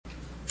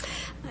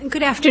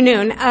Good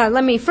afternoon.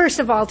 Let me first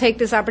of all take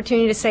this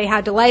opportunity to say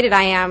how delighted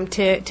I am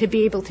to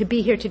be able to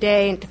be here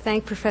today and to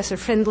thank Professor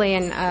Findlay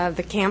and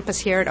the campus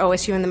here at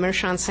OSU and the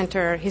Mershon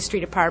Center History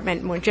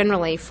Department more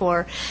generally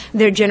for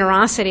their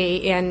generosity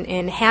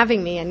in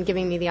having me and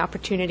giving me the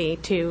opportunity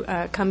to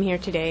come here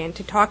today and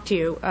to talk to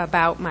you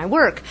about my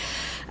work.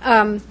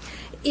 I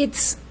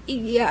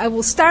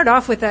will start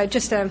off with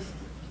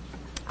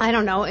I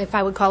don't know if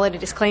I would call it a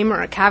disclaimer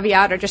or a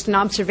caveat or just an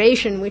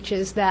observation, which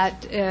is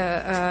that,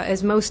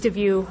 as most of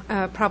you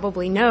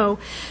probably know,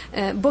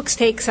 books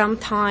take some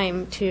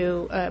time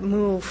to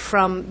move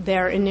from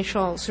their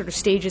initial sort of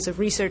stages of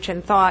research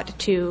and thought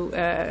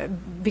to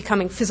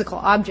becoming physical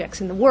objects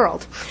in the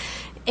world.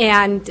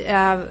 And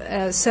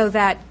so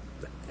that,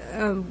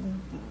 I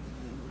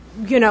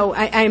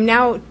am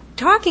now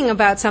talking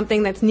about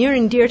something that's near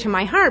and dear to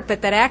my heart,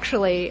 but that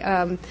actually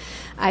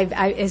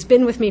has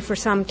been with me for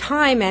some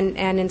time,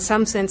 and in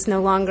some sense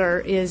no longer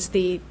is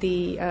the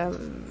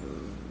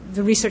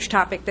research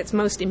topic that's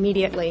most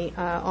immediately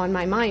on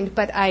my mind.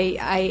 But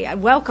I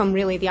welcome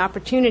really the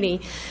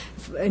opportunity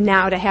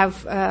now to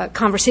have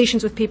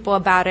conversations with people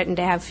about it and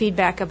to have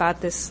feedback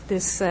about this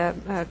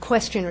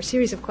question or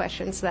series of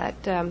questions that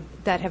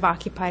have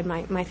occupied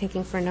my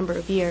thinking for a number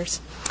of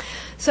years.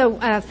 So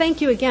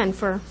thank you again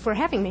for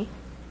having me.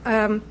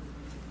 And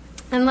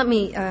let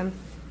me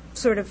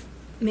sort of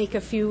make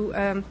a few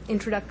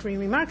introductory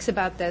remarks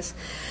about this.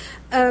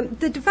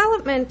 The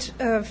development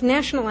of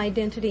national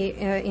identity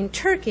in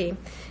Turkey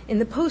in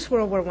the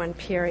post-World War I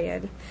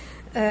period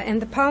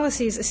and the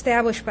policies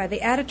established by the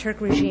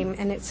Ataturk regime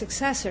and its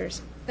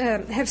successors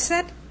have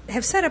set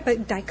up a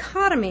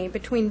dichotomy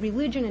between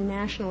religion and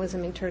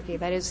nationalism in Turkey.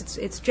 That is,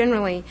 it's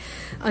generally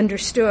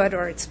understood,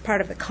 or it's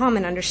part of the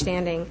common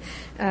understanding,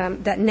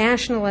 that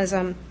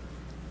nationalism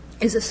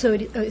is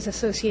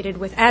associated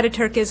with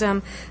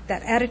Ataturkism,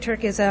 that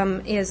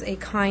Ataturkism is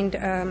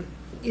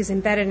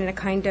embedded in a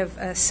kind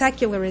of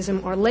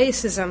secularism or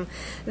laicism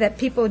that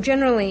people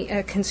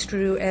generally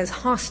construe as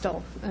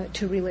hostile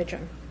to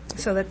religion,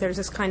 so that there's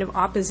this kind of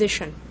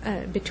opposition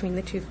between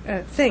the two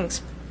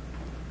things.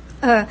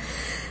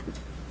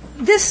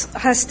 This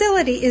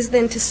hostility is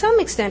then, to some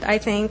extent, I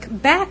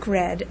think,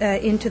 back-read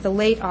into the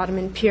late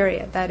Ottoman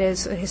period. That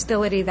is, a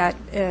hostility that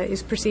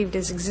is perceived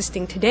as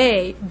existing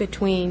today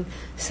between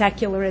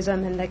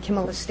secularism and the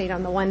Kemalist state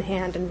on the one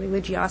hand and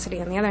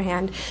religiosity on the other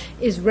hand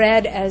is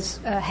read as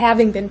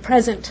having been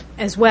present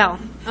as well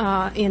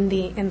in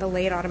the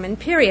late Ottoman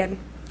period.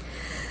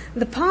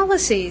 The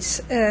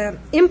policies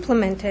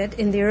implemented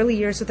in the early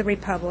years of the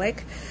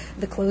Republic,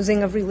 the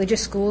closing of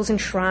religious schools and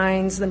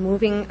shrines, the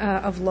moving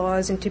of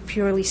laws into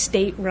purely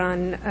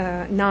state-run,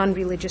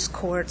 non-religious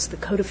courts, the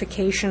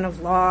codification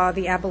of law,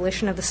 the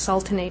abolition of the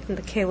Sultanate and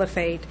the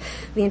Caliphate,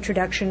 the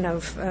introduction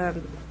of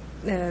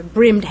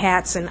brimmed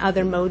hats and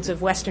other modes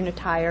of Western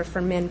attire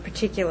for men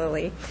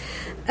particularly,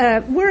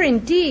 were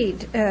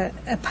indeed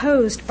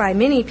opposed by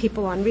many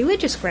people on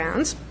religious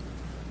grounds.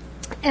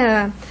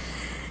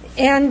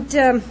 And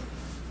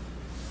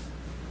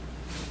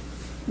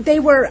they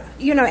were,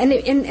 and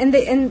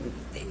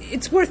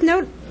it's worth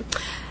noting,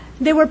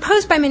 they were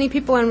opposed by many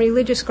people on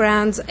religious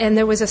grounds, and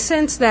there was a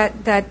sense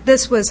that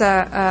this was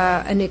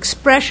an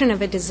expression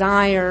of a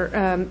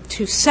desire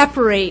to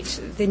separate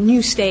the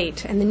new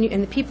state and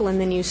the people in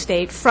the new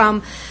state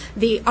from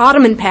the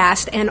Ottoman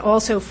past and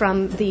also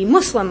from the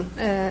Muslim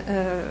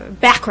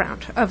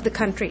background of the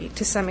country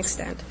to some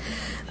extent.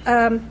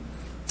 And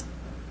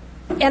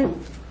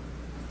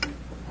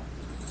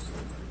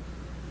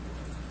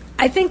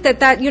I think that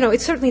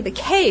it's certainly the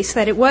case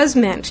that it was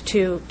meant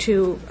to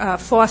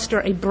foster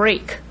a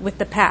break with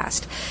the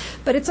past.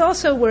 But it's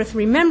also worth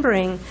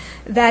remembering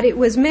that it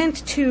was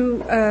meant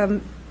to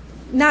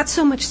not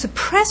so much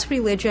suppress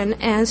religion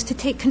as to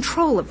take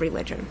control of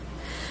religion,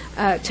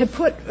 to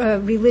put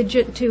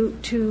religion,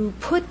 to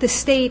put the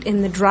state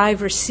in the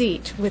driver's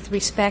seat with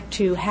respect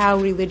to how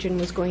religion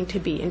was going to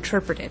be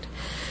interpreted.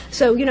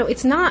 So,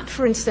 it's not,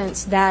 for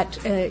instance, that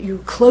you're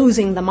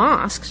closing the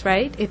mosques,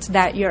 right? It's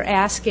that you're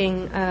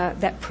asking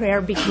that prayer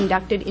be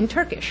conducted in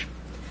Turkish,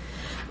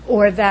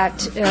 or that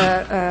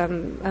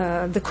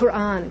the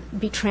Quran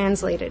be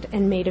translated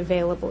and made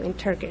available in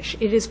Turkish.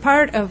 It is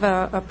part of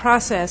a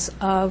process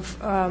of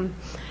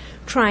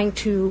trying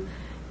to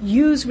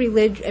use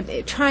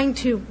religion, trying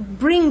to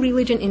bring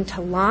religion into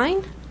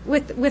line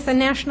with a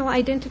national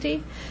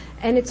identity.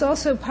 And it's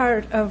also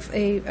part of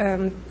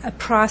a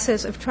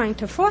process of trying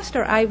to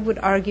foster, I would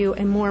argue,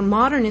 a more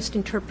modernist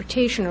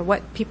interpretation, or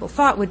what people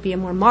thought would be a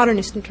more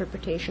modernist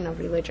interpretation of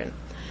religion.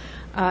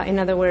 In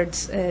other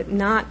words,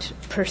 not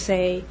per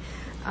se,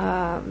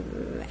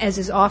 as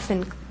is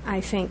often,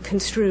 I think,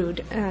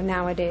 construed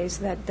nowadays,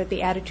 that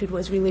the attitude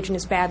was religion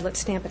is bad, let's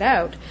stamp it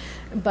out,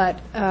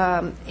 but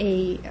an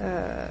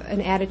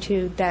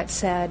attitude that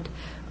said,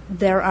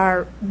 there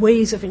are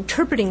ways of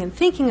interpreting and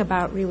thinking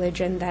about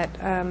religion that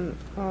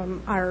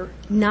are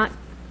not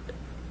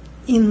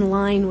in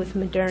line with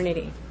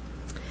modernity,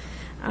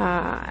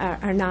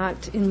 are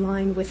not in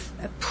line with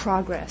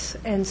progress.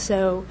 And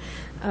so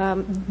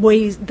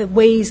the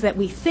ways that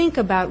we think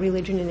about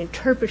religion and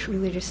interpret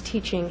religious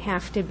teaching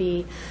have to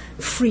be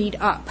freed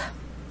up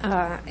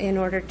in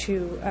order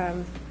to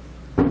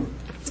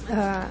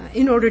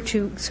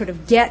sort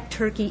of get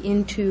Turkey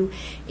into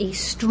a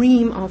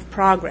stream of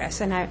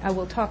progress. And I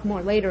will talk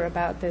more later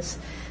about this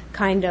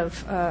kind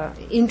of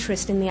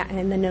interest in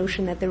the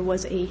notion that there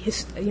was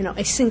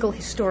a single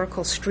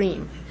historical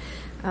stream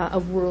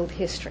of world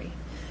history,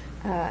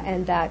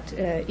 and that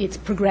it's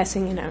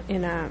progressing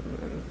in a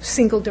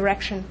single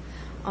direction.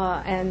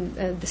 And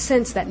the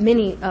sense that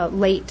many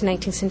late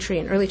 19th century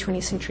and early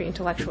 20th century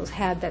intellectuals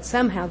had that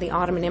somehow the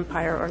Ottoman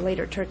Empire or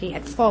later Turkey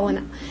had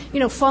fallen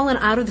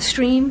out of the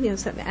stream,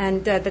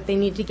 and that they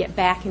need to get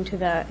back into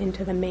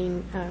the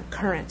main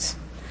currents.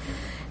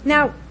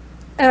 Now,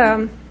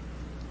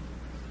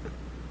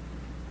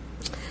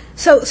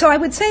 so I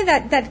would say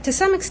that to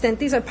some extent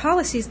these are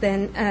policies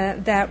then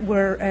that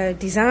were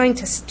designed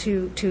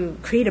to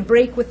create a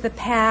break with the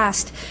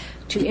past,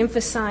 to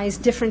emphasize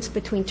difference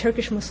between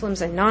Turkish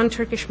Muslims and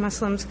non-Turkish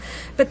Muslims,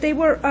 but they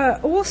were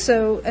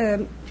also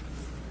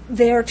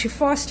there to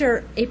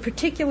foster a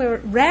particular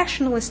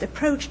rationalist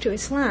approach to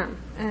Islam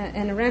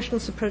and a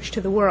rationalist approach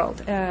to the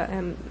world,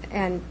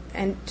 and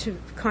to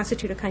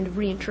constitute a kind of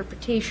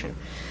reinterpretation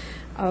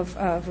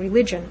of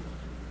religion.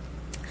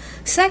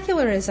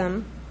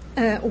 Secularism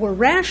or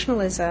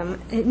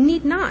rationalism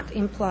need not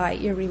imply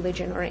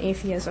irreligion or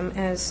atheism,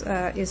 as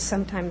is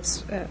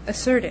sometimes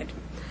asserted.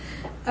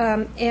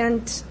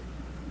 And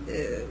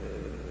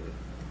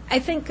I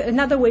think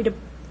another way to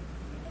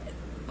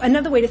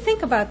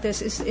think about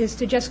this is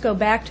to just go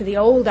back to the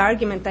old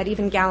argument that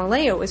even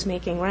Galileo was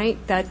making, right?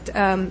 That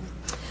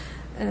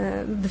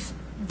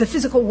the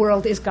physical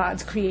world is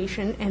God's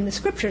creation and the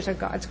scriptures are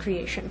God's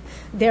creation.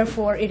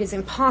 Therefore, it is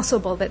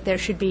impossible that there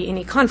should be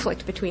any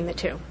conflict between the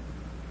two,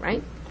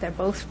 right? They're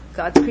both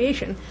God's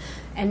creation.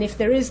 And if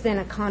there is then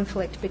a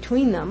conflict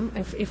between them,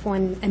 if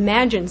one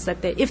imagines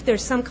that if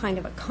there's some kind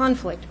of a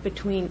conflict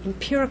between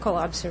empirical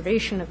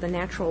observation of the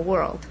natural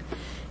world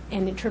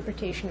and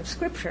interpretation of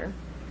Scripture,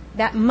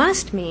 that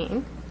must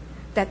mean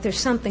that there's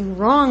something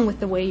wrong with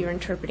the way you're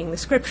interpreting the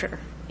Scripture.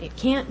 It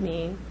can't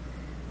mean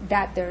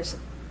that there's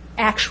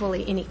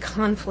actually any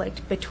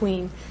conflict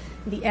between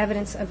the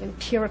evidence of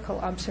empirical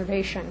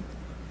observation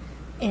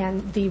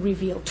and the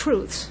revealed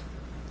truths,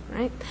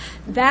 right?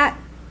 That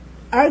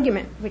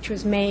argument, which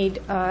was made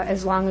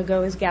as long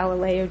ago as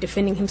Galileo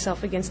defending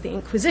himself against the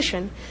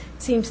Inquisition,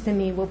 seems to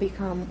me will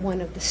become one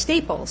of the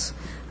staples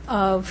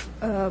of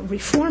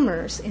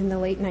reformers in the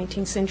late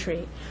 19th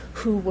century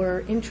who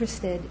were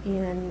interested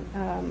in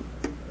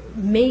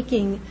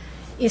making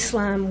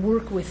Islam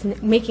work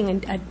with, making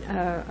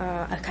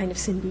a kind of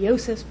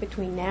symbiosis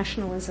between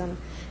nationalism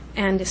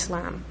and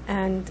Islam.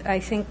 And I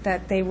think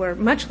that they were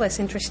much less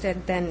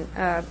interested than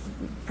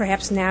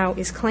perhaps now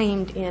is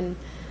claimed in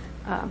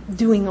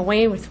doing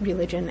away with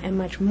religion, and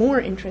much more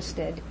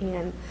interested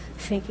in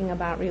thinking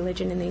about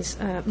religion in these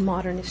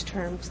modernist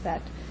terms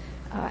that,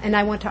 and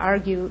I want to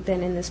argue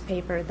then in this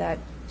paper that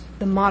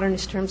the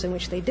modernist terms in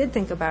which they did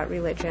think about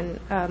religion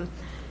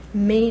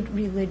made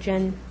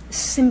religion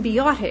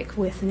symbiotic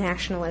with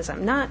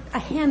nationalism, not a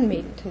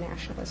handmaiden to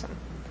nationalism.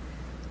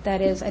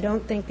 That is, I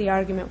don't think the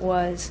argument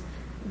was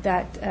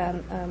that,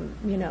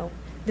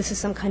 this is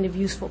some kind of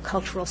useful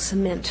cultural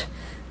cement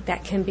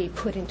that can be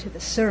put into the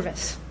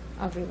service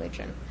of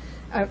religion,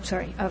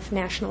 of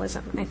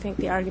nationalism. I think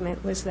the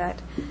argument was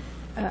that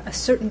a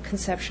certain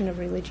conception of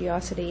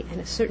religiosity and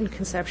a certain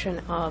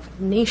conception of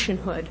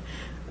nationhood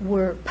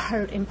were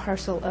part and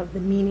parcel of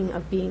the meaning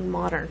of being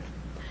modern,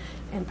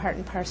 and part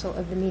and parcel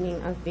of the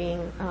meaning of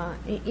being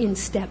in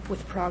step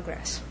with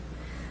progress.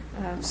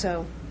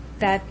 So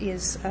that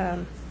is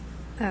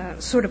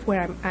sort of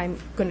where I'm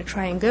going to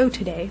try and go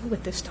today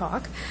with this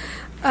talk.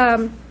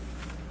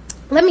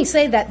 Let me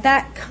say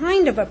that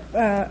kind of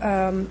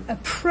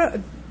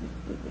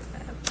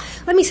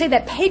let me say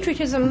that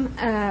patriotism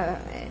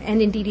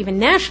and indeed even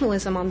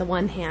nationalism on the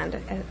one hand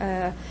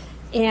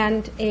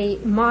and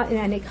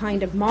a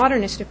kind of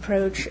modernist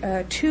approach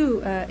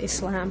to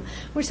Islam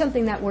were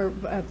something that were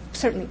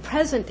certainly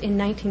present in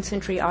 19th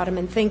century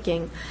Ottoman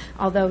thinking,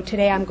 although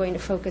today I'm going to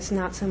focus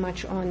not so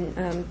much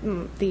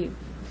on the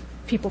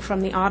people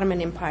from the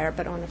Ottoman Empire,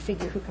 but on a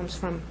figure who comes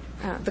from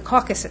the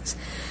Caucasus.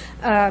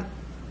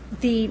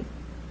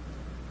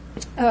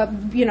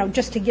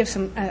 Just to give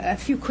a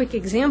few quick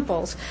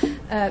examples,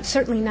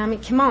 certainly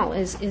Namik Kemal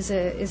is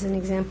an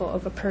example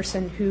of a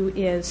person who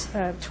is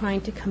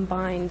trying to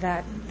combine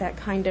that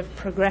kind of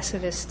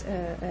progressivist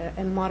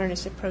and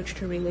modernist approach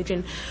to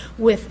religion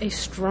with a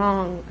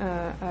strong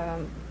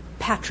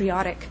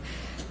patriotic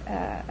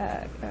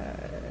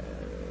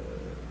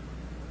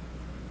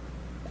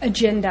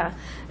agenda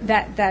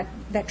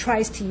that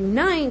tries to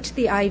unite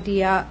the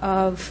idea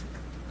of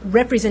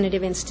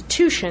representative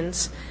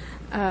institutions,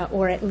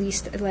 or at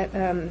least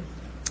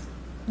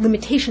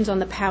limitations on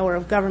the power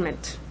of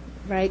government,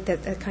 right?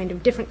 That a kind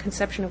of different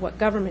conception of what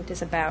government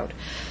is about,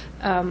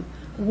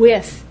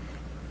 with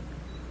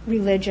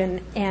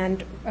religion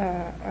and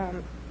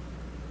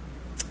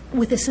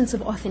with a sense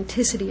of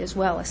authenticity as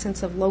well, a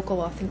sense of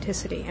local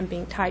authenticity and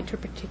being tied to a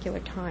particular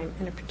time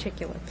and a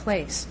particular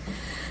place.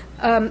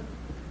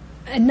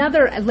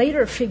 Another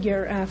later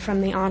figure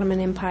from the Ottoman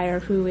Empire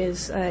who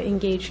is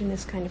engaged in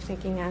this kind of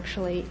thinking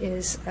actually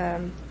is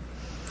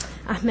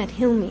Ahmet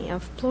Hilmi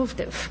of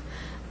Plovdiv,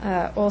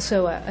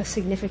 also a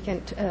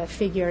significant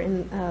figure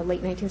in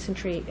late 19th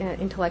century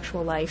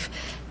intellectual life,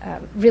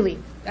 really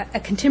a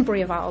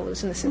contemporary of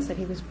Ağaoğlu's in the sense that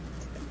he was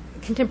a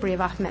contemporary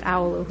of Ahmet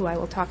Ağaoğlu, who I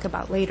will talk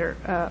about later,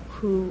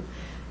 who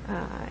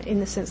in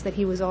the sense that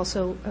he was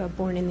also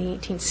born in the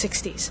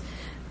 1860s,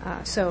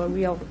 so a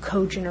real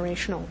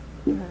co-generational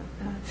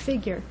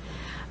figure.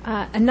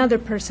 Another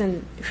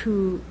person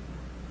who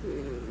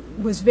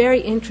was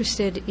very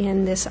interested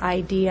in this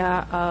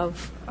idea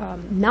of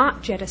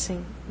not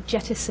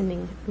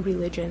jettisoning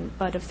religion,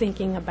 but of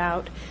thinking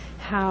about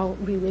how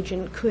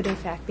religion could in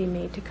fact be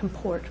made to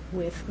comport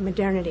with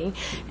modernity,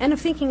 and of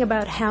thinking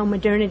about how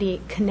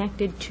modernity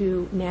connected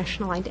to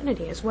national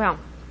identity as well.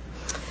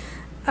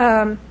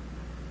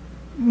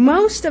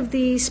 Most of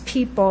these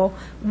people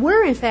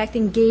were in fact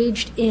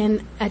engaged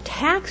in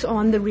attacks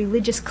on the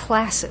religious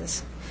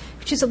classes,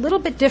 which is a little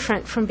bit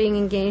different from being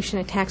engaged in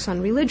attacks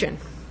on religion.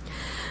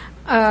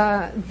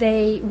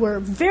 They were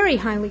very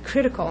highly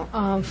critical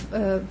of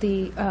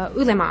the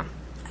ulema,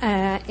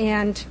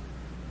 and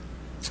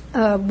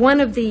one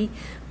of the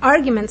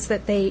arguments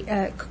that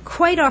they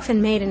quite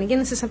often made, and again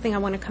this is something I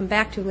want to come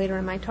back to later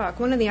in my talk,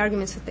 one of the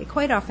arguments that they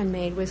quite often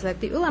made was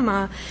that the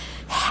ulama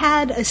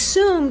had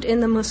assumed in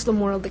the Muslim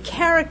world the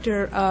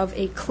character of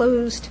a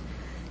closed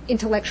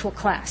intellectual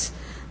class.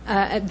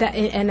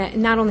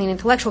 And not only an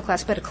intellectual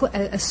class, but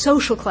a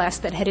social class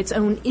that had its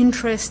own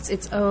interests,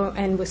 its own,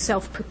 and was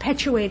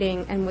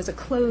self-perpetuating and was a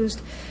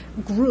closed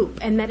group,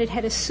 and that it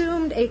had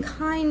assumed a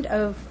kind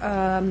of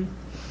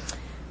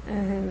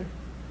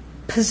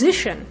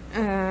position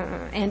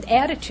and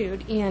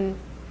attitude in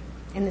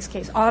this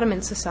case,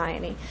 Ottoman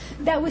society,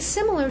 that was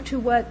similar to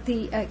what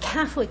the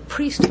Catholic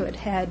priesthood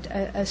had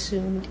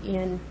assumed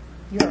in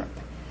Europe.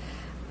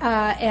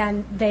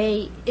 And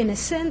they, in a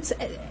sense,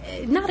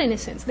 not in a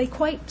sense, they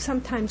quite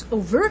sometimes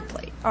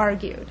overtly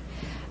argued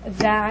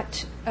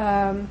that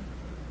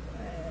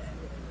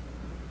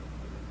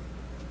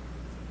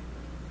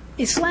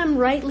Islam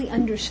rightly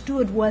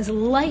understood was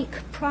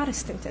like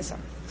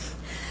Protestantism.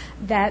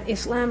 That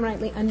Islam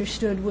rightly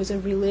understood was a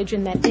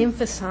religion that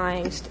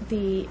emphasized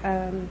the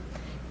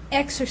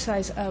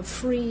exercise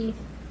of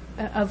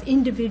of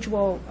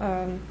individual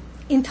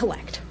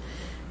intellect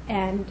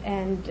and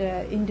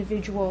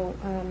individual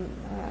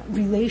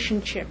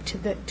relationship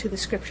to the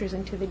scriptures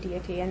and to the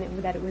deity,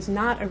 and that it was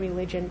not a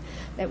religion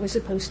that was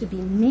supposed to be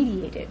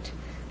mediated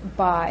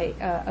by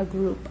a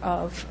group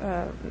of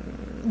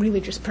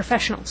religious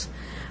professionals.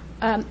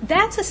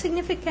 That's a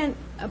significant.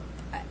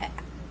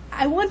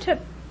 I want to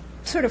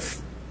sort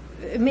of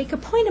make a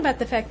point about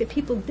the fact that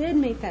people did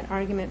make that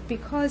argument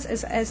because,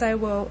 as I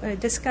will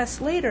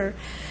discuss later,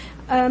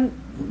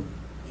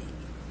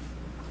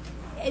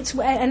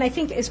 and I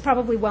think is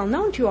probably well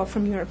known to you all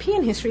from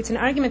European history. It's an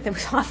argument that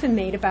was often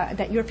made about,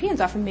 that Europeans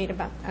often made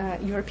about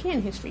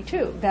European history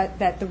too,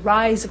 that the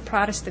rise of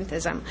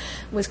Protestantism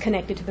was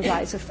connected to the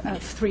rise of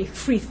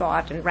free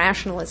thought and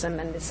rationalism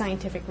and the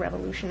scientific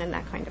revolution and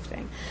that kind of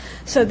thing.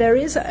 So there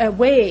is a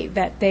way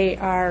that they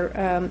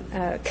are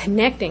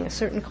connecting a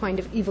certain kind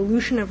of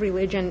evolution of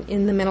religion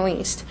in the Middle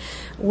East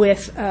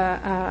with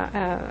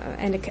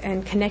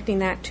and connecting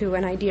that to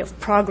an idea of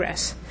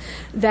progress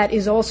that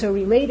is also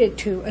related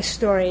to a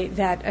story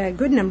that a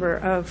good number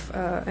of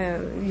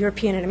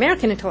European and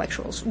American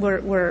intellectuals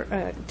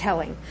were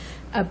telling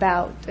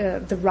about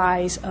the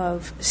rise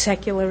of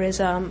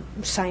secularism,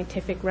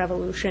 scientific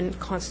revolution,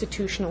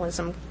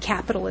 constitutionalism,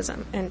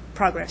 capitalism, and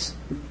progress,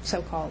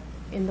 so-called,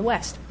 in the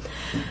West.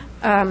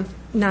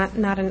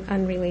 Not an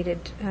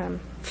unrelated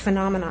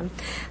phenomenon.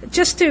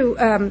 Just to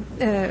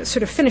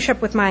sort of finish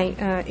up with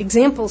my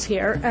examples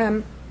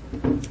here,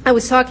 I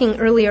was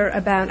talking earlier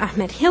about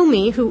Ahmet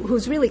Hilmi,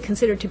 who's really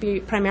considered to be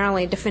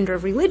primarily a defender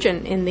of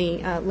religion in the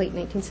late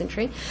 19th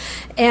century.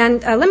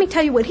 And let me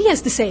tell you what he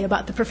has to say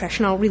about the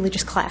professional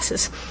religious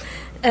classes.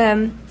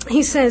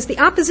 He says the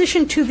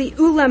opposition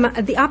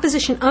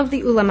of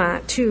the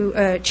ulama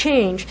to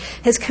change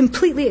has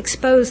completely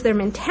exposed their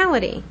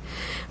mentality.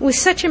 With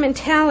such a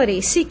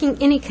mentality, seeking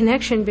any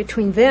connection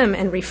between them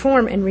and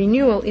reform and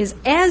renewal is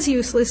as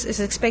useless as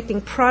expecting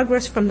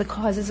progress from the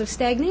causes of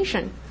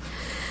stagnation.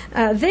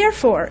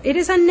 Therefore, it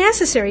is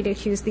unnecessary to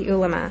accuse the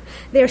ulama.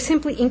 They are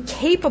simply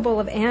incapable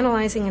of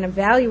analyzing and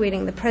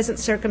evaluating the present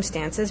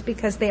circumstances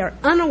because they are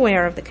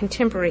unaware of the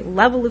contemporary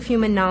level of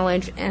human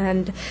knowledge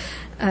and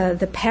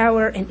the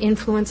power and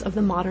influence of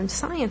the modern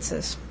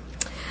sciences.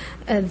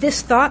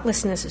 This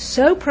thoughtlessness is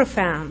so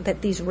profound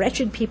that these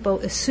wretched people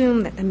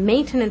assume that the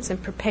maintenance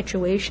and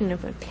perpetuation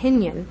of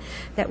opinion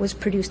that was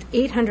produced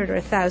 800 or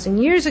 1,000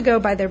 years ago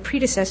by their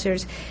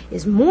predecessors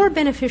is more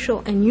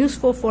beneficial and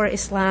useful for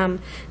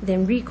Islam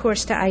than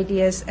recourse to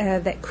ideas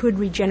that could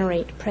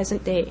regenerate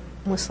present-day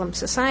Muslim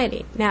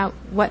society. Now,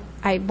 what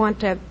I want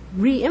to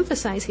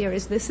re-emphasize here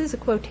is this is a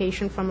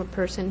quotation from a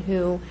person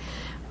who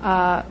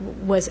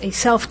was a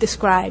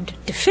self-described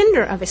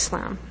defender of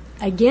Islam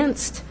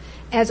against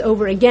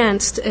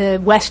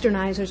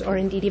Westernizers or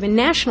indeed even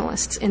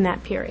nationalists in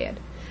that period.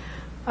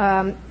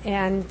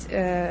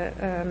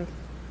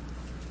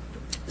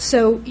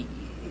 So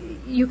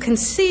you can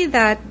see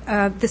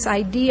that this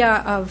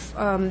idea of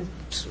a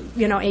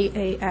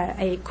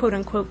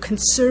quote-unquote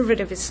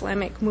conservative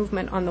Islamic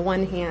movement on the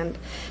one hand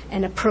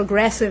and a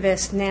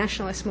progressivist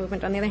nationalist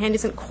movement on the other hand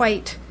isn't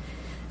quite,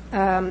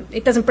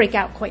 it doesn't break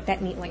out quite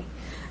that neatly.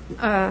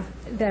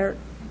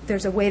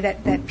 There's a way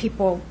that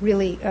people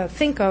really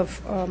think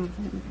of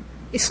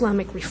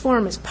Islamic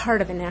reform as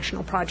part of a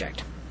national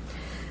project.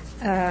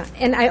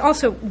 And I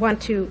also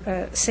want to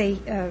say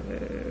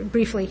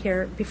briefly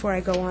here before I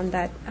go on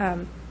that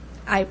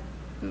I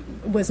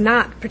was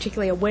not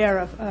particularly aware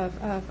of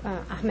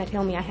Ahmed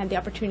Hilmi. I had the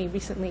opportunity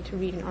recently to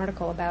read an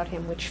article about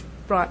him which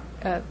brought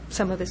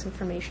some of this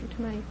information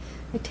to my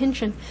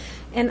attention.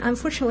 And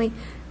unfortunately,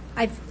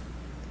 I've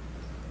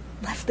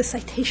left the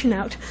citation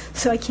out,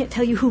 so I can't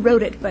tell you who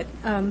wrote it, but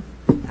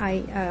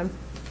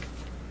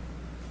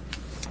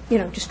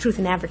just truth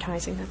in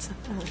advertising, that's a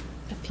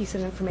piece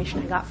of information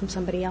I got from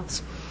somebody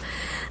else.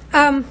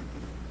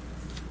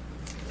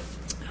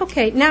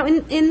 Okay, now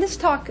in this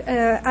talk,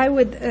 I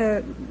would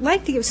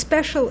like to give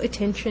special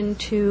attention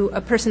to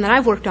a person that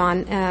I've worked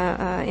on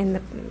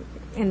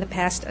in the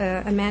past,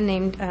 a man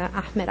named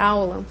Ahmed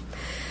Aoulou.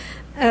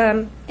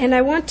 And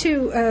I want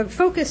to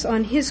focus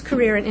on his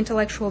career in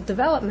intellectual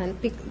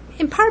development,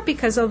 in part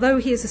because although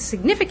he is a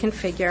significant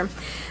figure,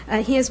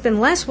 he has been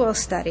less well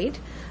studied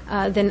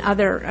than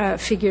other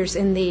figures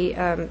in the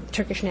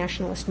Turkish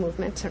nationalist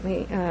movement.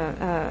 Certainly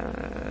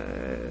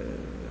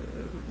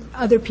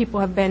other people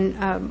have been,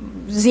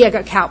 Ziya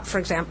Gökalp, for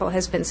example,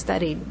 has been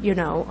studied,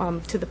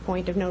 to the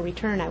point of no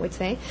return, I would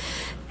say.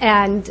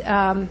 And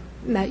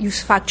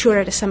Yusuf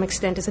Akçura, to some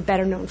extent, is a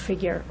better-known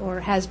figure,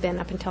 or has been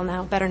up until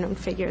now, a better-known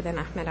figure than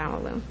Ahmed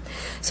Aoulou.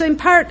 So in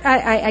part,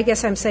 I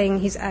guess I'm saying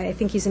I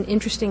think he's an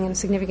interesting and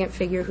significant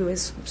figure who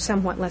is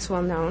somewhat less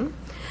well-known.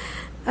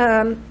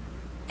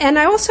 And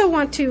I also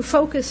want to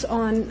focus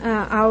on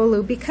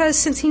Aoulou because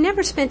since he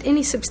never spent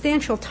any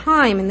substantial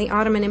time in the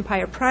Ottoman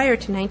Empire prior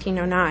to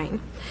 1909,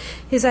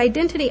 his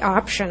identity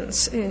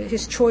options,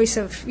 his choice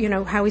of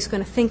how he's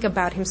going to think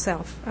about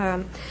himself,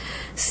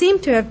 seem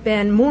to have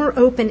been more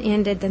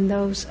open-ended than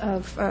those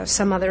of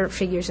some other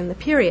figures in the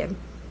period.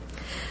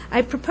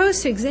 I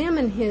propose to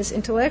examine his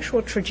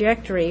intellectual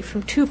trajectory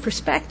from two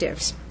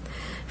perspectives.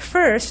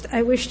 First,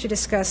 I wish to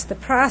discuss the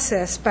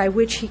process by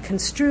which he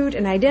construed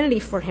an identity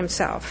for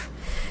himself.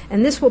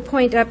 And this will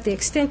point up the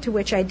extent to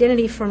which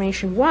identity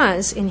formation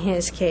was, in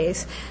his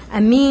case, a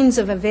means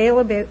of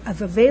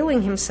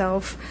availing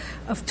himself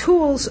of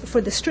tools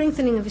for the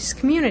strengthening of his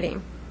community.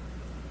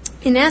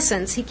 In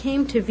essence, he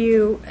came to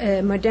view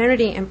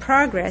modernity and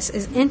progress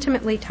as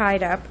intimately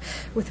tied up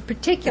with a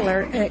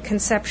particular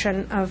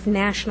conception of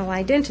national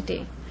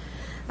identity.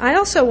 I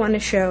also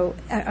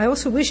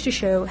wish to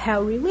show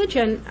how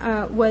religion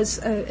was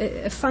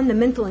a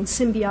fundamental and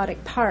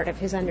symbiotic part of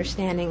his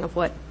understanding of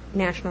what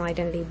national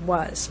identity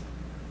was.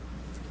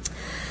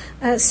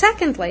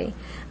 Secondly,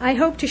 I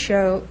hope to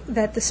show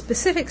that the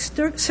specific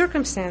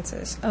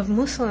circumstances of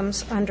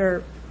Muslims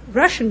under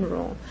Russian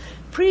rule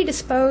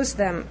predisposed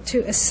them to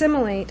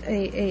assimilate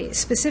a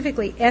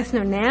specifically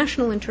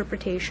ethno-national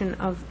interpretation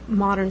of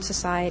modern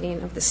society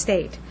and of the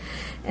state,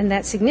 and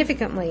that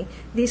significantly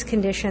these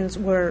conditions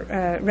were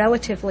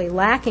relatively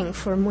lacking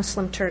for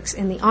Muslim Turks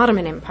in the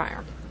Ottoman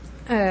Empire,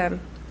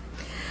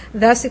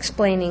 thus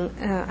explaining,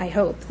 I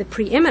hope, the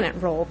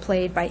preeminent role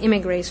played by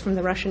emigres from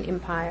the Russian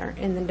Empire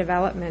in the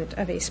development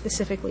of a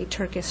specifically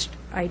Turkish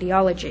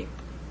ideology.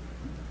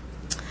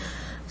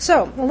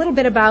 So, a little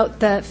bit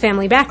about the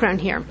family background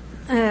here.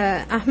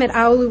 Ahmed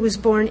Aoulou was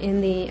born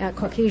in the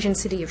Caucasian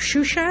city of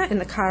Shusha in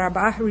the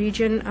Karabakh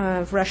region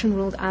of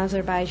Russian-ruled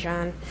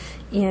Azerbaijan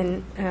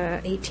in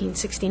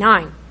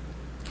 1869.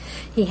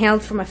 He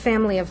hailed from a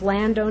family of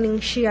landowning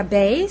Shia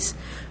beys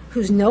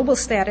whose noble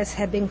status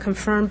had been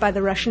confirmed by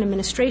the Russian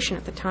administration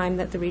at the time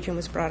that the region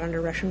was brought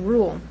under Russian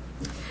rule.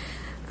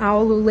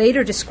 Aoulou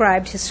later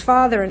described his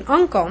father and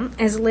uncle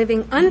as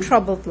living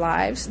untroubled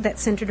lives that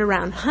centered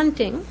around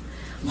hunting,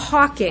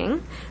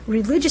 hawking,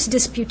 religious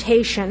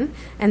disputation,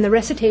 and the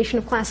recitation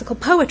of classical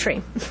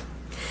poetry.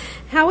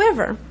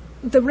 However,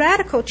 the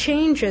radical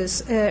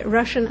changes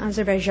Russian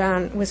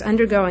Azerbaijan was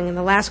undergoing in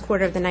the last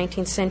quarter of the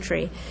 19th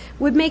century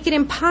would make it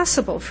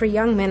impossible for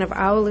young men of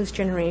Aoulou's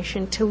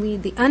generation to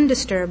lead the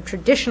undisturbed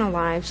traditional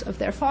lives of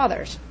their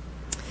fathers.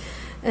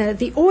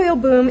 The oil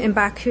boom in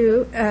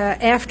Baku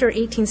after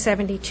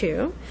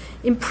 1872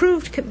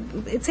 improved.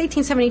 It's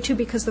 1872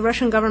 because the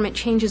Russian government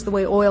changes the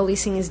way oil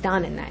leasing is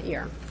done in that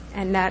year,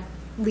 and that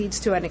leads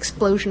to an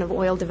explosion of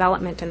oil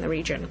development in the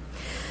region.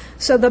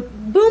 So the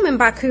boom in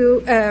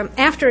Baku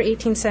after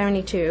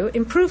 1872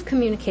 improved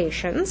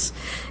communications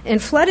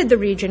and flooded the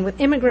region with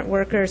immigrant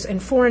workers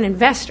and foreign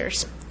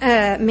investors.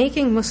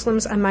 making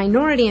Muslims a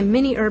minority in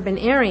many urban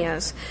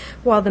areas,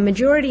 while the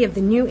majority of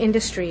the new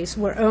industries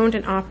were owned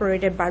and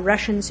operated by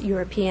Russians,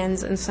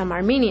 Europeans, and some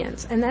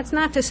Armenians. And that's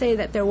not to say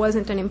that there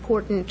wasn't an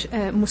important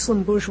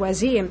Muslim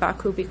bourgeoisie in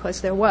Baku, because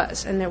there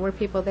was, and there were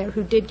people there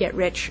who did get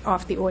rich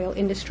off the oil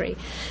industry.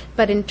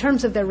 But in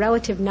terms of their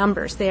relative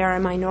numbers, they are a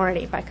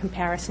minority by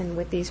comparison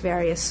with these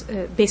various,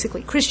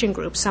 basically Christian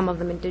groups, some of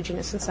them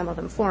indigenous and some of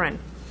them foreign.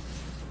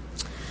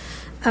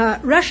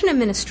 Russian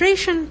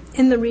administration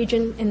in the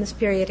region in this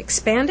period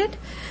expanded,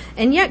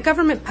 and yet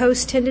government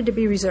posts tended to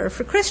be reserved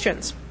for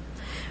Christians.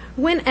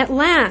 When at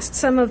last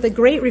some of the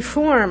great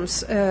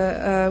reforms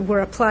were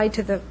applied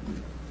to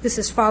this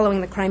is following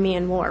the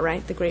Crimean War,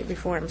 right? The great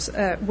reforms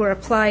were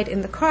applied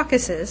in the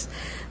Caucasus.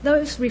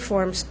 Those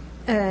reforms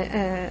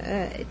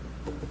were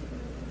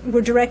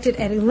directed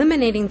at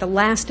eliminating the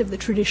last of the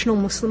traditional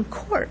Muslim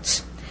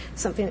courts,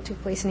 something that took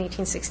place in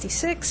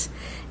 1866,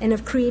 and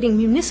of creating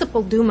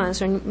municipal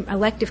dumas, or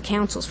elective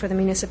councils for the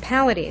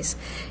municipalities,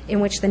 in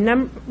which the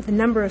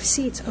number of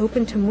seats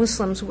open to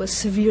Muslims was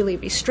severely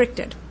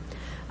restricted.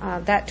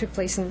 That took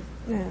place in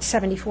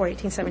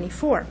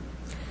 1874.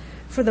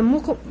 For the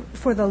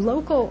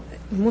local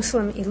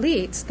Muslim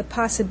elites, the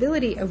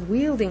possibility of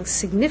wielding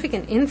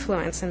significant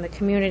influence in the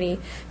community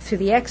through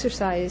the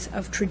exercise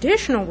of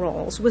traditional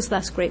roles was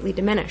thus greatly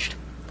diminished.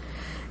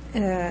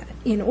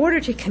 In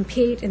order to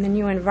compete in the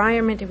new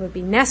environment, it would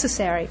be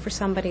necessary for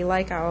somebody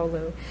like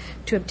Aolu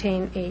to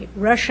obtain a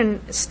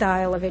Russian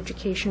style of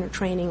education or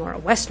training or a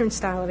Western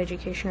style of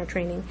education or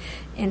training,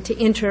 and to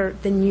enter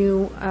the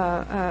new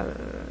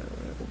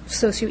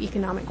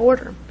socioeconomic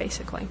order,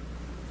 basically.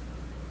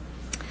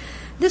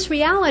 This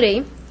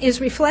reality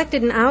is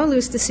reflected in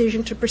Aolu's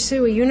decision to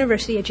pursue a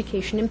university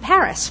education in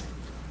Paris.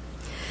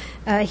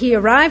 He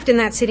arrived in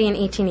that city in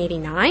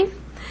 1889.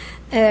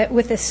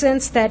 With a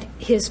sense that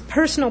his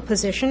personal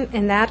position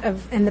and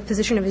the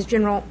position of his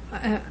general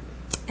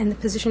and the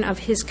position of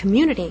his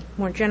community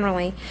more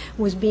generally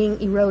was being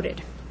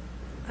eroded.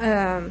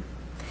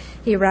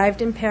 He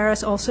arrived in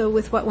Paris also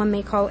with what one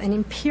may call an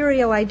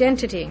imperial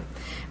identity,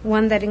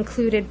 one that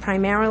included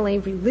primarily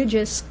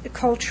religious,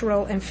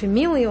 cultural, and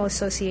familial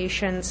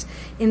associations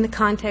in the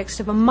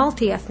context of a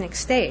multi-ethnic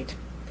state.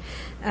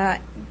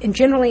 And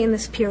generally in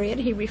this period,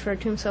 he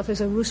referred to himself as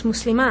a Rus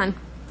Musliman,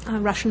 a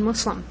Russian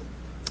Muslim.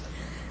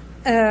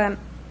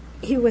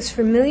 He was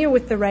familiar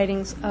with the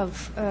writings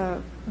of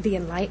the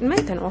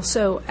Enlightenment and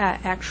also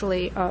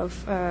actually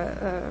of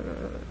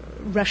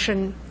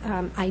Russian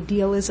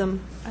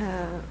idealism,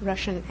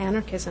 Russian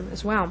anarchism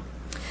as well,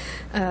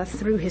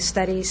 through his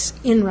studies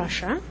in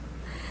Russia.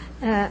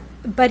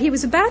 But he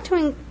was about to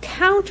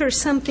encounter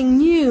something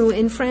new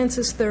in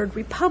France's Third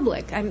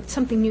Republic,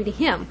 something new to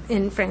him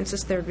in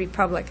France's Third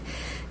Republic,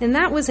 and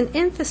that was an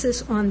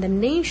emphasis on the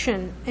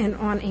nation and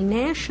on a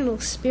national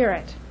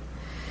spirit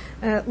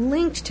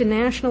linked to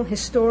national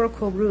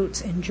historical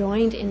roots and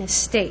joined in a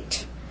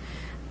state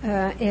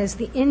as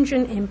the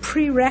engine and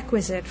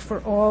prerequisite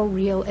for all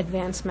real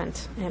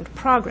advancement and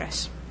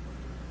progress.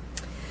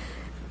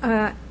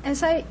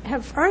 As I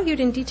have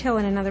argued in detail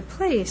in another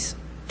place,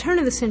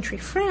 turn-of-the-century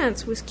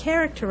France was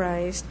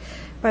characterized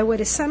by what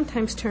is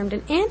sometimes termed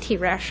an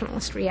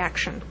anti-rationalist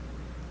reaction.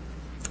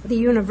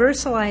 The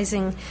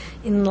universalizing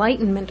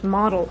Enlightenment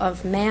model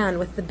of man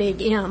with the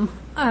big M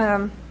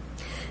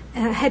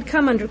had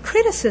come under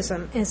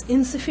criticism as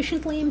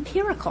insufficiently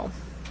empirical.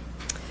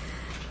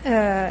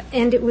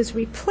 And it was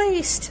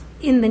replaced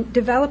in the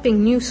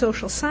developing new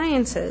social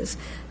sciences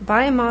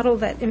by a model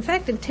that, in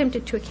fact,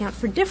 attempted to account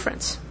for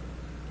difference.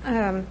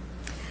 And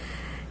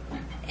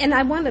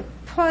I want to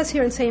pause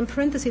here and say in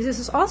parentheses, this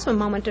is also a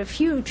moment of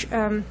huge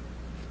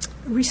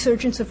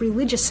resurgence of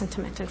religious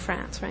sentiment in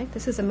France, right?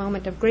 This is a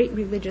moment of great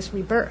religious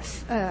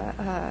rebirth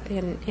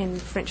in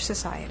French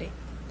society.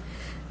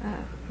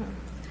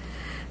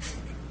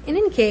 In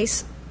any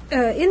case,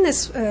 in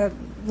this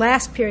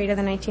last period of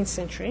the 19th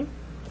century,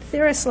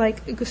 theorists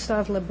like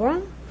Gustave Le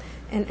Bon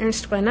and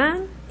Ernst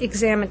Renan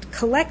examined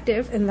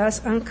collective and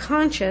thus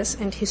unconscious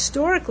and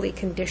historically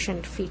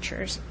conditioned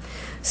features,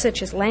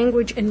 such as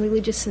language and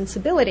religious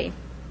sensibility.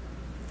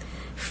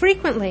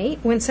 Frequently,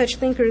 when such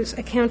thinkers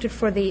accounted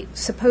for the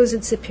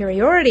supposed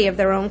superiority of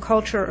their own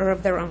culture or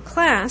of their own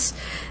class,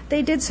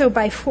 they did so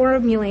by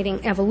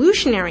formulating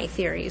evolutionary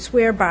theories,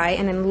 whereby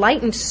an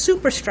enlightened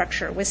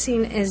superstructure was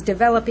seen as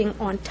developing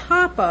on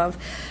top of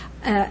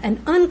an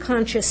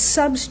unconscious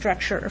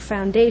substructure or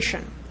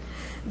foundation.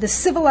 The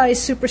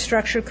civilized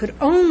superstructure could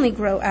only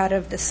grow out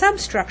of the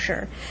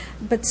substructure,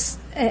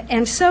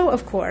 and so,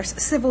 of course,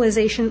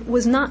 civilization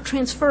was not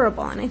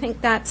transferable. And I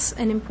think that's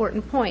an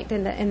important point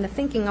in the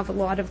thinking of a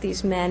lot of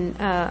these men.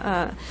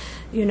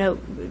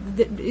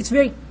 It's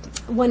very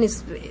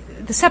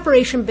the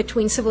separation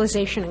between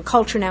civilization and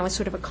culture now is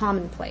sort of a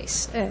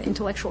commonplace,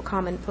 intellectual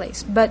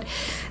commonplace. But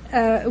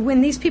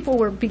when these people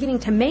were beginning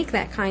to make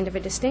that kind of a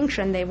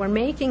distinction, they were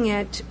making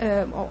it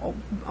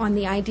on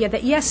the idea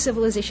that, yes,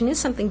 civilization is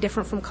something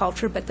different from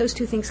culture, but those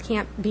two things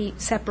can't be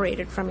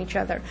separated from each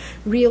other.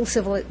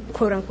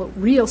 Quote-unquote,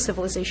 real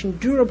civilization,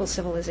 durable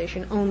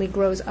civilization, only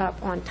grows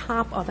up on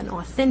top of an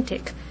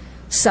authentic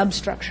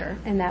substructure,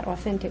 and that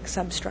authentic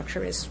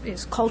substructure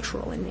is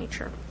cultural in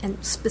nature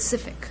and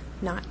specific,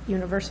 not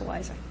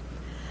universalizing.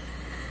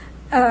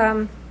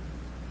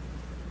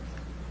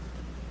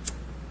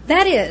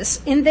 That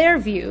is, in their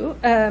view,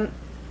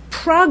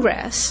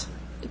 progress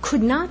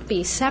could not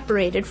be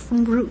separated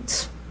from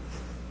roots.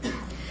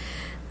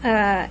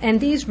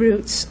 And these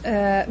roots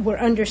were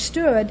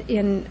understood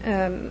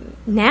in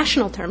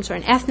national terms or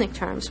in ethnic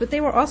terms, but they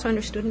were also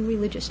understood in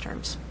religious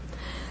terms.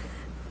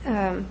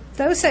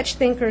 Those such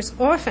thinkers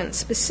often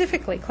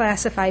specifically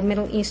classified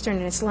Middle Eastern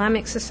and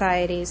Islamic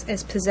societies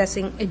as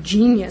possessing a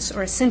genius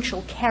or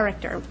essential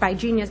character. By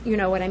genius, you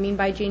know what I mean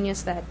by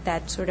genius,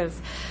 that sort of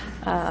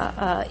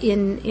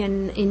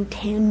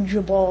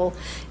intangible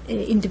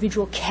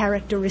individual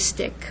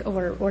characteristic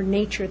or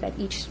nature that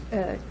each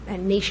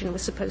nation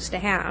was supposed to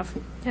have.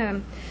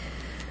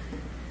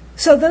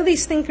 So though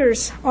these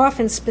thinkers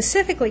often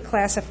specifically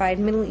classified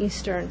Middle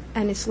Eastern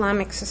and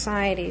Islamic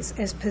societies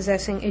as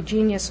possessing a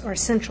genius or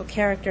essential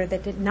character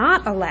that did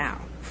not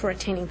allow for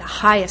attaining the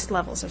highest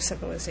levels of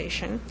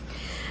civilization,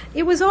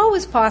 it was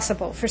always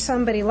possible for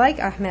somebody like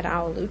Ahmed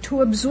Aoulou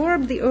to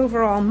absorb the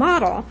overall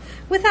model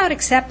without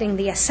accepting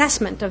the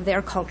assessment of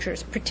their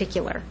culture's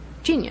particular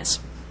genius.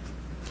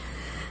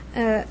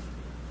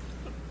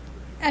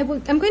 I'm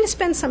going to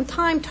spend some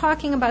time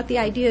talking about the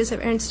ideas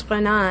of Ernst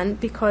Renan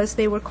because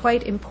they were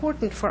quite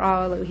important for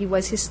Aoulou. He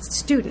was his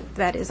student.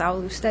 That is,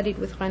 Aoulou studied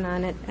with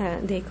Renan at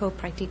the École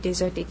Pratique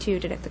des Hautes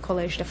Études and at the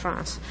Collège de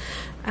France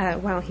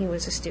while he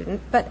was a student.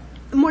 But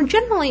more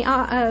generally,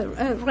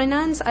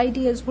 Renan's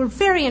ideas were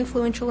very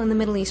influential in the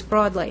Middle East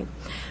broadly.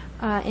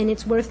 And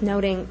it's worth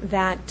noting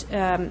that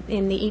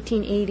in the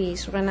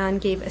 1880s, Renan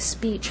gave a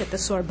speech at the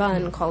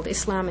Sorbonne called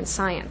Islam and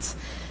Science,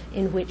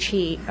 in which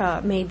he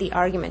made the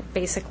argument,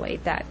 basically,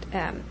 that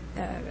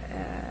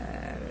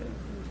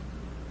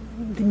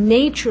the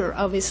nature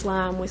of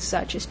Islam was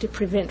such as to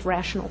prevent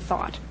rational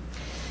thought,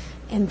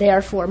 and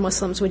therefore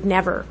Muslims would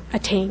never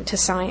attain to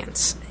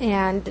science.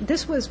 And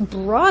this was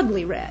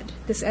broadly read,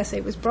 this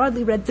essay was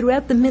broadly read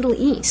throughout the Middle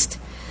East,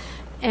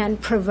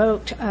 and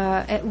provoked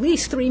at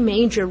least three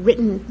major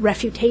written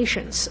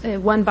refutations,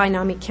 one by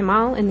Nami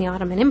Kemal in the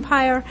Ottoman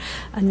Empire,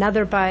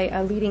 another by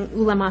a leading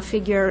ulama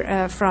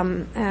figure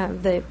from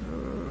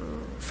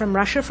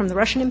Russia, from the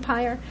Russian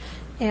Empire,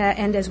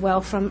 and as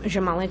well from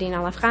Jamaluddin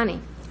al-Afghani,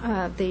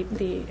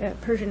 the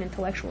Persian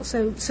intellectual.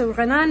 So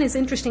Renan is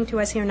interesting to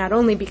us here not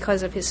only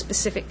because of his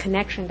specific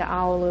connection to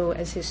Aoulou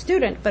as his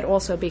student, but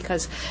also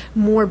because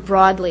more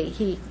broadly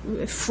he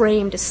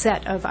framed a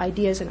set of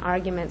ideas and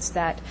arguments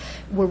that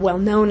were well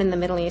known in the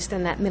Middle East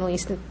and that Middle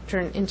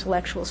Eastern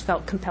intellectuals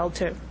felt compelled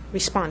to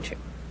respond to.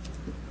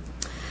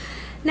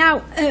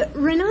 Now,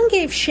 Renan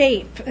gave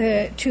shape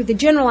to the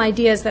general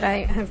ideas that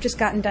I have just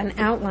gotten done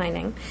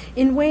outlining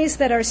in ways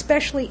that are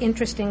especially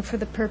interesting for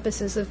the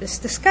purposes of this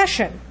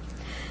discussion.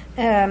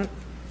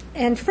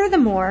 And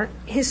furthermore,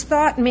 his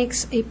thought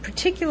makes a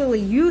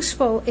particularly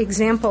useful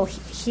example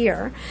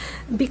here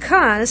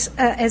because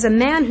as a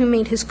man who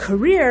made his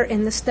career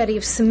in the study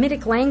of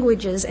Semitic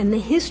languages and the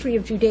history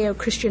of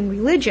Judeo-Christian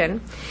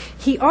religion,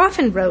 he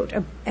often wrote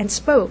and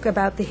spoke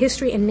about the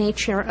history and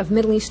nature of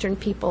Middle Eastern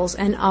peoples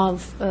and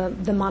of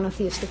the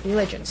monotheistic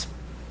religions.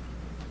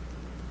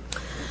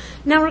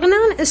 Now,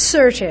 Renan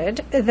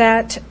asserted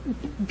that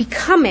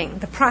becoming,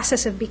 the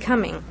process of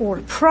becoming, or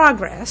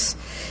progress,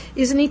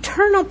 is an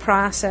eternal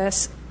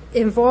process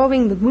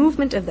involving the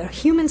movement of the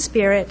human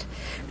spirit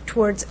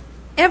towards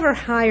ever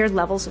higher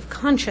levels of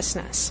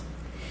consciousness.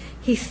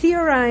 He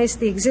theorized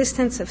the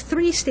existence of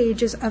three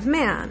stages of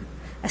man,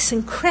 a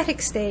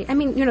syncretic state. I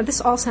mean, this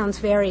all sounds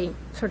very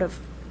sort of,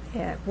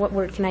 what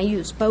word can I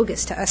use,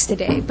 bogus to us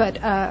today, but,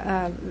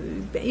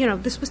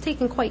 this was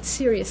taken quite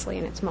seriously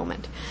in its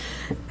moment.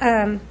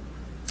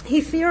 He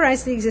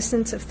theorized the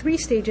existence of three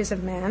stages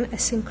of man, a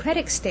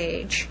syncretic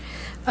stage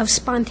of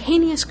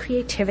spontaneous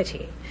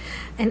creativity,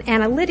 an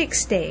analytic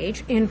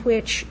stage in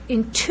which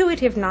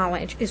intuitive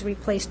knowledge is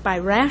replaced by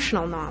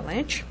rational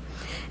knowledge,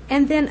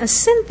 and then a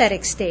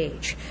synthetic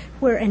stage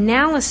where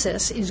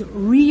analysis is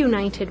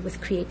reunited with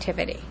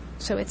creativity.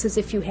 So it's as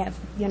if you have,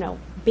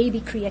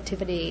 baby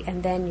creativity,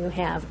 and then you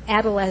have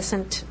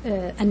adolescent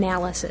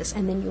analysis,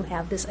 and then you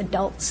have this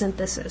adult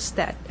synthesis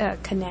that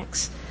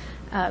connects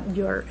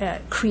your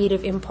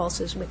creative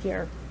impulses with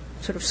your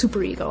sort of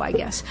superego, I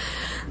guess.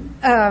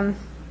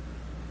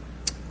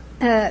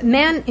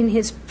 Man in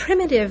his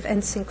primitive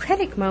and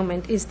syncretic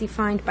moment is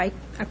defined by,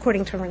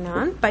 according to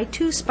Renan, by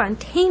two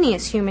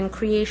spontaneous human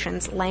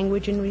creations,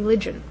 language and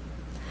religion.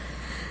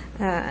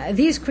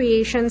 These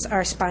creations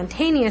are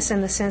spontaneous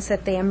in the sense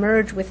that they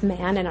emerge with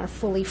man and are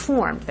fully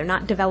formed. They're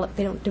not developed,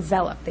 they don't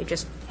develop, they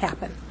just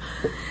happen.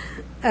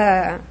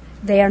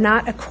 They are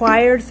not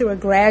acquired through a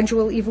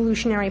gradual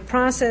evolutionary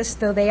process,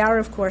 though they are,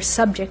 of course,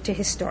 subject to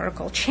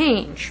historical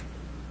change.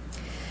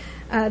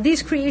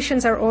 These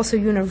creations are also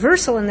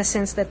universal in the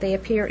sense that they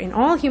appear in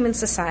all human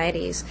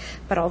societies,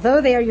 but although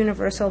they are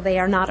universal, they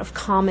are not of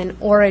common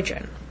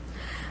origin.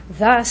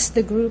 Thus,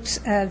 the groups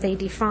they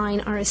define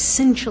are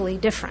essentially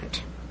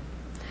different.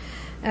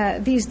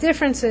 These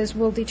differences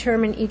will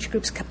determine each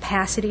group's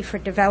capacity for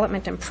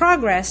development and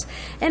progress,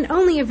 and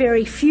only a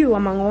very few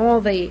among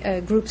all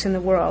the groups in the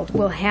world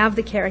will have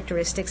the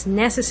characteristics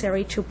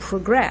necessary to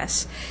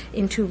progress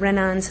into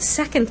Renan's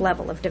second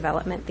level of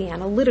development, the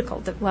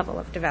analytical level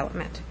of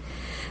development.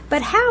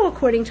 But how,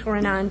 according to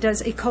Renan,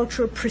 does a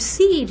culture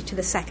proceed to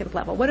the second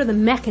level? What are the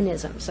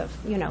mechanisms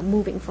of,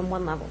 moving from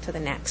one level to the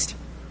next?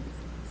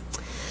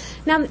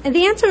 Now,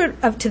 the answer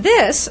to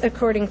this,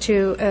 according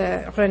to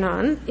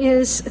Renan,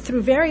 is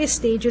through various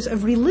stages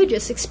of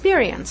religious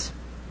experience.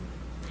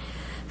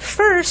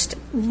 First,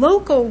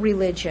 local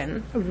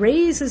religion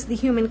raises the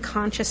human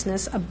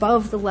consciousness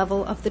above the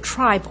level of the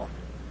tribal.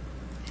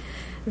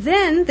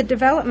 Then, the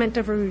development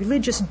of a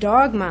religious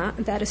dogma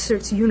that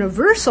asserts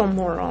universal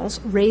morals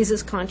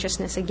raises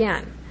consciousness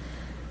again.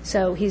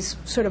 So he's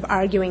sort of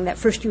arguing that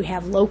first you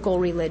have local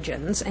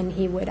religions, and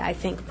he would, I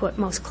think, put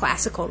most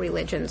classical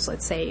religions,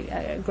 let's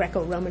say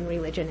Greco-Roman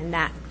religion, in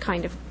that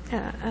kind of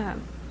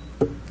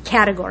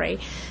category.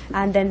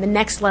 And then the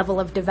next level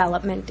of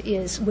development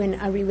is when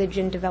a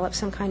religion develops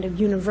some kind of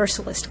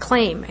universalist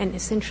claim, and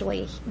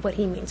essentially what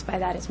he means by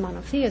that is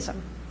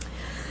monotheism.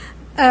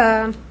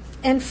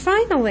 And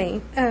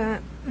finally,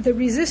 the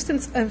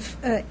resistance of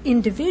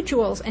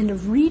individuals and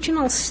of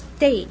regional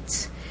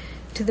states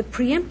to the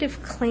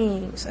preemptive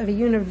claims of a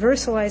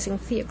universalizing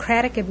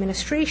theocratic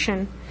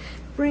administration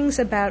brings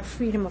about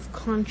freedom of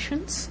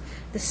conscience,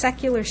 the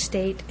secular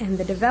state, and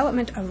the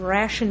development of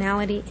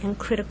rationality and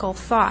critical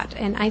thought.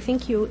 And I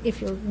think if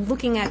you're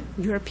looking at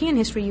European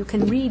history, you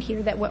can read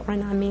here that what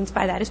Renan means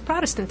by that is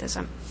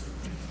Protestantism.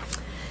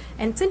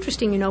 And it's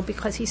interesting,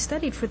 because he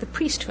studied for the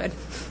priesthood,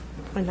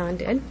 Renan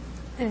did,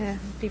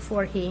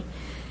 before he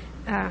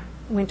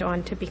went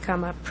on to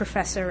become a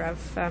professor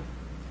of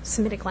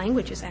Semitic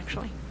languages,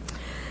 actually.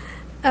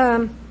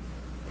 In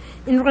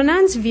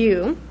Renan's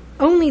view,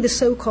 only the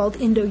so-called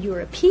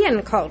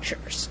Indo-European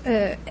cultures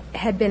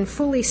had been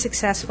fully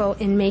successful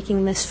in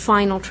making this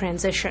final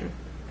transition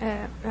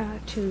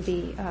to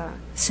the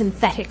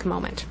synthetic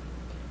moment.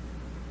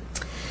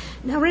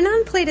 Now,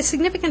 Renan played a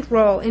significant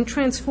role in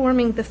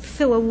transforming the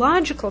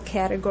philological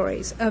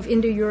categories of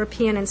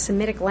Indo-European and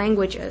Semitic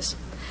languages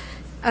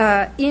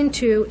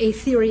into a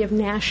theory of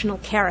national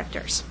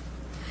characters.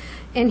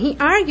 And he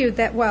argued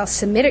that while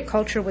Semitic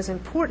culture was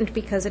important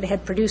because it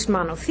had produced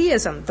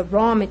monotheism, the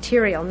raw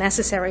material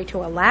necessary to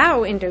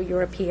allow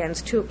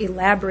Indo-Europeans to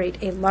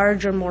elaborate a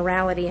larger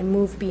morality and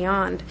move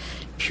beyond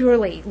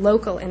purely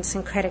local and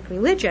syncretic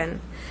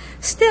religion,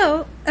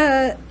 still,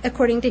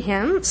 according to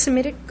him,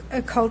 Semitic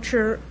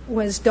culture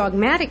was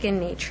dogmatic in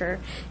nature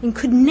and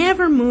could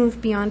never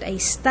move beyond a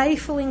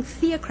stifling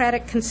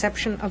theocratic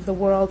conception of the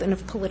world and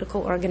of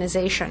political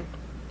organization.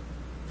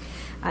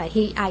 This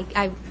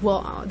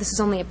is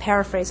only a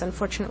paraphrase,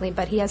 unfortunately,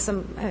 but he has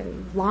some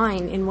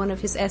line in one of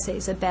his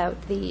essays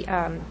about the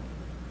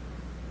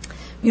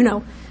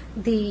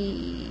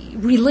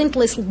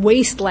relentless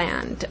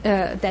wasteland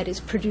that is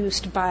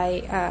produced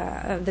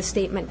by the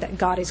statement that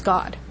God is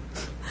God.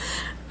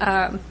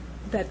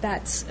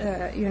 That's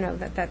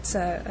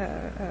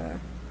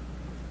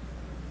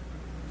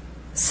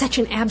such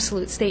an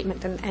absolute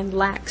statement and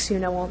lacks,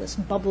 all this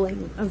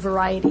bubbling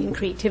variety and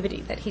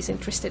creativity that he's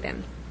interested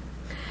in.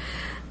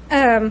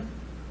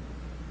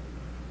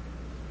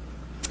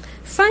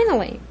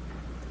 Finally,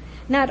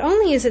 not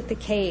only is it the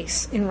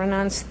case in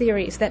Renan's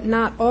theories that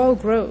not all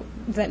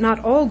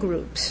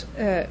groups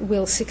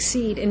will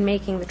succeed in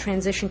making the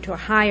transition to a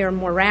higher,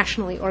 more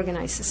rationally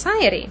organized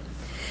society,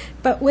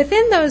 but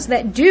within those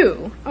that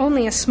do,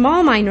 only a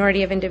small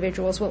minority of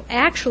individuals will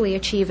actually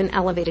achieve an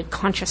elevated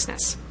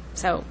consciousness.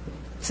 So,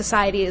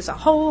 societies as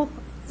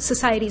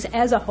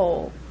a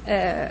whole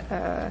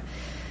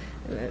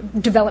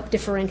develop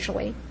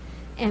differentially.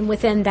 And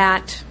within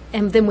that,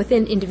 and then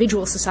within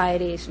individual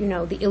societies, the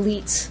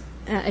elites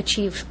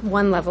achieve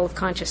one level of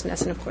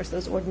consciousness, and of course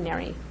those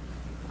ordinary,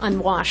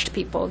 unwashed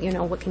people,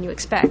 what can you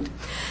expect?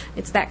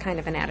 It's that kind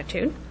of an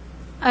attitude.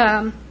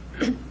 The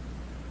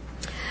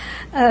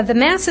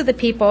mass of the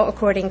people,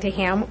 according to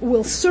him,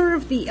 will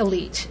serve the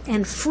elite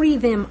and free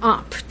them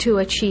up to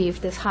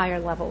achieve this higher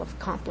level of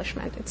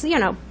accomplishment. It's,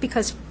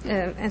 because,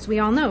 as we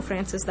all know,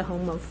 France is the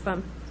home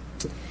of,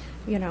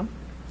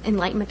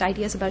 Enlightenment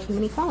ideas about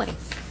human equality.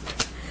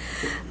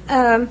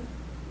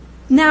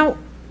 Now,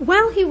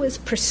 while he was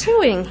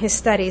pursuing his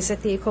studies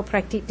at the École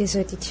Pratique des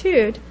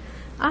Études,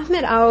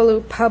 Ahmed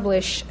Aoulou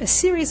published a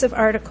series of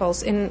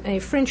articles in a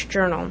French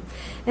journal,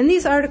 and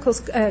these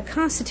articles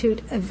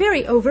constitute a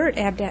very overt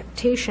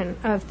adaptation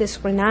of this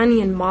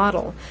Renanian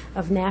model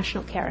of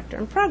national character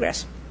and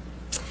progress.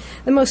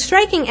 The most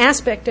striking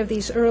aspect of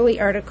these early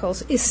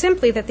articles is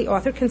simply that the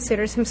author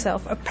considers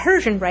himself a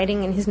Persian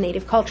writing in his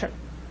native culture.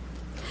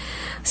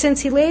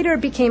 Since he later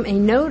became a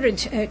noted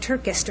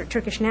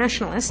Turkish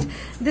nationalist,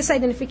 this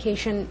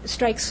identification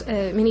strikes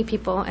many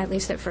people, at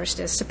least at first,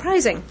 as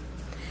surprising.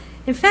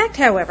 In fact,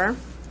 however,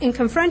 in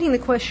confronting the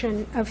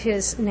question of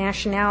his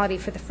nationality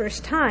for the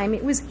first time,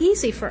 it was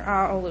easy for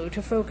Ağaoğlu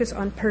to focus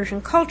on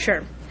Persian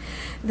culture,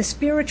 the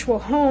spiritual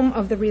home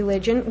of the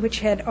religion, which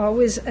had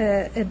always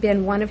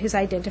been one of his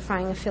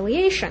identifying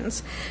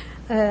affiliations.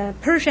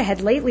 Persia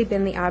had lately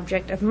been the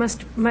object of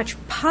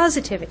much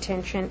positive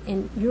attention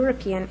in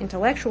European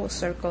intellectual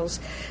circles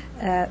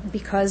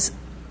because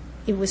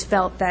it was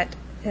felt that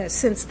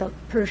since the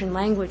Persian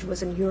language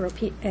was an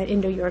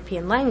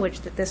Indo-European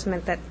language, that this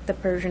meant that the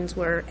Persians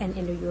were an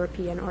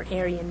Indo-European or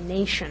Aryan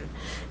nation.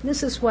 And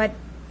this is what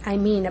I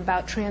mean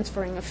about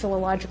transferring of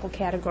philological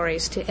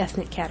categories to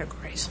ethnic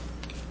categories,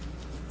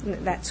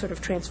 that sort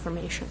of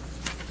transformation.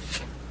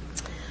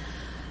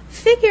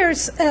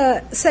 Figures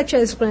such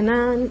as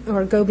Renan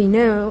or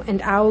Gobineau and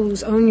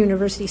Ağaoğlu's own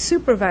university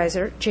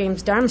supervisor,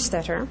 James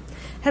Darmstaedter,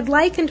 had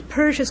likened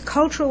Persia's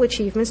cultural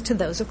achievements to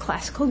those of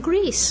classical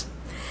Greece.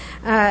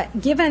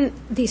 Given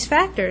these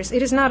factors,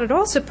 it is not at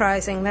all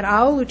surprising that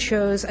Ağaoğlu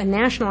chose a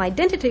national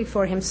identity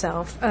for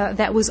himself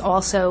that was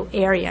also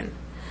Aryan.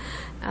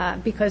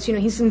 Because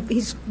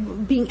he's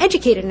being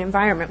educated in an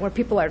environment where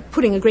people are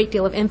putting a great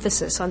deal of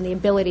emphasis on the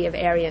ability of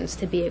Aryans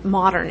to be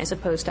modern as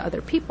opposed to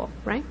other people,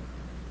 right?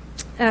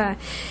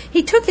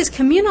 He took his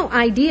communal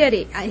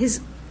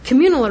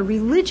or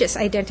religious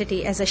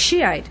identity as a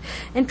Shiite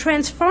and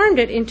transformed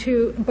it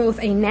into both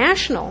a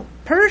national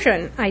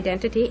Persian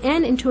identity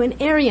and into an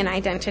Aryan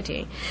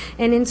identity,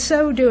 and in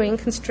so doing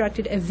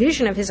constructed a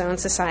vision of his own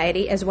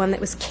society as one that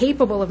was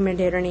capable of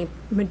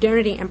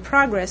modernity and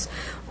progress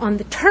on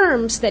the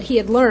terms that he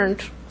had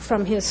learned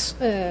from his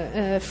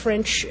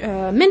French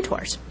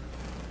mentors.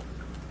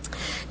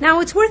 Now,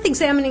 it's worth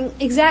examining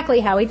exactly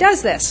how he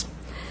does this.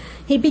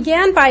 He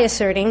began by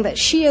asserting that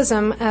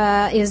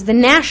Shi'ism is the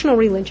national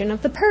religion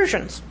of the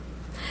Persians.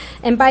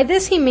 And by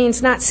this he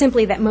means not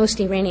simply that most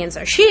Iranians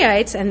are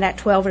Shiites and that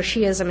Twelver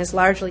Shi'ism is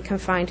largely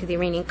confined to the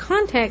Iranian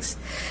context,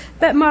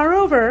 but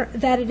moreover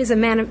that it is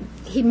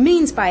he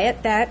means by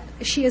it that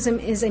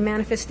Shi'ism is a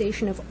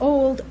manifestation of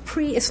old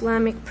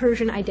pre-Islamic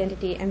Persian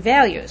identity and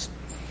values.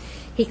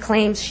 He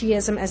claims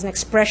Shi'ism as an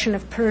expression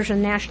of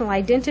Persian national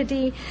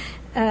identity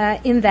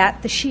in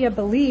that the Shia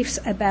beliefs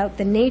about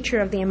the nature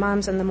of the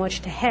imams and the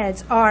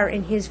mujtahids are,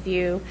 in his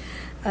view,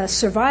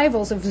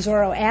 survivals of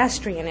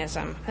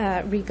Zoroastrianism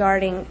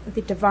regarding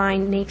the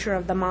divine nature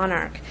of the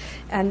monarch,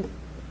 and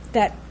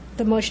that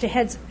the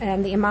mujtahids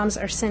and the imams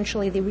are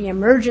essentially the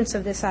reemergence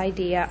of this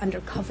idea under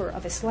cover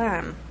of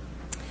Islam.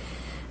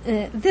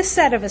 This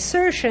set of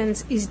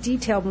assertions is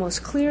detailed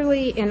most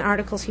clearly in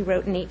articles he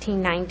wrote in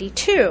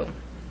 1892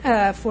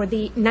 for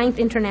the 9th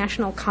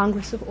International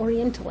Congress of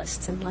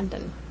Orientalists in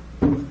London.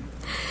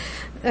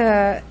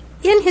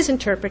 In his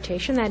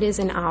interpretation, that is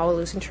in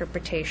Ağaoğlu's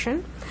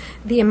interpretation,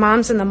 the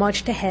imams and the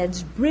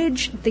mujtahids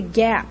bridge the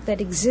gap that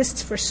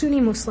exists for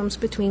Sunni Muslims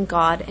between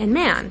God and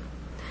man.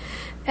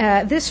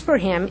 This, for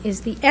him,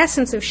 is the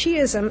essence of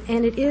Shi'ism,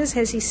 and it is,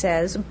 as he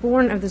says,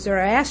 born of the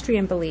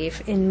Zoroastrian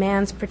belief in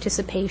man's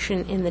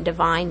participation in the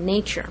divine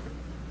nature.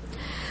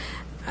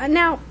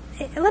 Now,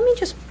 let me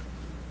just...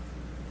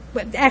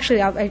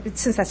 Actually,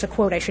 since that's a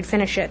quote, I should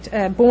finish it.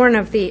 Born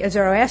of the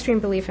Zoroastrian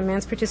belief in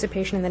man's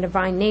participation in the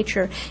divine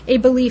nature, a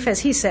belief,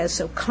 as he says,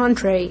 so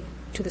contrary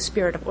to the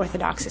spirit of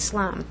Orthodox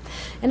Islam.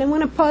 And I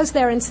want to pause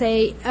there and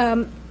say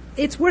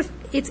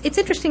it's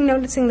interesting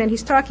noticing that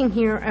he's talking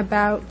here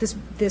about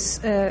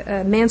this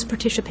man's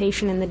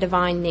participation in the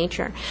divine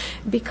nature,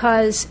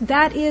 because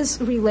that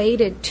is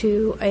related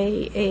to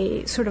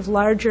a sort of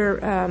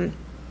larger,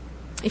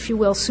 if you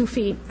will,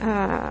 Sufi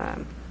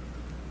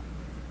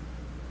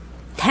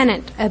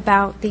tenet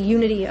about the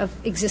unity of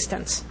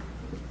existence,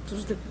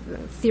 the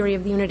theory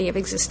of the unity of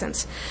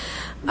existence.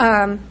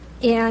 And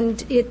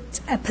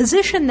it's a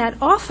position that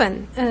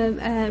often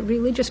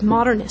religious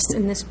modernists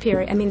in this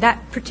period, I mean,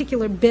 that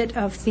particular bit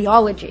of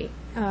theology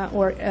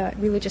or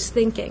religious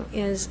thinking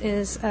is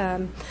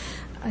a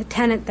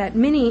tenet that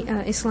many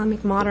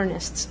Islamic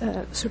modernists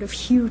sort of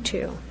hew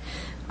to.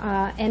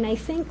 And I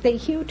think they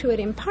hew to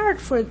it in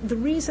part for the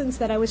reasons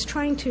that I was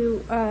trying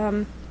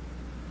to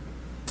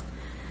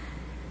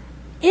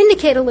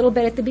indicate a little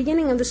bit at the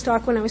beginning of this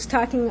talk when I was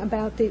talking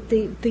about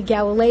the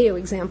Galileo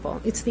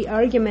example. It's the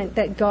argument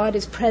that God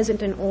is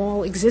present in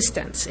all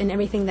existence, in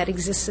everything that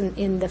exists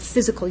in the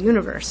physical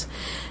universe.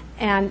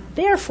 And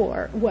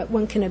therefore, what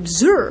one can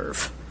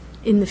observe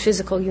in the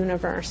physical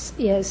universe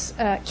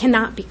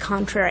cannot be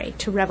contrary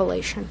to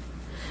revelation,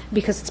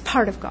 because it's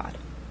part of God.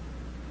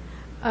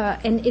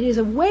 And it is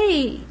a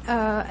way,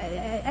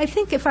 I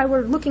think if I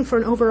were looking for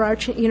an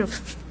overarching,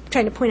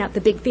 trying to point out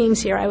the big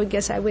themes here, I would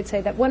say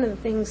that one of the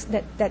things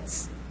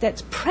that's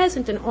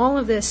present in all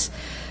of this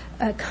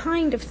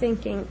kind of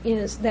thinking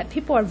is that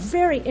people are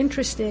very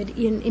interested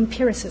in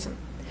empiricism.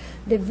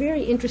 They're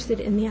very interested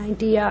in the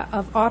idea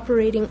of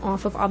operating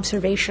off of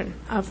observation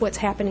of what's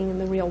happening in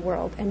the real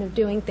world, and of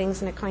doing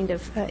things in a kind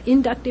of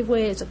inductive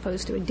way as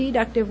opposed to a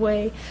deductive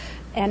way,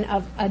 and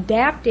of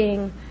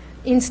adapting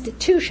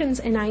institutions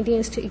and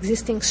ideas to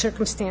existing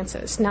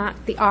circumstances,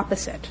 not the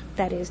opposite.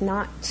 That is,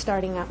 not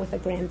starting out with a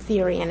grand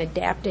theory and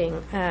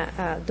adapting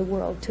the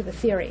world to the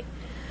theory.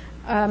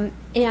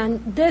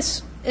 And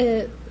this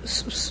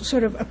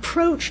sort of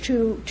approach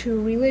to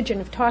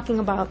religion, of talking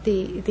about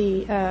the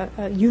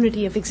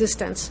unity of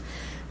existence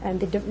and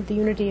the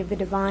unity of the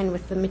divine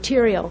with the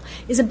material,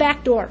 is a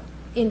backdoor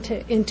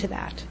into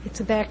that. It's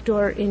a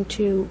backdoor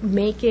into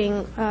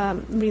making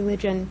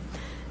religion,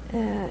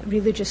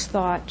 religious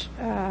thought,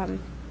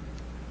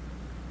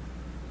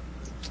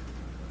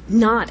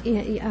 not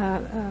in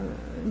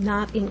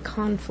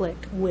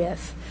conflict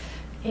with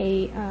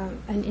an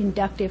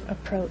inductive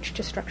approach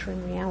to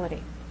structuring reality,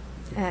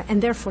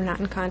 and therefore not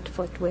in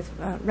conflict with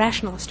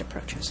rationalist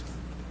approaches.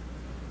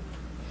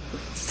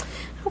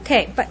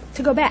 Okay, but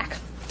to go back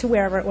to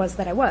wherever it was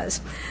that I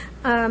was,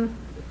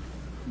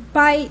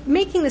 by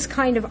making this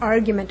kind of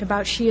argument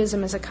about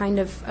Shi'ism as a kind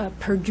of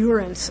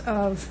perdurance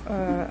of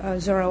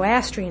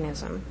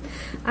Zoroastrianism,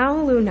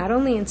 Aulu not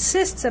only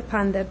insists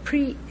upon the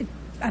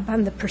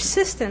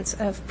persistence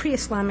of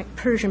pre-Islamic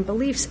Persian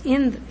beliefs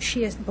in the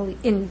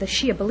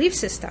Shia belief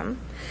system,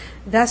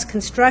 thus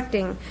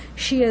constructing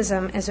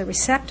Shi'ism as a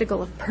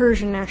receptacle of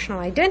Persian national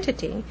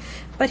identity,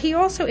 but he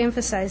also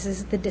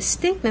emphasizes the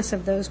distinctness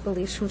of those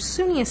beliefs from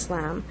Sunni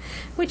Islam,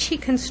 which he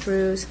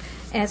construes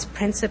as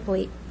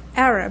principally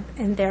Arab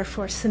and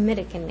therefore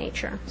Semitic in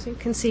nature. So you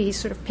can see he's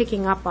sort of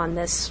picking up on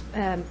this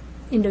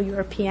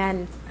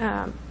Indo-European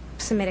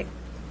Semitic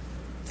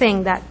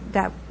thing that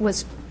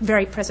was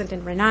very present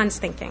in Renan's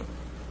thinking.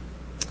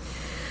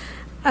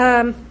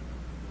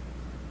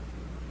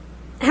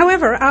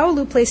 However,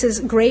 Aulu places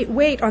great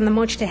weight on the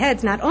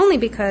Mujtahids, not only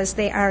because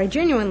they are a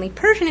genuinely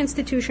Persian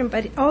institution,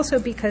 but also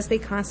because they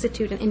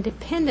constitute an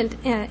independent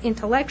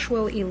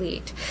intellectual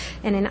elite.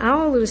 And in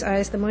Aulu's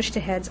eyes, the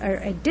Mujtahids are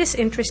a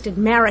disinterested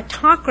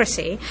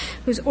meritocracy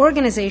whose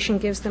organization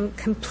gives them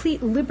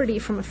complete liberty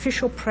from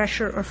official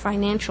pressure or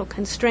financial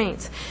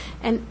constraints.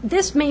 And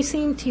this may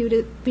seem to you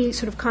to be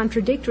sort of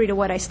contradictory to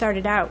what I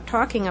started out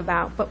talking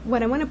about, but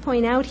what I want to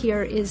point out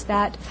here is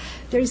that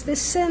there's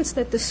this sense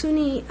that the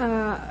Sunni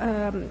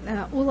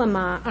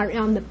ulama are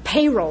on the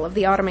payroll of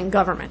the Ottoman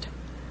government,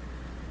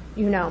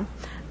 in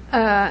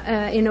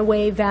a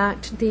way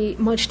that the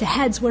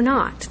Mujtahids were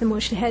not. The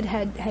Mujtahid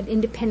had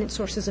independent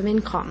sources of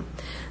income.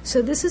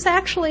 So this is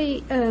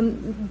actually,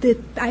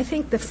 I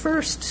think, the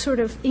first sort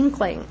of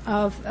inkling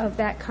of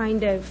that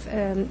kind of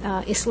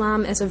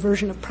Islam as a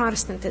version of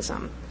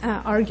Protestantism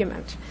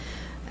argument.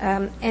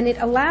 And it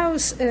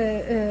allows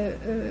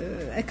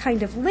a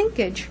kind of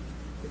linkage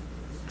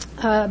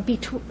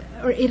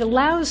it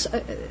allows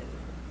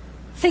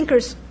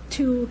thinkers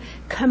to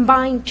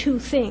combine two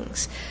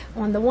things.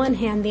 On the one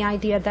hand, the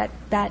idea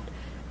that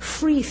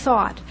free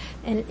thought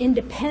and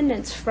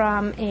independence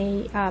from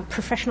a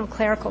professional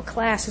clerical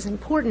class is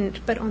important,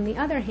 but on the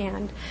other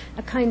hand,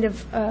 a kind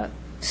of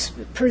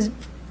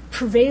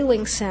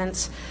prevailing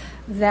sense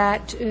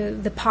that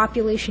the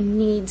population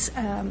needs,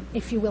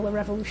 if you will, a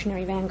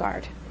revolutionary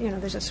vanguard.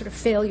 There's a sort of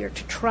failure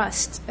to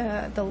trust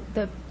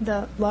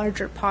the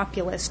larger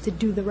populace to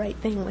do the right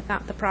thing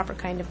without the proper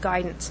kind of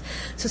guidance.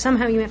 So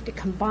somehow you have to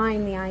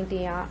combine the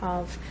idea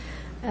of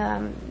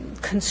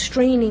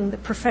constraining the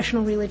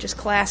professional religious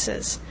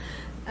classes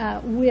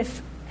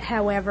with,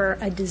 however,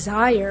 a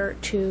desire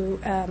to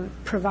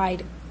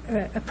provide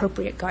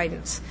appropriate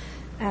guidance.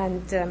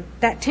 And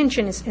that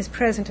tension is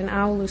present in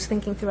Aulu's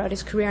thinking throughout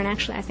his career, and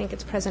actually I think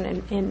it's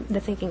present in the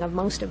thinking of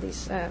most of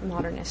these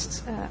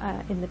modernists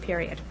in the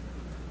period.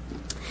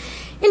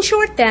 In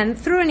short, then,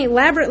 through an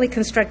elaborately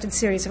constructed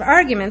series of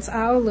arguments,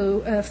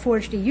 Aulu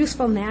forged a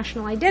useful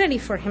national identity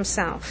for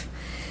himself.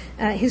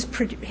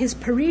 His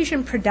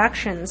Parisian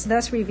productions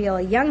thus reveal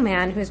a young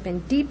man who has been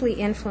deeply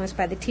influenced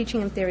by the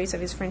teaching and theories of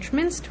his French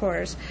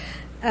mentors,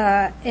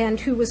 and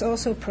who was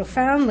also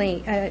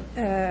profoundly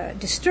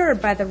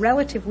disturbed by the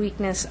relative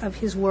weakness of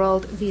his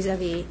world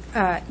vis-a-vis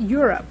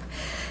Europe.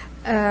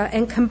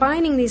 And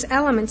combining these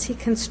elements, he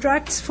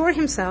constructs for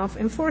himself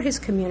and for his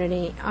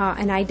community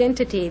an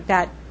identity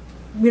that,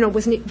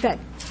 that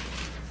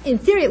in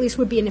theory at least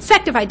would be an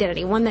effective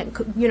identity, one that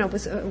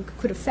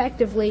could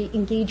effectively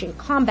engage in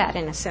combat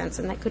in a sense,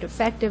 and that could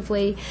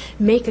effectively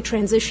make a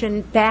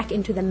transition back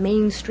into the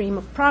mainstream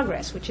of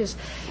progress, which is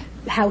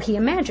how he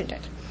imagined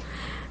it.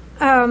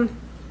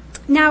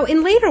 Now,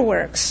 in later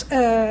works,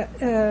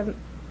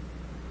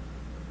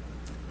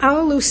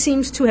 Aulu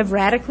seems to have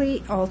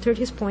radically altered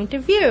his point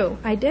of view,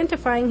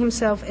 identifying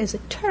himself as a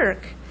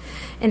Turk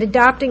and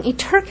adopting a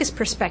Turkish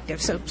perspective,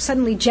 so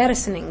suddenly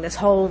jettisoning this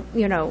whole,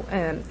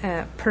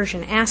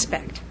 Persian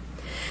aspect.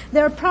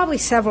 There are probably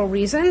several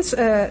reasons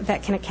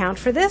that can account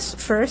for this.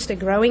 First, a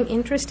growing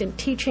interest in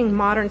teaching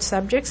modern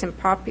subjects in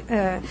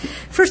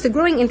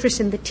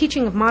the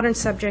teaching of modern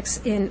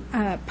subjects in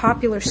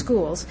popular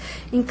schools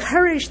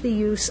encouraged the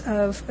use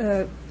of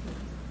the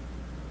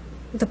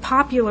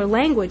popular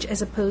language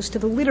as opposed to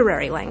the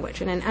literary language.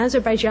 And in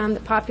Azerbaijan,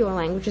 the popular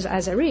language is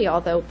Azeri,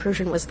 although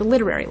Persian was the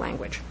literary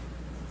language.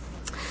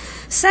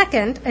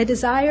 Second, a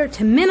desire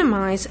to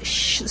minimize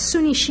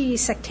Sunni Shi'i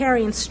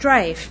sectarian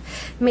strife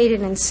made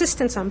an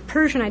insistence on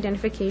Persian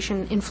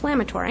identification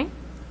inflammatory.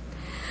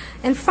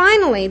 And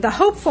finally, the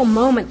hopeful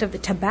moment of the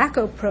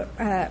tobacco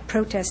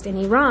protest in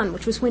Iran,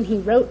 which was when he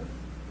wrote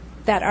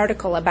that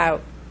article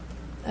about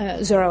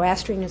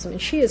Zoroastrianism and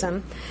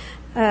Shiism,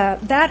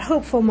 that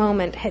hopeful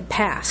moment had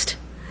passed.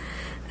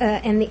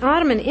 And the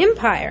Ottoman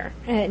Empire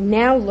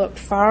now looked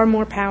far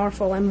more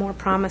powerful and more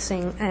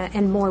promising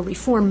and more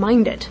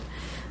reform-minded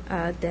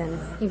than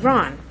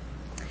Iran.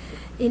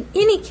 In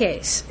any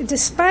case,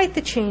 despite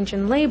the change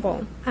in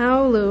label,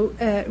 Aoulou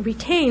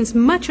retains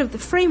much of the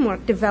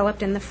framework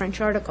developed in the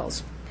French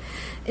articles.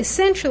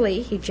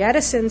 Essentially, he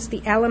jettisons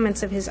the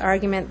elements of his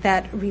argument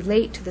that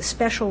relate to the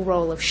special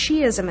role of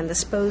Shiism and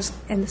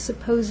the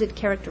supposed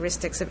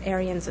characteristics of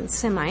Aryans and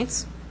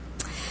Semites.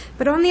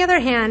 But on the other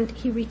hand,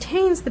 he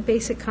retains the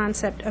basic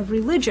concept of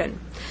religion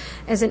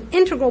as an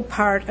integral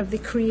part of the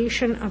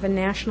creation of a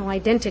national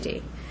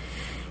identity.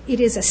 It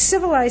is a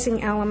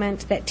civilizing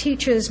element that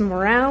teaches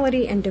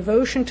morality and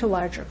devotion to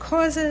larger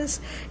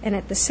causes, and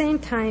at the same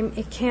time,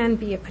 it can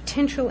be a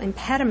potential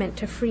impediment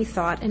to free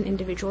thought and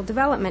individual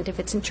development if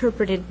it's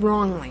interpreted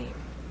wrongly.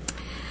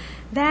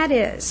 That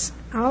is,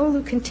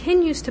 Aoulou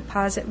continues to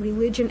posit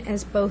religion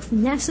as both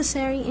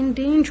necessary and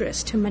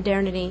dangerous to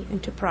modernity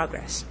and to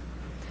progress.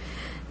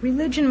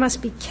 Religion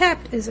must be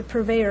kept as a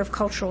purveyor of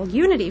cultural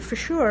unity, for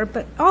sure,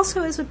 but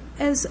also as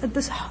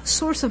the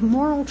source of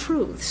moral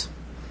truths.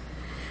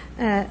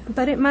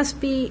 But it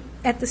must be,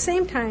 at the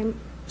same time,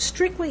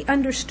 strictly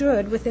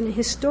understood within a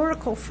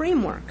historical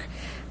framework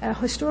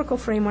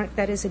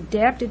that is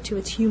adapted to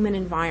its human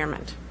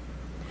environment.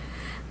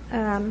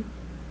 And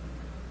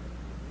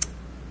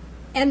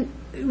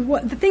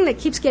the thing that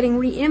keeps getting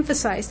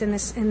re-emphasized in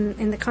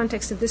the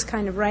context of this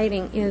kind of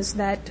writing is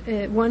that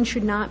one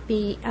should not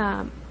be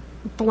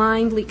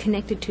blindly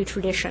connected to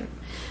tradition,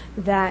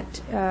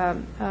 that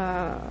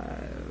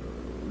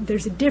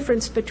there's a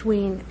difference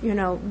between,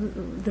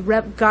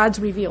 God's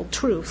revealed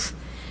truth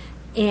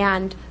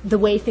and the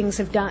way things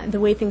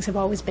have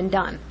always been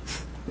done.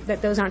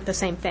 That those aren't the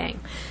same thing,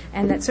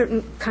 and that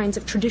certain kinds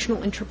of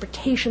traditional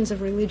interpretations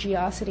of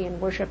religiosity and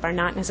worship are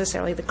not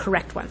necessarily the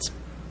correct ones,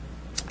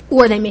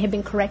 or they may have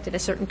been correct at a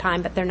certain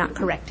time, but they're not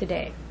correct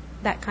today.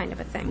 That kind of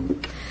a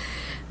thing.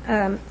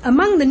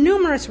 Among the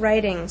numerous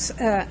writings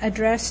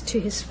addressed to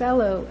his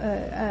fellow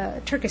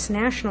Turkish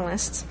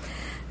nationalists,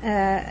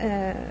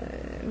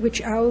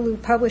 which Aoulou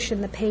published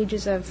in the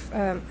pages of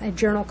a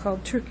journal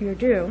called Türk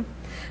Yurdu,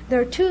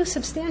 there are two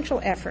substantial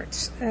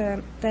efforts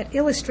that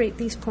illustrate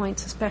these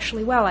points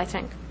especially well, I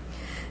think.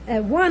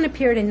 One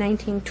appeared in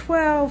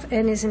 1912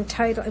 and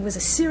it was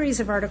a series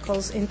of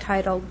articles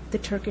entitled The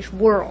Turkish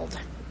World.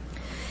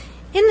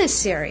 In this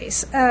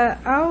series,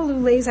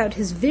 Aoulou lays out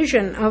his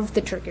vision of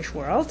the Turkish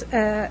world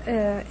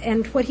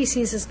and what he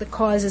sees as the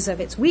causes of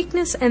its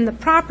weakness and the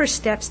proper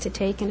steps to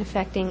take in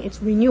effecting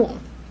its renewal.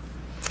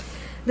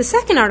 The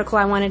second article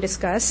I want to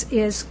discuss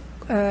is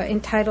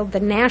entitled The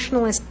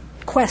Nationalist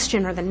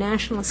Question or the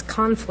Nationalist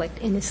Conflict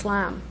in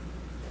Islam.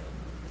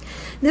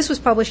 This was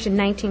published in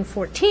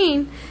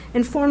 1914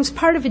 and forms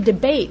part of a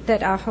debate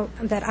that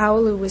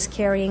Aoulou was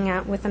carrying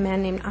out with a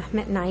man named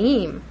Ahmet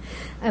Naim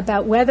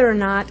about whether or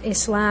not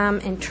Islam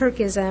and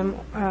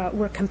Turkism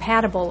were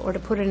compatible, or to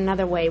put it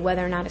another way,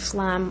 whether or not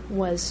Islam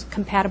was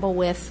compatible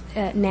with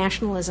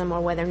nationalism,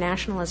 or whether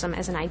nationalism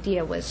as an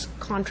idea was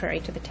contrary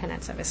to the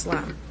tenets of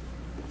Islam.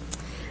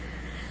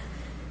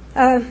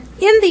 In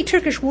the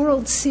Turkish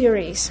World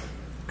series,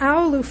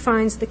 Aoulou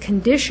finds the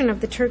condition of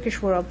the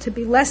Turkish world to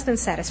be less than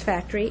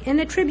satisfactory and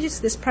attributes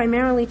this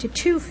primarily to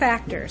two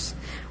factors.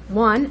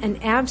 One, an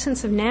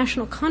absence of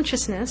national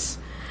consciousness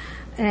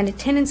and a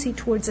tendency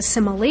towards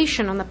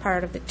assimilation on the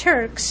part of the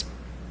Turks.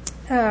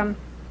 The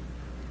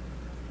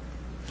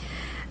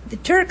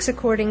Turks,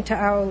 according to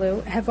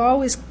Aoulou, have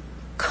always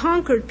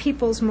conquered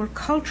peoples more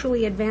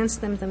culturally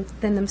advanced than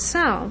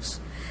themselves,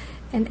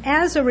 and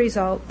as a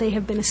result, they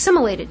have been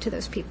assimilated to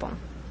those people.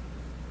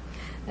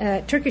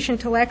 Turkish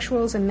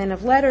intellectuals and men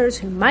of letters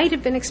who might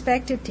have been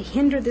expected to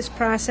hinder this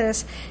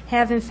process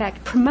have in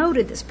fact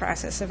promoted this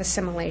process of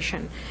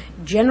assimilation,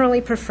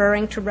 generally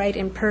preferring to write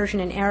in Persian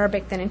and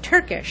Arabic than in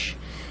Turkish.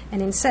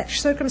 And in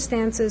such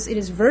circumstances, it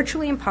is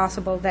virtually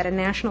impossible that a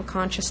national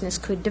consciousness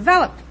could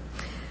develop.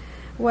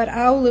 What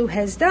Aoulou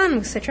has done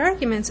with such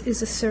arguments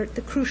is assert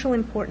the crucial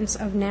importance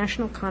of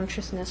national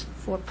consciousness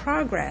for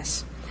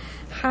progress,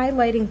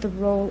 highlighting the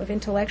role of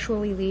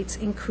intellectual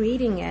elites in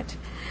creating it,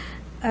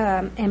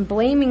 and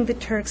blaming the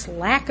Turks'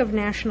 lack of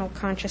national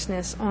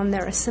consciousness on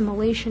their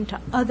assimilation to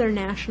other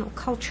national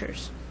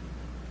cultures.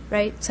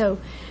 Right? So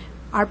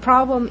our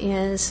problem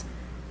is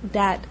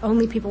that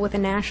only people with a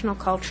national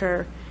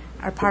culture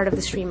are part of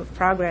the stream of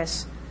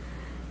progress.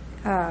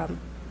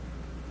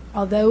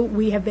 Although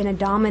we have been a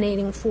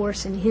dominating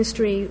force in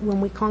history,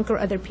 when we conquer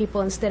other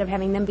people, instead of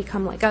having them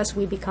become like us,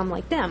 we become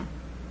like them.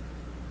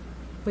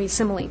 We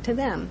assimilate to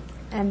them.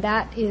 And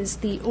that is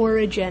the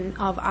origin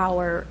of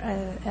our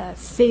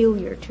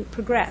failure to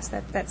progress.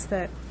 That's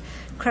the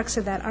crux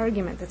of that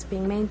argument that's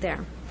being made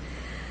there.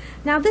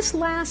 Now,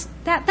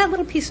 that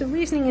little piece of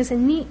reasoning is a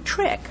neat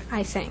trick,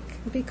 I think,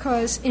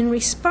 because in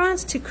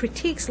response to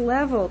critiques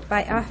leveled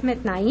by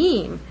Ahmet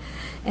Naim,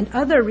 and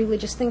other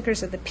religious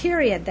thinkers of the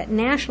period that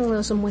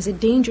nationalism was a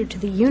danger to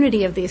the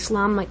unity of the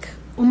Islamic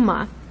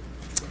Ummah,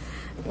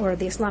 or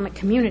the Islamic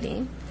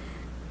community,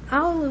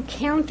 Aulu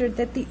countered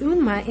that the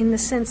Ummah, in the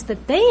sense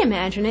that they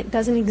imagine it,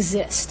 doesn't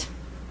exist.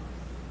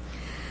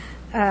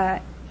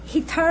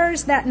 He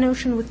tars that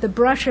notion with the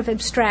brush of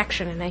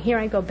abstraction, and here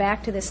I go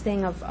back to this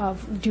thing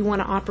of do you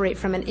want to operate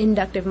from an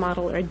inductive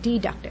model or a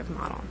deductive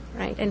model,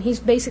 right? And he's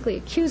basically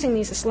accusing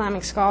these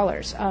Islamic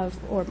scholars of,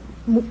 or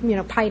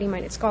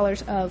piety-minded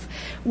scholars, of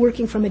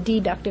working from a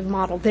deductive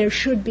model. There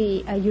should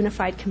be a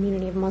unified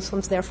community of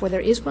Muslims, therefore there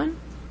is one,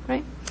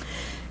 right?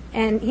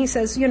 And he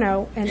says, and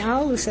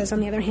Aulu says, on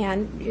the other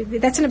hand,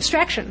 that's an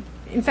abstraction.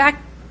 In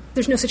fact,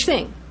 there's no such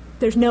thing.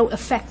 There's no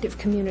effective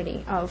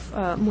community of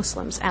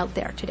Muslims out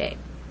there today.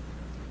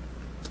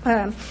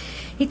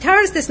 He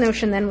tars this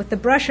notion then with the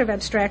brush of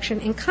abstraction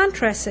and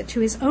contrasts it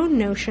to his own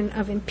notion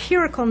of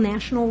empirical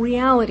national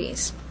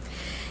realities.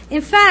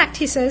 In fact,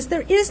 he says,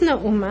 there is no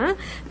ummah,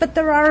 but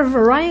there are a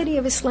variety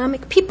of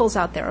Islamic peoples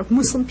out there, of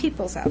Muslim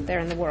peoples out there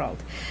in the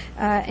world.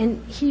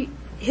 And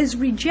his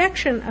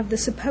rejection of the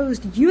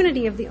supposed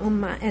unity of the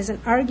ummah as an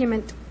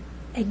argument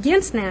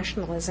against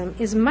nationalism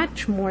is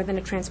much more than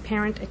a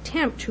transparent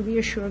attempt to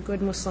reassure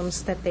good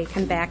Muslims that they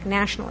can back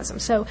nationalism.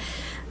 So,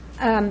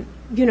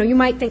 you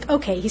might think,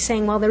 okay, he's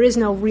saying, well, there is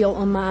no real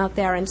ummah out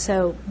there, and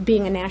so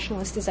being a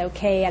nationalist is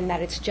okay, and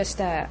that it's just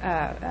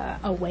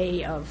a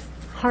way of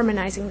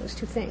harmonizing those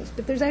two things.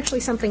 But there's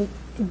actually something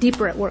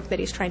deeper at work that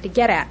he's trying to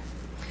get at.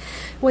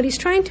 What he's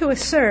trying to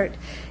assert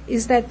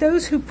is that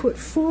those who put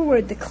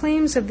forward the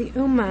claims of the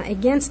ummah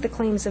against the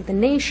claims of the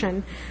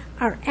nation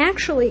are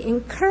actually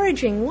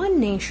encouraging one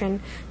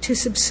nation to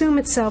subsume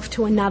itself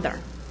to another.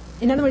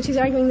 In other words, he's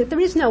arguing that there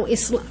is no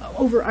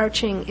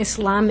overarching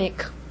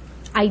Islamic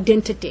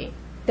identity.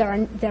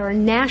 There are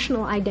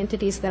national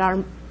identities that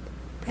are,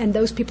 and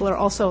those people are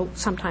also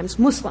sometimes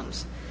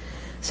Muslims.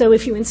 So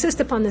if you insist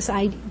upon this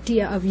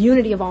idea of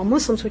unity of all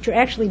Muslims, what you're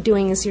actually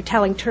doing is you're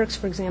telling Turks,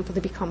 for example,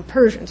 to become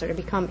Persians or to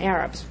become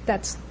Arabs.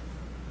 That's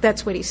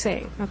what he's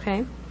saying,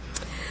 okay?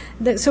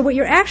 So what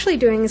you're actually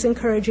doing is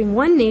encouraging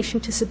one nation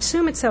to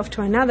subsume itself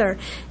to another,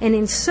 and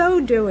in so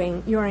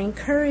doing, you're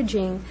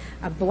encouraging,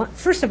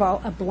 first of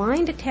all, a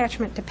blind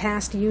attachment to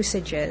past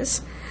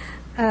usages,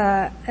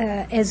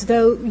 as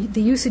though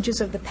the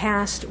usages of the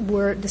past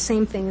were the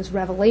same thing as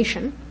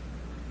revelation.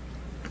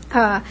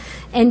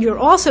 And you're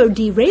also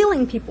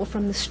derailing people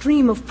from the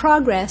stream of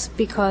progress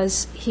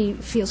because he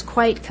feels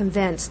quite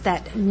convinced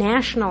that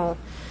national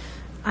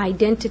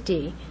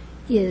identity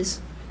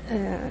is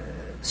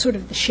sort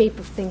of the shape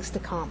of things to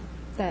come,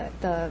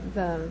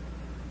 the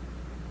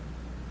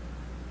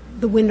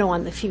window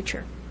on the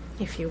future,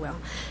 if you will.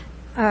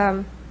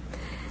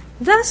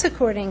 Thus,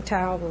 according to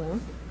Aulu,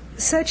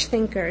 such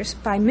thinkers,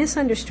 by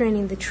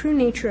misunderstanding the true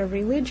nature of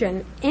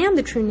religion and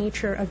the true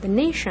nature of the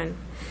nation,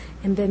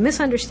 and by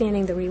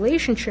misunderstanding the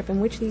relationship in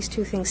which these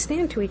two things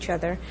stand to each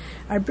other,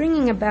 are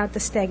bringing about the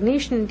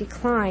stagnation and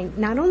decline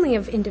not only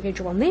of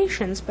individual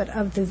nations, but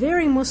of the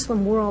very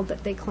Muslim world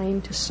that they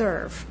claim to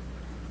serve.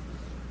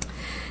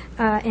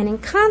 And in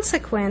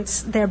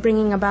consequence, they're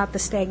bringing about the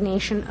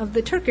stagnation of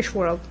the Turkish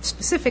world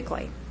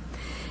specifically.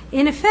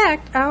 In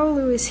effect,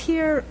 Aulu is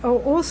here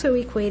also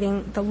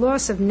equating the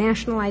loss of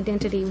national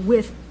identity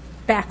with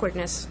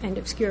backwardness and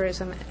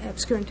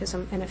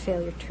obscurantism and a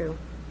failure to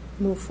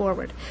move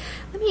forward.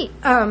 Let me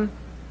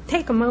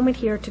take a moment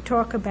here to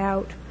talk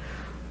about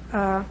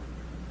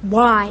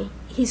why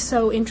he's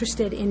so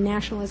interested in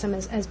nationalism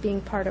as being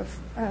part of,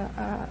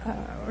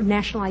 or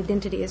national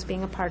identity as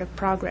being a part of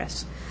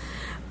progress.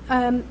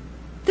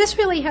 This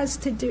really has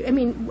to do,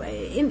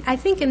 I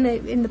think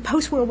in the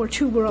post-World War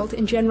II world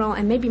in general,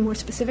 and maybe more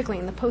specifically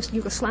in the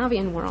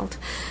post-Yugoslavian world,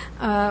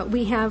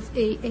 we have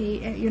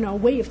a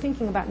way of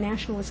thinking about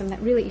nationalism that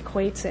really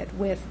equates it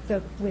with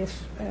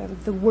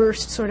the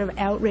worst sort of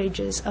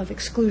outrages of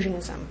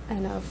exclusionism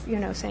and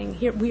of saying,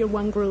 here we are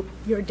one group,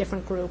 you're a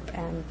different group,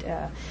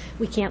 and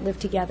we can't live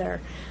together.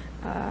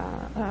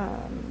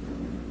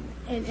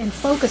 And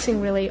focusing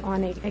really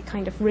on a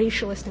kind of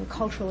racialist and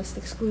culturalist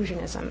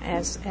exclusionism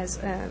as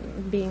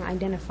being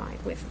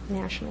identified with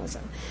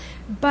nationalism.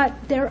 But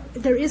there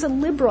is a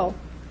liberal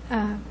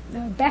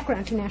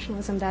background to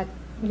nationalism that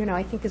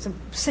I think is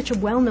such a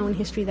well-known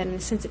history that in a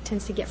sense it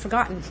tends to get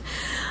forgotten.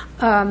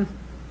 And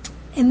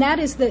that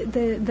is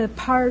the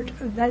part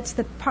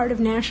of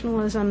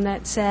nationalism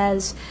that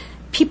says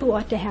people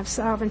ought to have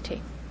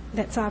sovereignty.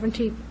 That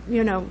sovereignty,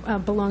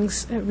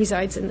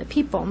 resides in the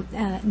people,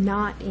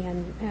 not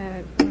in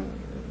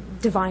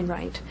divine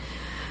right,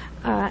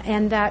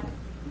 and that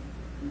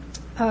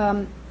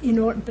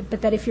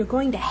but that if you're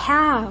going to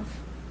have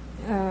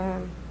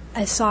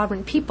a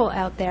sovereign people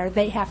out there,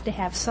 they have to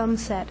have some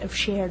set of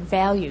shared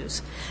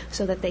values,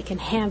 so that they can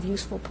have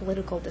useful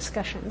political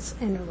discussions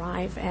and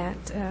arrive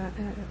at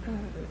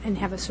and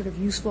have a sort of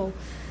useful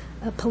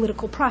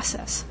political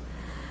process.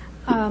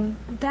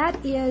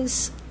 That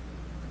is,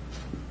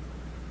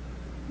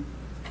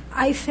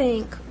 I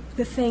think,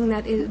 the thing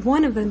that is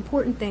one of the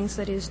important things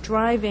that is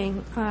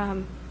driving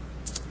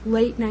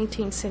late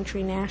 19th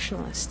century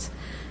nationalists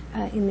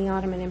in the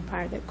Ottoman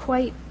Empire. They're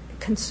quite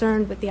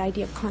concerned with the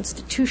idea of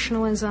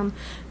constitutionalism.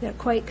 They're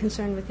quite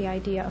concerned with the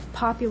idea of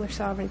popular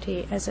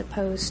sovereignty as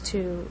opposed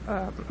to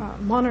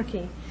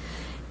monarchy.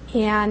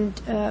 And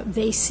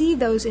they see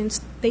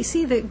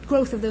the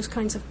growth of those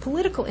kinds of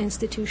political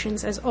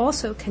institutions as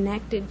also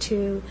connected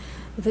to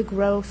the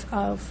growth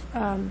of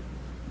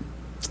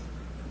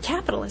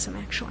capitalism,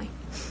 actually,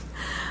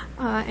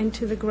 and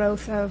to the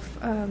growth of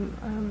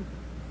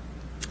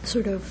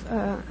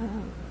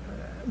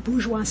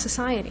bourgeois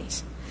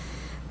societies.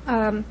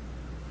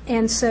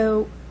 And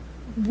so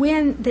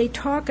when they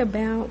talk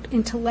about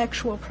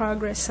intellectual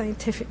progress,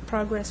 scientific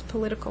progress,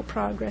 political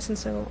progress, and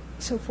so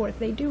forth,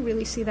 they do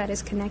really see that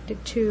as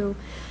connected to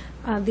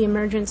the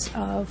emergence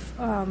of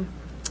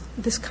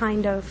this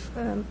kind of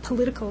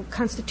political,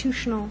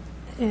 constitutional,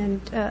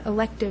 and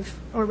elective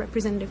or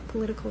representative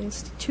political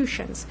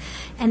institutions.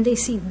 And they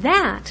see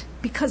that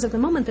because of the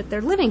moment that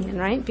they're living in,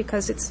 right?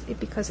 Because it's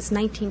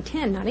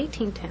 1910, not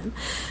 1810.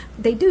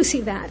 They do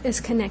see that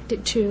as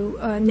connected to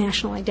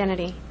national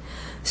identity.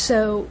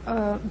 So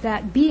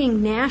that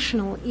being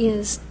national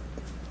is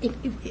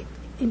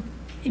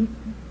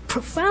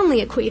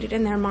profoundly equated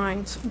in their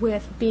minds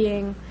with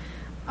being,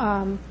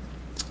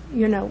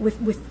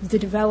 with the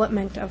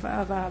development of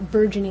a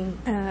burgeoning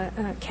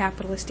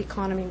capitalist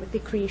economy, with the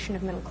creation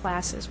of middle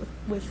classes,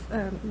 with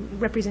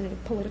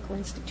representative political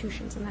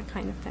institutions and that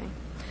kind of thing,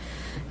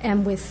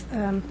 and with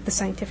the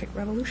scientific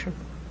revolution.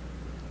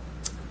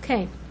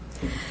 Okay.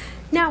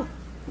 Now,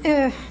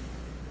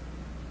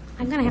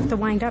 I'm going to have to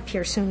wind up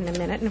here soon in a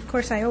minute, and of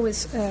course I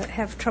always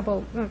have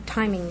trouble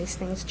timing these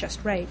things just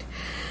right.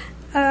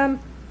 Let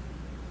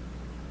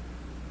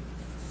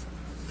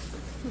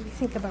me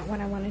think about what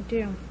I want to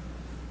do.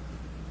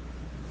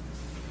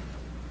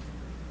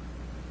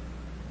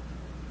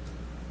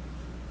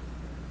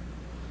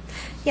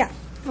 Yeah,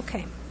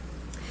 okay.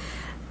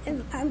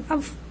 And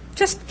I'll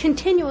just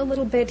continue a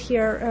little bit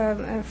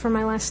here for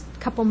my last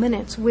couple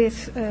minutes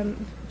with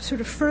sort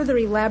of further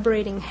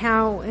elaborating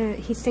how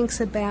he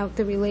thinks about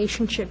the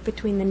relationship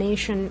between the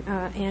nation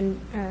and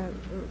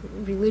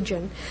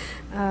religion,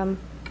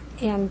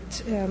 and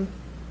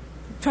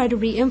try to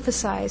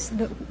re-emphasize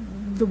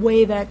the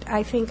way that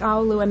I think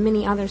Aulu and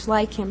many others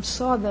like him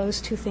saw those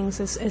two things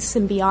as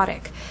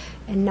symbiotic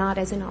and not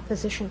as in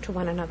opposition to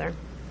one another.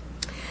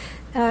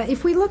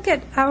 If we look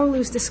at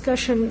Aulu's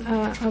discussion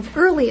of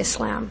early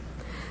Islam,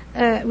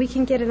 we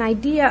can get an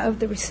idea of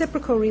the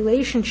reciprocal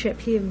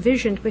relationship he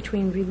envisioned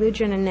between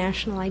religion and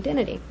national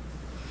identity.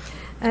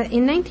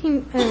 In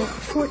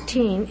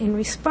 1914, in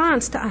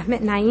response to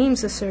Ahmet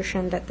Naim's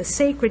assertion that the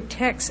sacred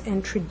texts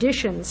and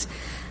traditions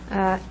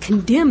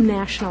condemn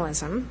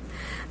nationalism,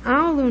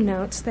 Aulu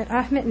notes that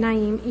Ahmet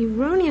Naim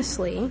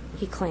erroneously,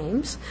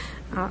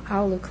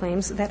 Aulu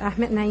claims that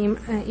Ahmet Naim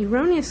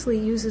erroneously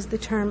uses the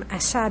term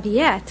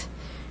asabiyet,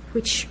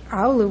 which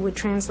Aulu would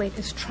translate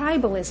as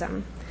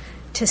tribalism,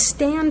 to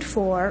stand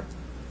for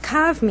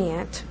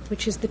kavmiyet,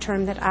 which is the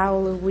term that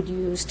Aulu would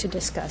use to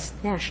discuss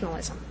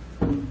nationalism.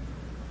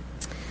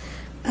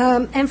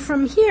 And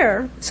from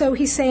here, so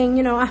he's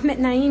saying, Ahmet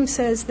Naim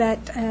says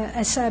that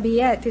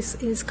asabiyet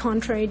is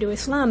contrary to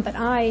Islam, but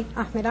I,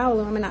 Ahmet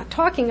Aulu, I'm not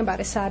talking about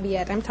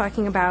asabiyet, I'm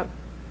talking about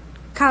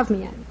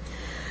kavmiyet.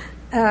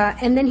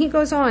 And then he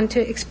goes on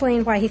to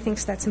explain why he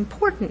thinks that's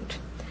important.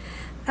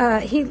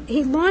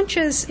 He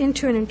launches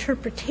into an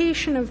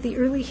interpretation of the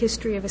early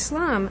history of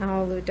Islam,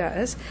 Aulu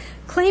does,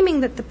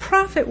 claiming that the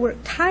Prophet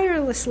worked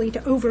tirelessly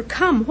to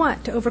overcome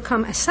what? To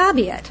overcome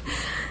asabiyet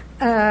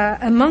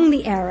among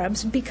the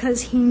Arabs,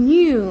 because he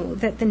knew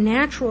that the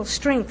natural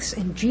strengths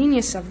and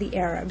genius of the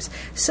Arabs,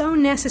 so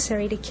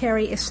necessary to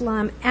carry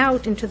Islam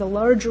out into the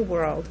larger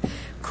world,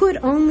 could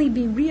only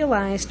be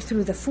realized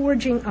through the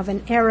forging of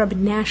an Arab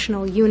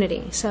national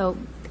unity. So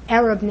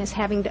Arabness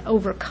having to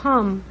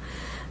overcome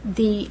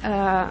the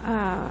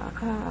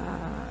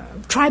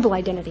tribal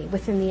identity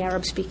within the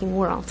Arab-speaking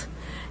world.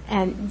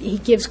 And he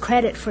gives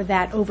credit for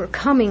that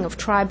overcoming of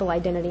tribal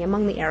identity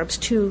among the Arabs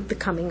to the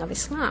coming of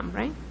Islam,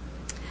 right?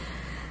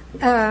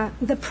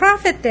 The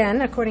Prophet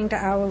then, according to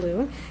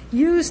Aulu,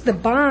 used the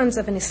bonds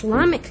of an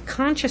Islamic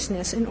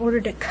consciousness in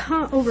order to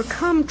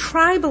overcome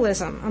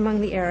tribalism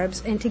among the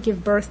Arabs and to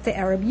give birth to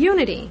Arab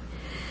unity.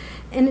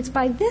 And it's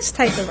by this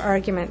type of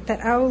argument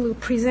that Aulu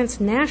presents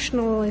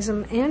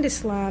nationalism and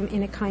Islam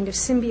in a kind of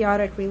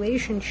symbiotic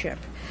relationship,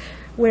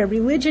 where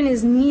religion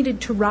is needed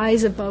to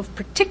rise above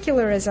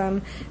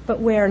particularism, but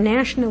where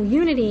national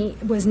unity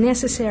was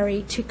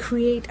necessary to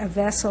create a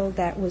vessel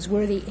that was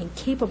worthy and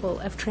capable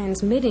of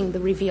transmitting the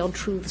revealed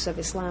truths of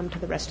Islam to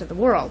the rest of the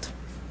world.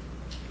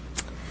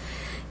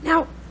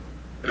 Now,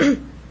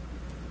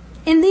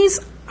 in these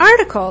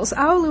articles,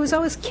 Aulu is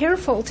always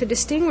careful to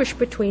distinguish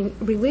between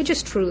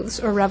religious truths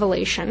or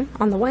revelation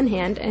on the one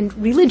hand and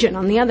religion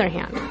on the other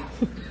hand.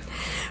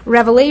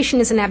 Revelation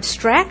is an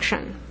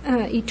abstraction,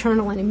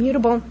 eternal and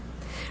immutable.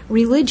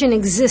 Religion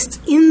exists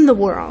in the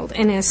world,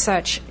 and as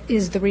such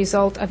is the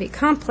result of a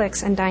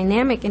complex and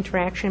dynamic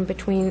interaction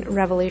between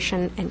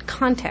revelation and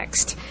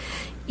context.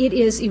 it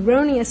is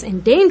erroneous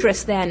and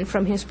dangerous then,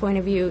 from his point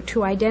of view,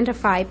 to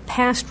identify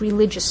past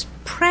religious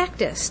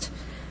practice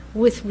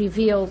with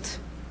revealed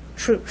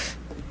truth.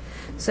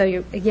 So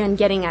you're, again,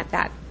 getting at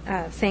that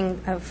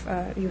thing of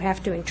you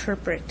have to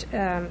interpret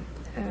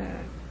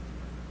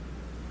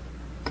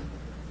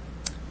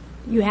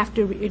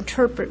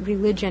interpret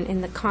religion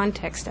in the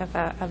context of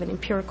an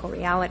empirical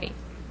reality.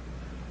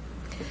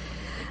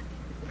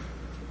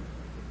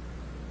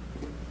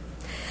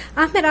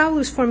 Ahmed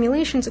Aoulou's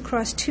formulations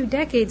across 2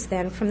 decades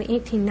then, from the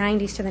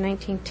 1890s to the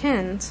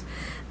 1910s,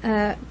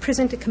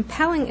 present a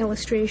compelling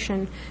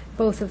illustration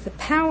both of the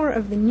power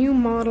of the new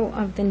model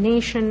of the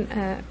nation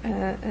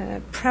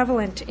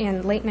prevalent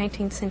in late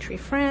 19th century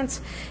France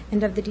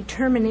and of the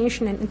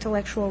determination and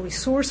intellectual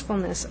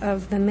resourcefulness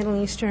of the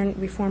Middle Eastern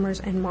reformers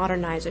and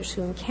modernizers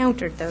who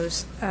encountered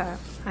those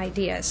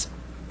ideas.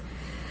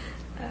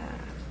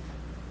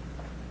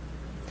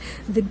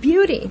 The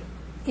beauty,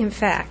 in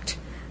fact,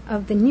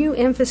 of the new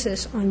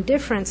emphasis on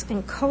difference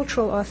and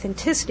cultural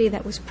authenticity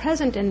that was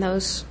present in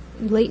those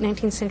late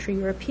 19th century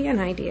European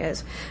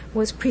ideas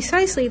was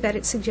precisely that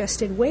it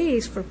suggested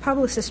ways for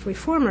publicist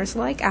reformers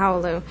like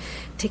Aoulou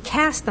to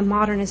cast the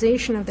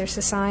modernization of their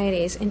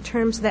societies in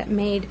terms that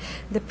made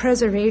the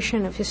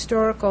preservation of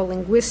historical,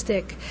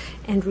 linguistic,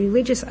 and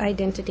religious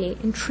identity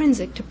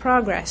intrinsic to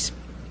progress.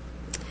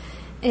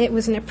 It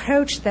was an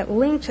approach that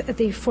linked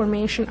the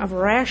formation of a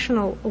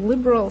rational,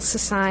 liberal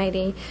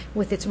society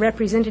with its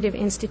representative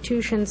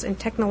institutions and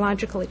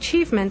technological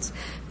achievements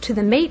to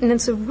the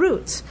maintenance of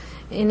roots.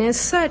 And as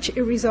such,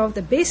 it resolved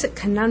the basic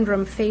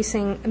conundrum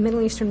facing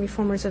Middle Eastern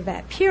reformers of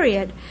that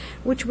period,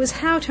 which was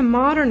how to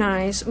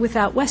modernize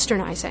without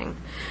westernizing.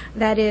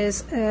 That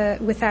is,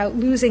 without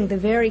losing the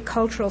very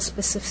cultural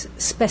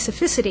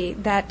specificity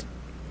that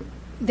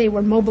they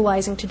were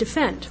mobilizing to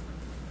defend.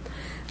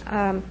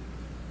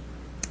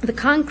 The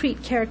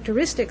concrete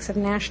characteristics of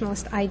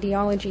nationalist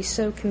ideology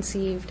so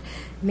conceived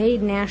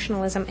made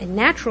nationalism a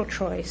natural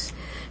choice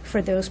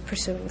for those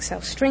pursuing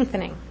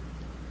self-strengthening.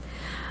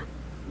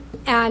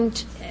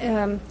 And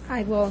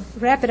I will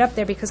wrap it up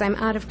there because I'm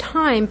out of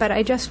time, but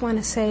I just want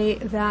to say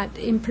that,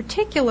 in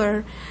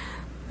particular,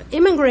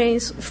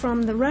 immigrants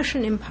from the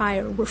Russian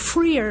Empire were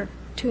freer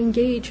to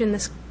engage in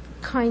this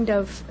kind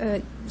of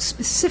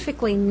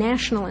specifically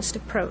nationalist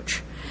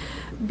approach.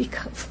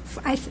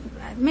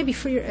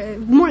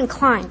 More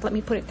inclined, let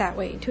me put it that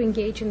way, to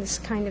engage in this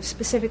kind of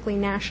specifically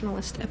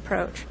nationalist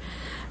approach.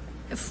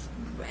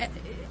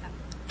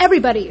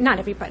 Everybody, not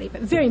everybody,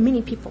 but very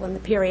many people in the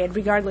period,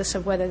 regardless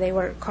of whether they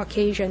were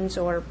Caucasians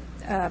or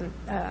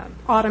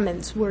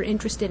Ottomans, were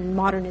interested in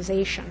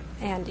modernization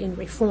and in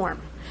reform.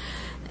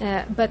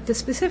 But the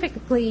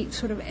specifically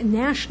sort of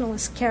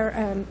nationalist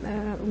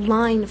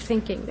line of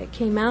thinking that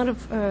came out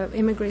of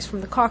immigrants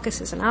from the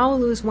Caucasus, and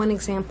Aoulou is one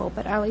example,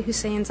 but Ali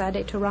Hussein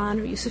Zadeh Turan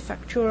or Yusuf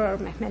Faktur or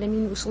Mehmed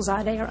Amin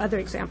Usulzadeh are other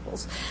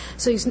examples.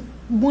 So he's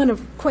one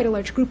of quite a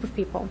large group of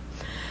people.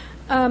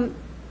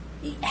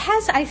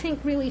 Has, I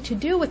think, really to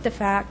do with the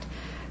fact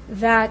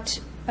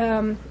that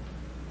I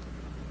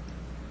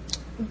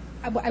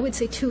would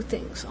say 2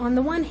 things. On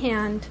the one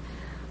hand,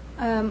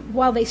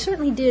 while they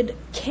certainly did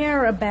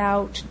care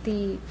about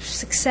the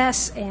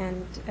success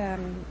and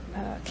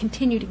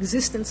continued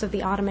existence of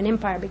the Ottoman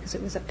Empire because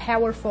it was a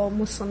powerful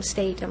Muslim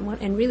state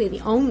and really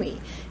the only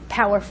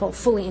powerful,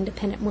 fully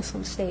independent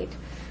Muslim state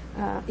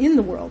in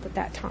the world at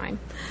that time,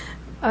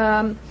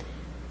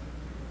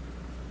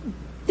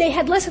 they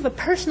had less of a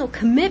personal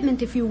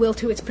commitment, if you will,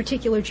 to its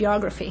particular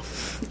geography.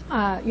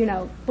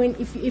 If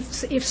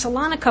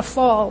Salonika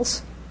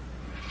falls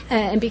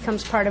and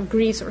becomes part of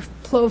Greece, or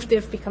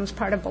Plovdiv becomes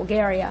part of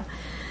Bulgaria,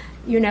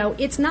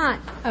 it's not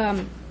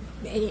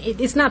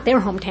their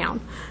hometown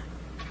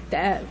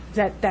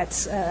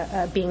that's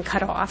being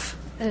cut off.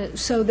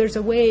 So there's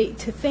a way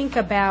to think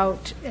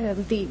about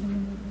the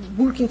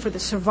working for the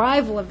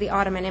survival of the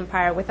Ottoman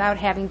Empire without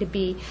having to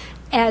be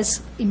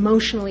as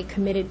emotionally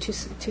committed to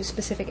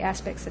specific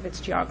aspects of its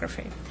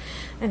geography.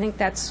 I think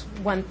that's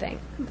one thing.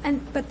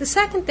 But the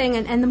second thing,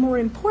 and the more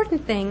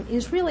important thing,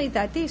 is really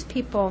that these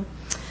people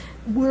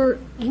were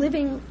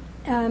living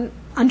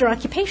under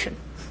occupation.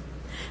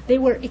 They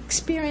were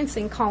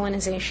experiencing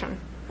colonization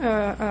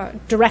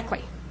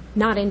directly,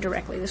 not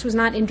indirectly. This was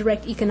not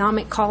indirect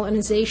economic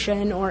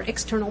colonization or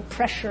external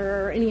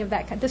pressure or any of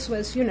that kind. This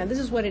was, this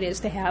is what it is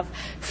to have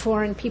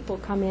foreign people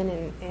come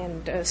in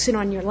and sit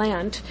on your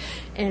land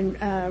and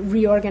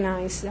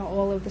reorganize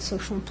all of the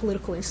social and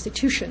political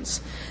institutions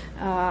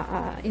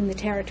in the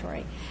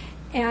territory.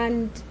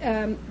 And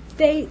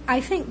they,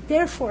 I think,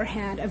 therefore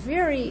had a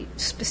very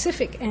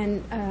specific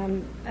and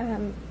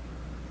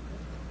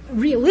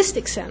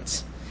realistic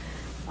sense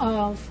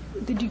of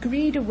the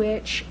degree to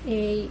which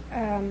a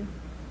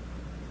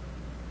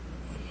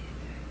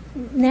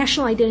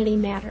national identity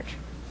mattered.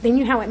 They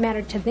knew how it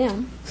mattered to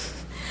them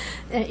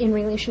in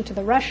relation to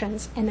the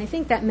Russians, and I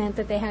think that meant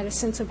that they had a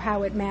sense of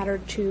how it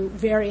mattered to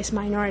various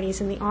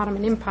minorities in the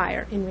Ottoman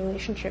Empire in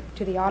relationship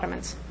to the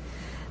Ottomans.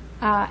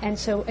 And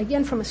so,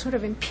 again, from a sort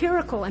of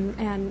empirical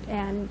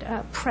and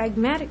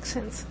pragmatic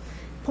sense,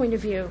 point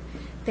of view,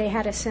 they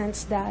had a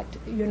sense that,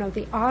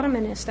 the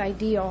Ottomanist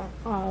ideal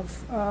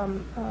of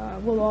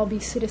we'll all be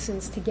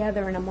citizens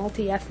together in a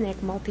multi-ethnic,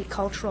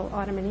 multicultural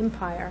Ottoman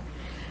Empire,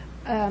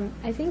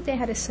 I think they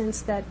had a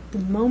sense that the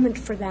moment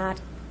for that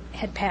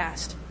had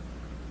passed,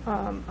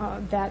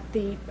 that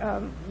the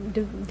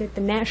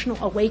national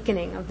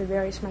awakening of the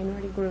various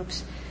minority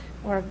groups,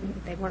 or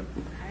they weren't,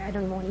 I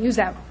don't even want to use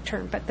that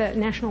term, but the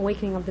national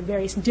awakening of the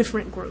various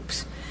different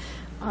groups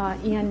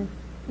in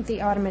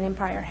the Ottoman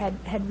Empire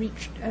had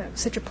reached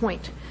such a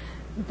point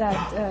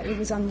that it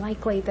was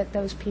unlikely that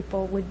those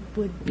people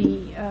would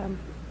be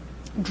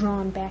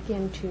drawn back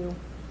into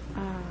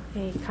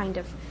a kind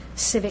of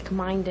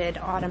civic-minded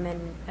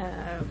Ottoman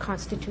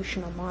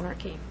constitutional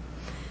monarchy.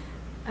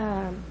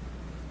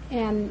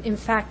 And in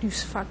fact,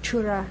 Yusuf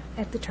Akçura,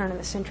 at the turn of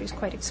the century, is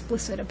quite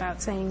explicit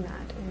about saying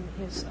that in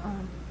his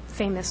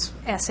famous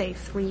essay,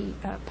 Three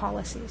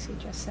Policies. He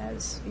just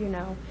says,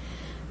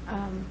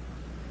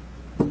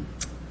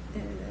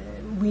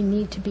 we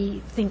need to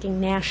be thinking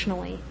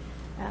nationally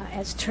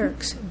as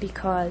Turks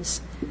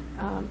because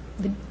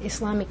the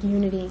Islamic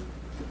unity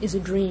is a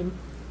dream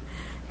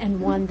and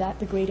one that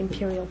the great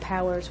imperial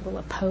powers will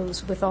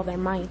oppose with all their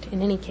might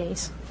in any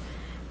case.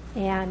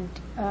 And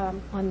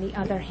on the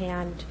other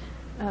hand,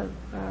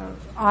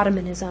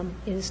 Ottomanism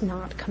is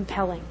not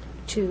compelling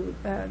to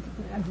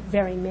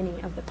very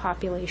many of the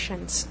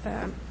populations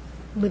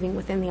living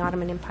within the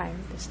Ottoman Empire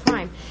at this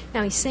time.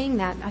 Now, he's saying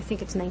that, I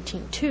think it's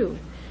 1902,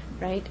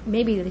 right?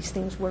 Maybe these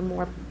things were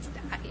more...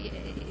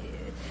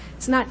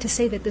 It's not to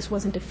say that this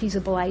wasn't a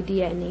feasible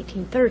idea in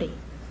 1830,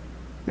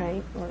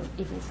 right? Or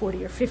even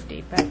 40 or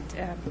 50, but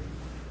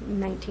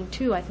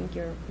 1902, I think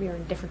you're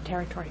in different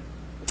territory.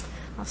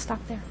 I'll stop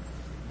there.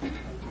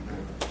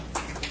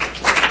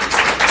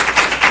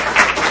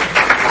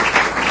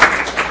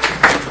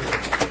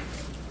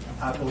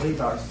 I believe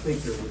our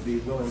speaker would be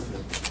willing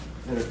to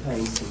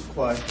entertain some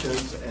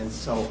questions, and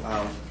so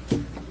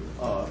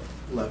I'll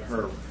let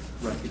her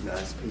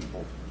recognize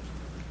people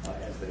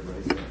as they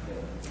raise their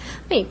hands.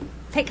 Let me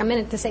take a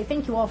minute to say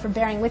thank you all for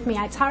bearing with me.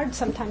 It's hard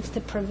sometimes to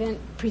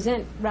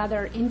present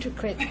rather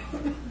intricate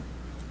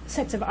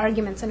sets of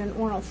arguments in an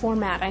oral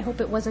format. I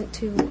hope it wasn't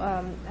too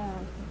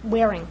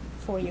wearing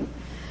for you.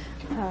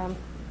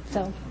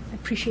 So I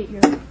appreciate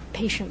your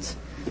patience.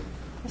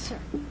 Yes, sir.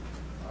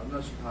 I'm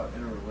not sure how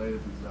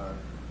interrelated these are,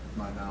 to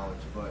my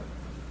knowledge, but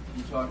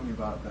you're talking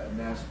about that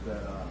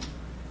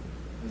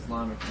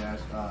Islamic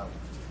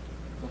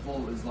the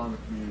whole Islamic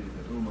community,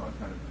 the Ummah,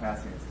 kind of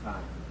passing its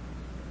time,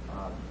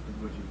 is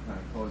what you're kind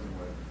of closing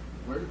with.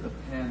 Where did the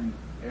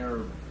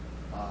pan-Arab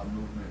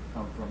movement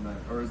come from then,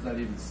 or is that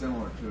even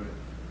similar to it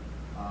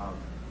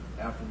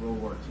after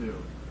World War II?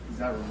 Is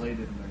that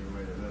related in any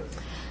way to this?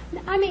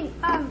 I mean,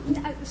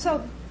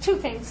 so two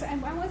things. I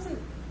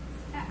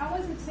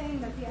wasn't saying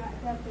that the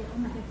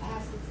Ummah had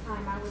passed its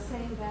time. I was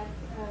saying that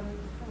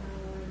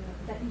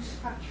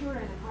Yusuf Akçura,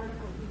 in an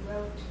article he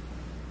wrote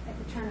at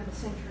the turn of the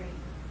century,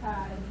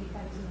 that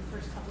was in the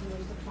first couple of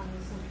years of the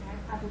 20th century.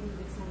 I believe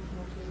it's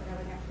 1902, but I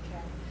would have to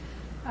check.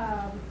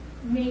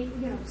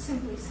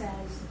 Simply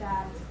says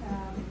that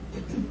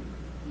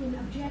in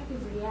objective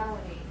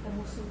reality, the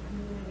Muslim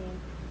community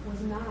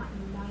was not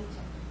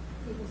united.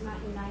 It was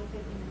not united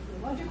in a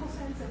theological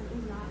sense, and it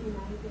was not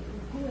united in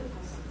a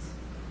political sense.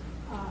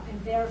 And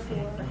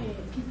therefore,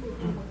 people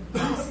who were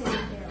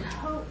basing their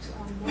hopes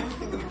on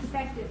mounting an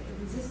effective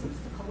resistance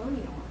to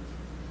colonialism,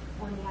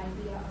 on the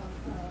idea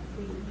of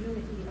the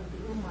unity of the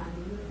Ummah,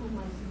 and the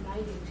Ummah is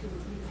united to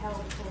repel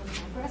the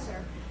colonial aggressor,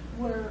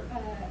 were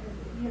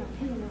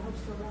pinning their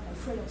hopes to a rather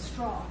frail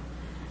straw.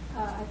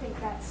 I think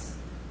that's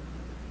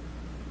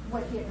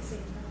what he had to say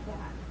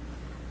about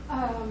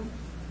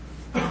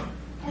that.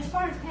 As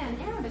far as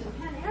Pan-Arabism,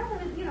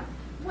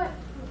 what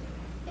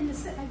in the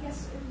I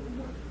guess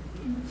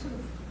in sort of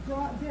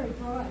very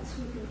broad,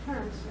 sweeping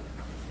terms.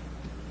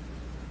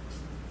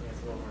 Yeah,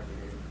 it's a little hard to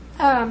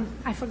hear.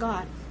 I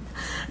forgot.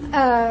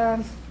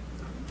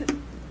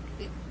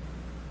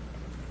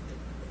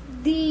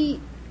 The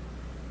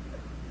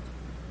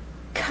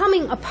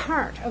coming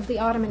apart of the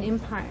Ottoman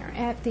Empire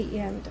at the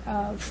end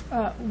of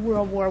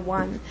World War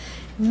I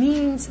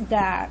means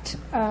that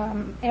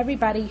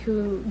everybody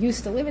who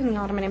used to live in the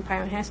Ottoman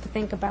Empire has to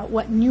think about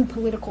what new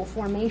political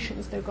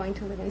formations they're going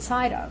to live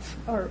inside of,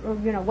 or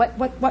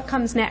what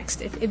comes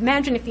next.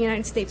 Imagine if the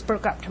United States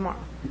broke up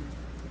tomorrow.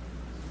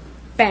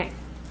 Bang.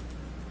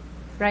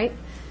 Right?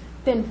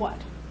 Then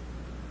what?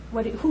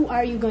 Who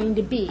are you going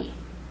to be?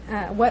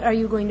 What are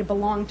you going to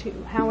belong to?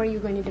 How are you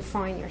going to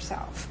define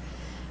yourself?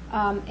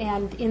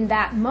 And in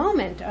that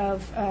moment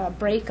of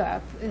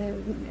breakup,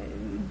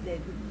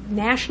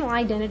 national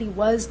identity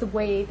was the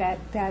way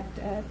that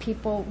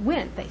people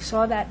went. They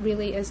saw that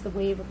really as the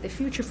wave of the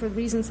future for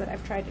reasons that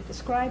I've tried to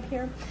describe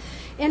here.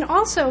 And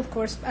also, of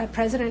course,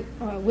 President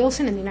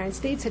Wilson in the United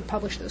States had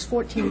published those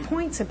 14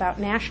 points about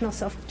national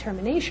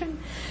self-determination.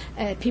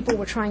 People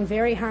were trying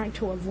very hard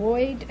to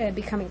avoid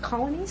becoming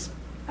colonies.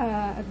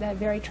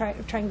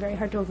 trying very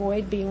hard to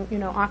avoid being,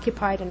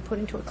 occupied and put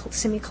into a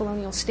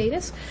semi-colonial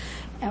status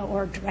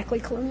or directly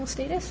colonial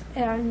status.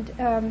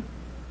 And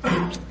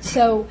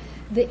so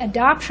the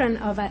adoption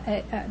of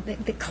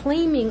the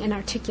claiming and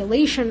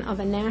articulation of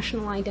a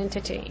national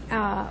identity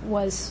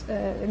was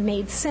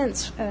made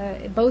sense,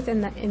 both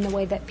in the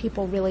way that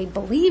people really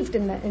believed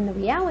in the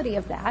reality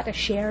of that, a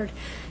shared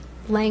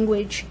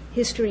language,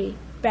 history,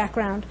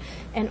 background,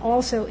 and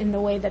also in the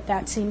way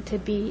that seemed to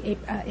be,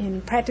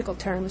 in practical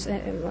terms,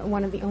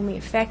 one of the only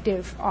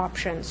effective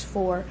options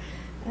for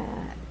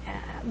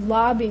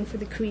lobbying for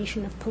the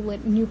creation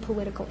of new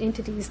political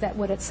entities that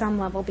would at some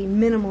level be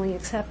minimally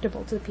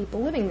acceptable to the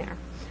people living there.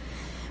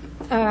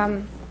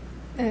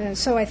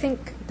 So I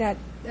think that,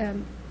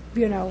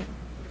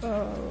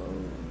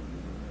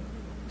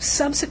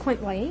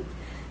 subsequently,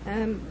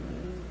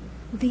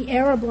 the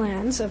Arab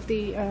lands of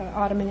the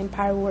Ottoman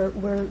Empire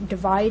were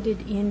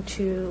divided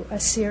into a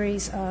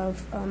series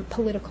of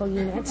political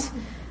units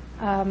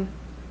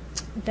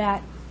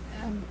that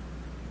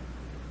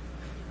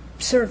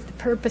served the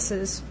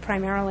purposes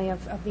primarily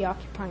of the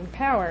occupying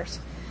powers.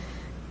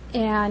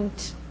 And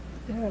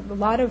a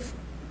lot of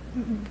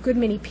good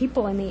many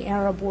people in the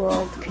Arab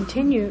world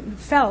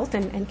felt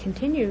and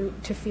continue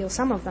to feel,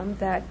 some of them,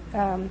 that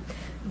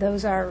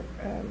those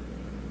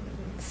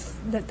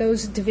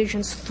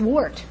divisions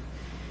thwart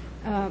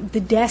the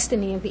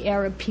destiny of the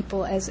Arab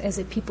people as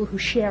a people who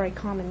share a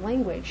common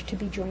language to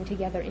be joined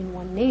together in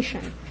one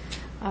nation.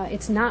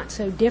 It's not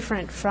so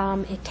different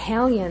from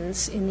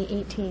Italians in the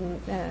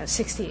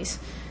 1860s,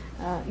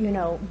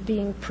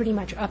 being pretty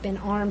much up in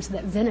arms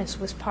that Venice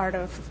was part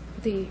of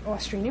the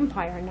Austrian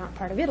Empire and not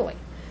part of Italy.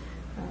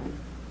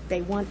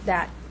 They want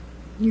that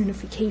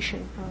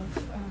unification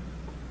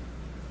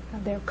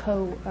of their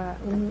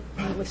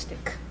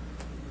co-linguistic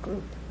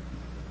group.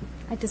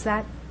 Does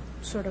that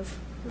sort of...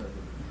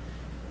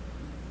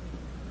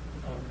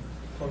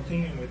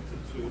 Continuing with the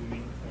two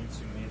main points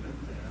you made at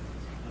the end,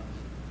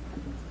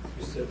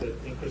 you said that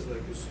thinkers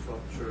like Yusuf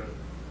Abchur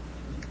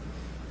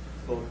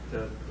thought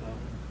that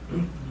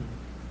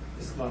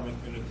Islamic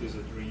unity is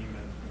a dream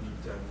and we need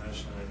to have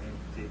national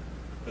identity.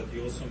 But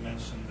you also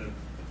mentioned that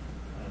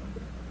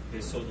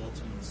they saw the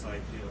Ottoman's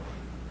idea of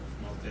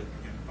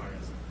multi-ethnic empire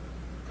as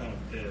kind of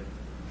dead.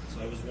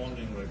 So I was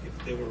wondering,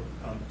 if they were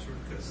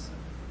Turkish,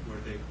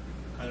 were they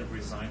kind of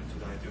resigned to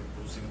the idea of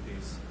losing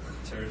these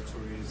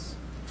territories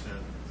that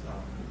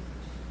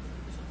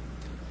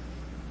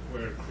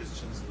where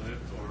Christians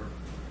lived, or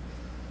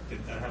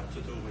did that have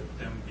to do with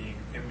them being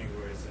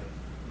immigrants and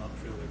not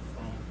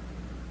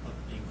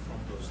being from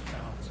those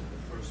towns in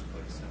the first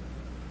place, and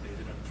they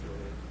didn't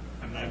really?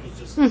 I mean, I was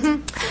just.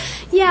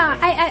 Mm-hmm.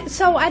 Yeah,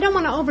 so I don't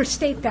want to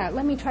overstate that.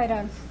 Let me try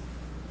to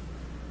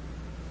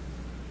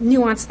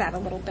nuance that a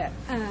little bit.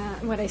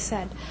 What I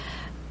said.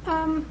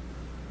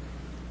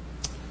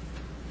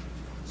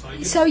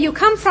 So you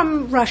come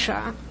from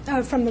Russia,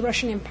 from the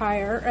Russian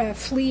Empire,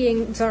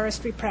 fleeing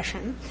Tsarist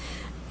repression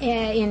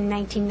in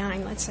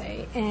 1909, let's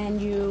say, and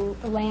you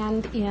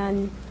land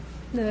in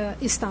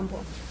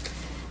Istanbul.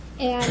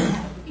 And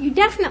you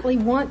definitely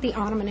want the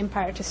Ottoman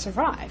Empire to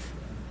survive,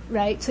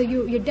 right? So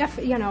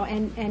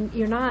and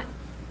you're not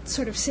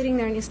sort of sitting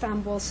there in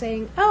Istanbul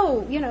saying,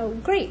 "Oh,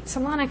 great,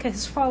 Salonika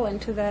has fallen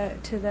to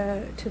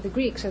the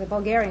Greeks or the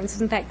Bulgarians.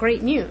 Isn't that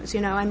great news?"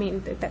 I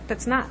mean,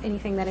 that's not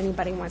anything that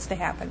anybody wants to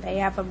happen. They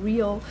have a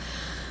real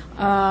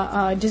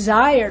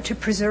desire to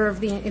preserve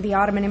the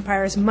Ottoman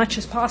Empire as much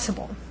as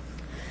possible.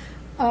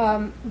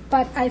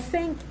 But I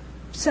think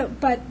so.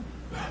 But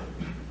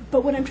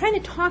what I'm trying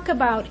to talk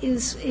about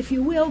is, if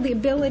you will, the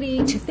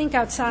ability to think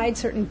outside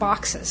certain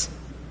boxes.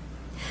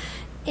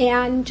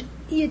 And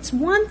it's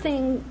one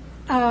thing.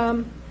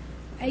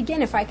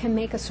 Again, if I can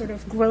make a sort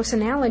of gross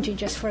analogy,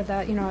 just for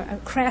a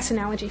crass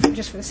analogy,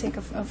 just for the sake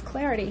of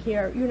clarity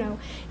here,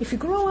 if you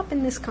grow up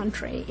in this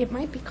country, it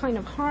might be kind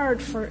of hard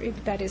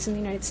that is in the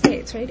United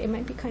States, right? It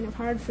might be kind of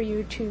hard for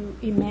you to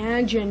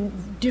imagine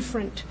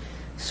different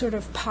sort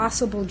of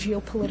possible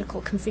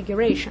geopolitical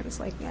configurations.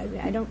 Like,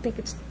 I don't think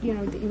it's,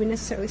 that you would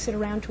necessarily sit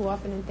around too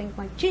often and think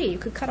like, gee, you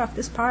could cut off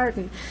this part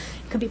and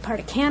it could be part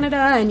of Canada,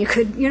 and you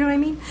could, what I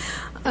mean?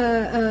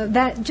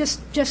 That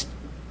just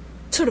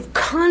sort of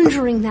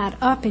conjuring that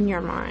up in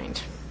your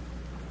mind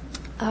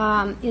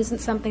isn't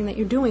something that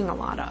you're doing a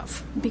lot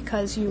of,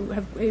 because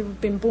you've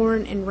been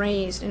born and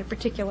raised in a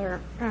particular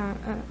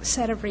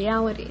set of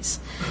realities.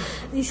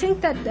 You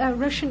think that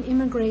Russian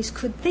immigrants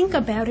could think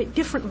about it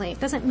differently. It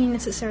doesn't mean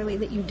necessarily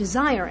that you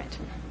desire it,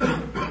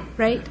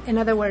 right? In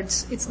other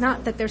words, it's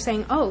not that they're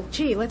saying, "Oh,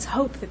 gee, let's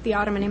hope that the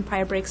Ottoman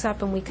Empire breaks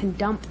up and we can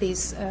dump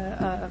these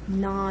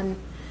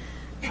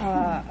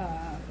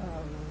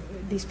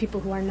these people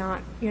who are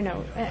not,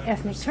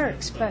 ethnic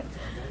Turks." But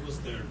what was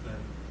their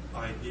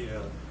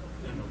idea,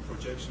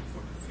 projection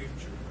for the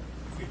future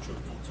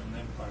of the Ottoman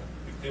Empire?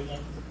 If they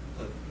want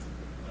a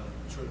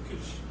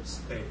Turkish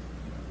state,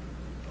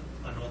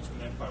 an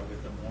Ottoman Empire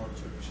with a more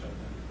Turkish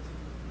identity,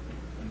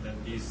 and then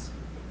these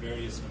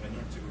various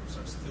minority groups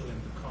are still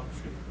in the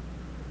country,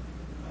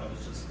 I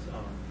was just,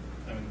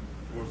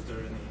 was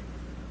there any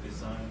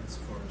designs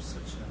for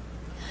such a...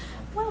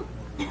 Well,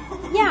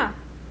 yeah.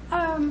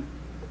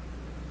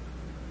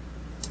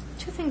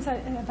 Two things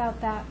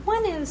about that.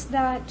 One is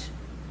that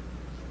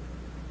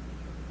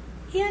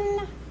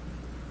in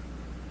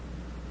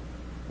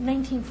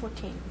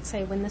 1914,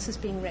 say when this is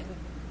being written,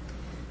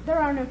 there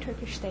are no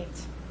Turkish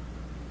states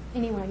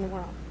anywhere in the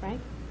world, right?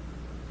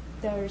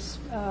 There's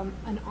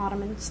an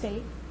Ottoman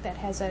state that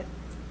has an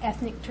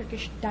ethnic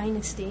Turkish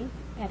dynasty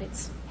at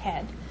its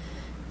head,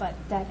 but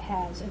that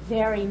has a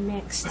very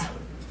mixed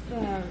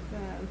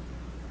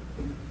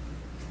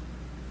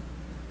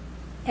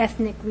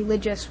ethnic,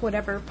 religious,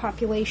 whatever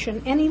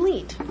population, and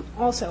elite.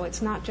 Also,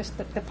 it's not just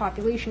that the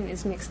population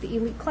is mixed, the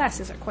elite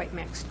classes are quite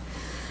mixed.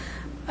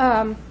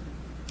 And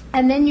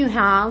then you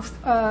have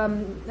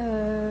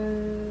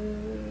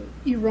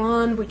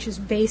Iran, which is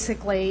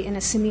basically in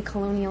a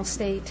semi-colonial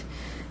state,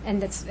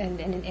 and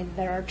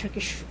there are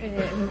Turkish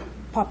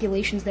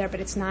populations there,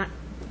 but it's not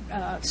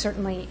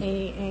certainly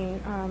a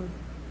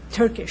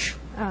Turkish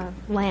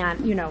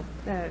land.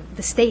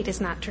 The state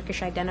is not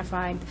Turkish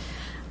identified.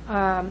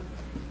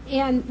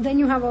 And then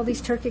you have all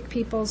these Turkic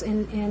peoples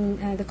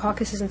in the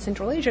Caucasus and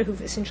Central Asia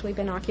who've essentially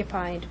been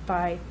occupied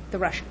by the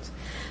Russians.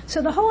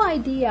 So the whole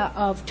idea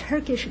of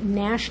Turkish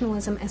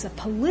nationalism as a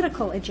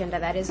political agenda,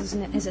 that is,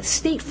 as a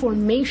state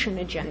formation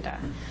agenda,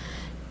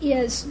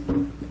 is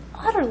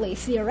utterly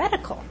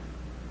theoretical.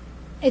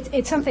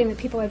 It's something that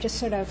people are just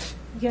sort of,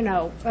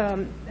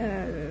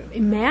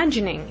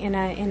 imagining in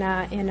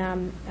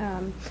a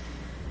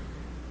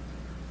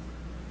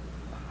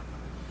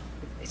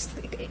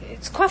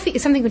it's coffee.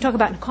 It's something we talk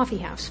about in a coffee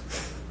house.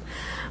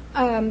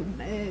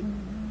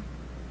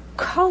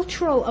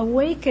 Cultural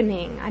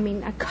awakening. I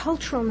mean, a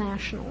cultural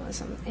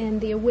nationalism and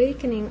the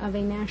awakening of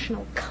a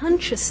national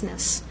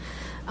consciousness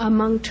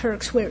among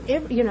Turks, where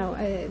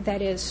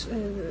that is.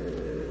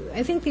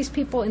 I think these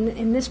people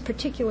in this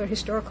particular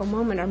historical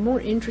moment are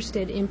more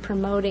interested in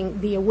promoting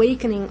the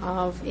awakening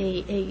of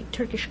a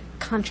Turkish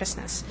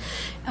consciousness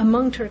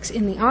among Turks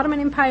in the Ottoman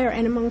Empire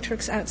and among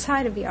Turks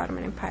outside of the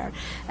Ottoman Empire.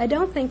 I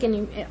don't think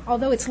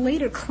although it's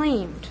later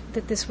claimed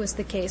that this was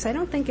the case, I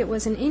don't think it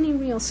was in any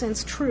real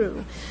sense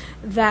true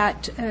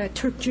that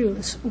Turk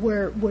Jews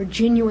were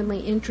genuinely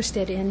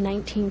interested in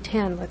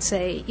 1910, let's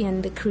say,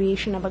 in the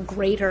creation of a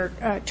greater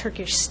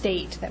Turkish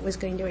state that was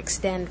going to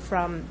extend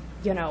from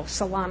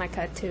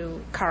Salonika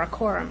to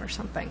Karakorum or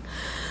something.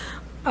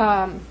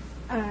 I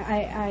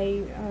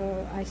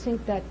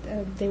think that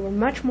they were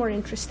much more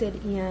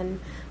interested in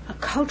a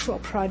cultural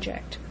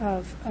project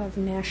of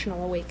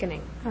national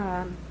awakening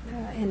and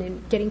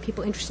in getting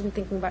people interested in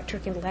thinking about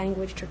Turkish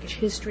language, Turkish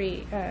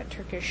history,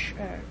 Turkish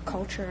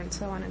culture, and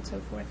so on and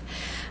so forth.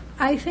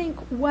 I think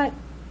what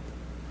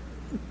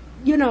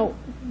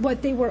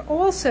they were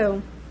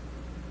also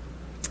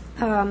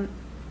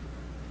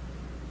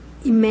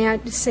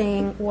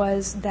saying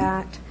was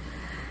that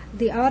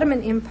the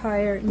Ottoman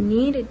Empire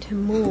needed to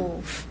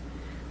move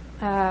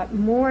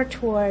more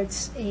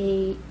towards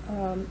a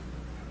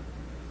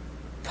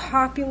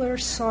popular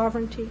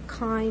sovereignty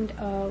kind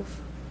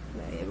of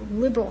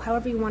liberal,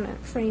 however you want to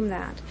frame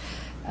that,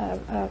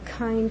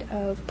 kind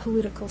of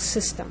political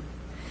system.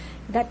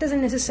 That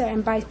doesn't necessarily,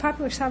 and by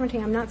popular sovereignty,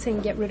 I'm not saying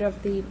get rid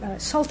of the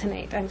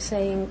sultanate. I'm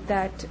saying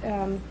that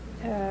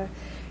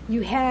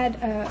you had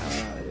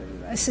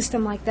a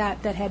system like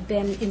that had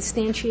been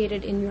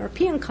instantiated in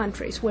European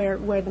countries where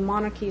the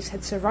monarchies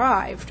had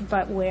survived,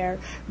 but where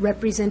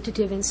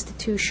representative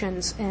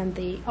institutions and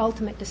the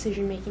ultimate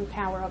decision-making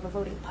power of a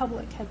voting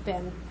public had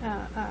been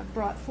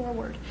brought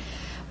forward.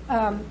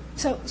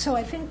 So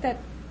I think that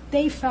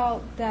they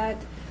felt that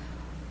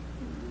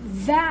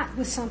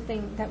was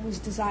something that was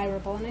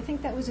desirable, and I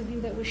think that was a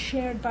view that was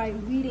shared by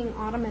leading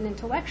Ottoman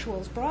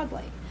intellectuals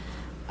broadly.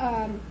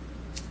 And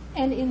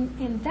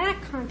in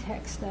that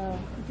context, though,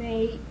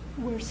 they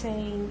were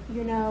saying,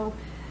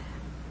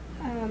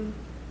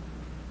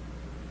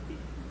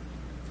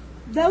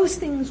 those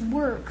things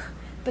work,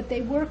 but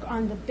they work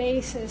on the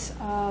basis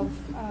of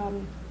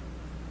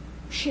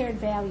shared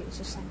values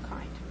of some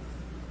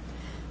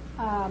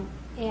kind.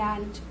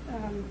 And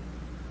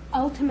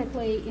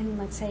ultimately, in,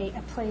 let's say,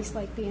 a place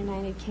like the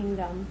United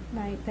Kingdom,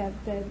 right, that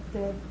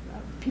the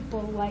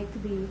people like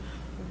the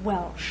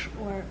Welsh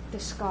or the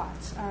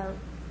Scots are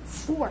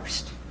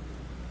forced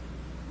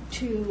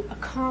to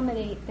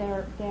accommodate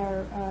their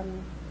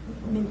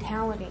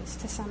mentalities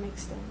to some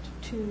extent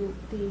to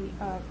the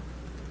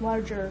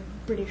larger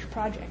British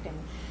project. And,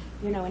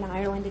 in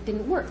Ireland it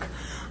didn't work.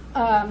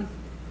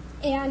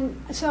 And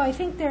so I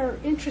think they're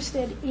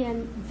interested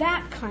in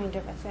that kind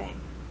of a thing.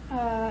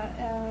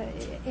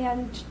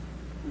 And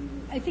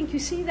I think you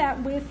see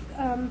that with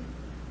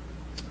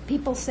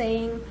people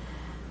saying,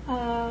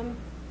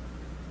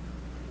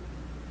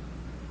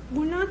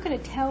 we're not going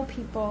to tell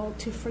people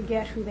to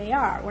forget who they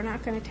are. We're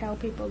not going to tell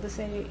people to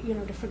say,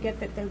 to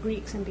forget that they're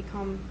Greeks and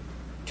become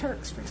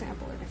Turks, for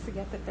example, or to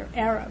forget that they're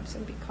Arabs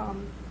and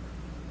become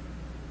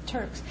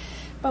Turks.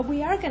 But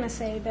we are going to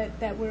say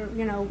that we're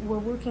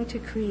working to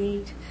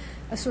create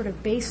a sort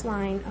of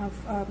baseline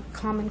of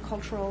common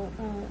cultural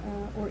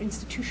or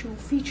institutional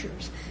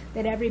features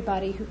that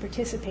everybody who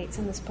participates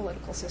in this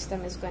political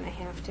system is going to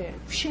have to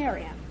share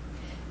in.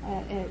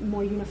 A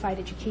more unified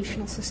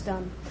educational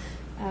system,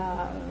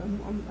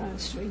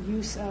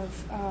 use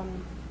of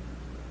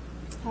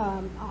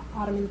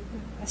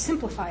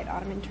simplified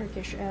Ottoman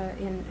Turkish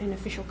in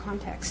official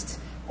contexts,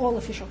 all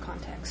official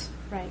contexts,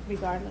 right,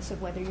 regardless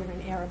of whether you're in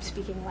an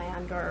Arab-speaking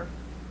land or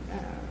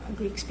a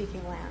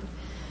Greek-speaking land.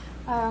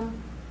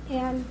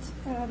 And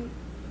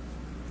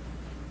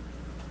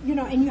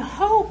you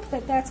hope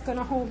that that's going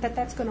to hold, that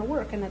that's going to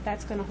work, and that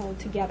that's going to hold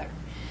together.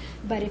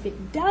 But if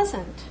it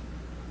doesn't,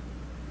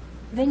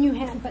 then you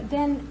have. But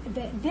then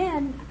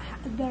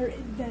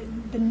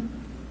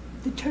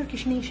the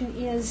Turkish nation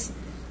is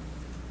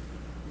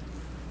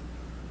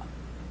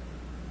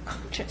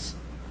conscious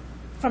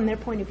from their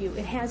point of view.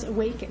 It has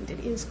awakened. It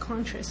is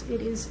conscious.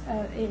 It is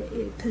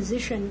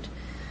positioned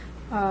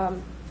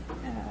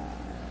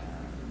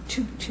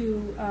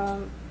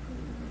to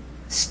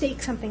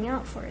stake something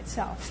out for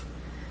itself.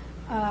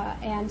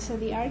 And so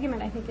the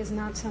argument, I think, is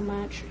not so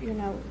much,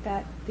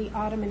 that the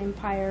Ottoman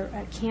Empire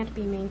can't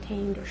be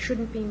maintained or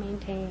shouldn't be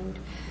maintained,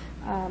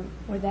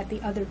 or that the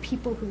other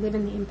people who live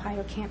in the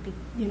empire can't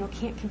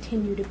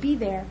continue to be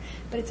there.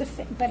 But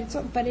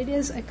it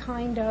is a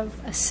kind of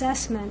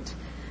assessment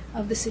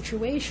of the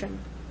situation,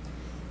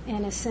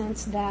 in a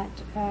sense that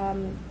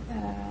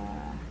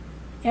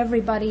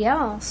everybody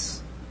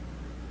else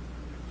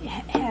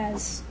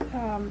has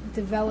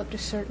developed a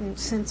certain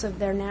sense of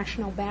their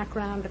national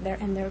background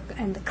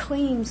and the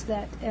claims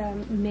that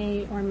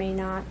may or may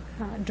not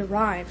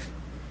derive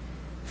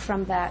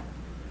from that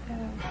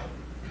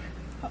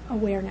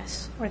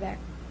awareness or that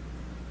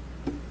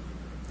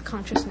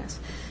consciousness,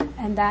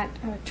 and that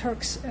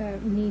Turks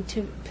need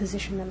to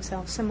position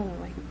themselves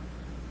similarly.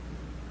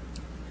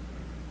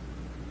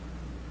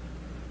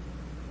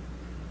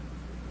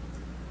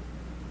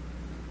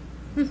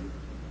 You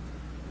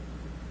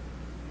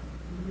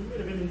made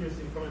a very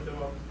interesting comment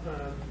about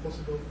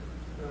possible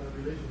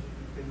relationship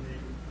between the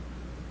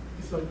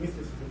Islamic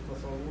mysticism,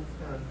 tasawwuf,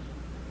 and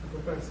the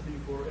propensity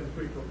for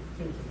empirical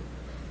thinking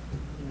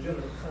in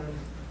general. And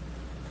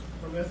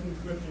I'm asking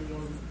this question,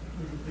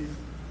 would you please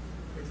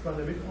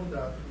expand a bit on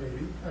that,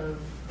 maybe? And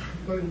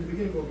because in the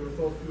beginning of your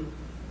thought, you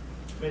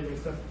made an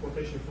extensive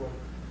quotation from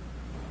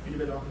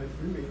Bilbel Ahmet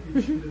Rumi,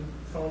 which didn't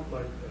sound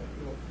like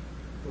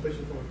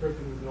quotation from a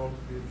person who's known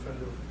to be a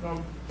defender of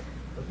Islam.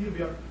 But here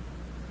we are.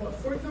 But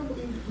for example,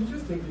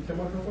 interestingly,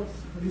 Kemal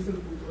Atatürk's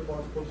recent book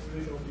about the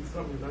politicization of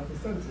Islam in the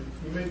 19th century,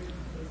 he made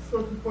a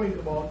certain point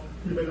about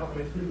Bilbel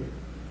Ahmet Rumi,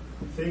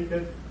 saying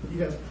that he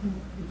has two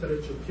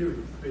intellectual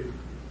periods, basically.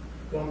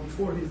 One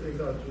before his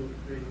exile to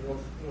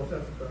North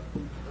Africa,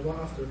 and one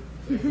after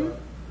his exile.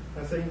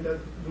 And saying that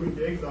during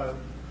the exile,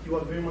 he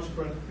was very much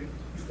acquainted with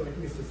Islamic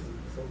mysticism,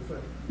 so to say.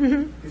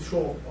 His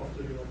show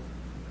after,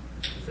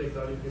 his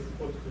exile in his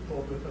political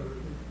thought, whatever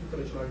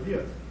intellectual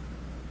ideas.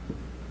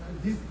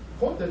 And this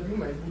quote that you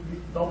made would be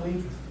doubly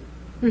interesting.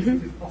 This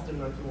is after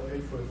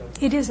 1908, for example.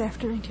 It is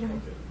after 1908.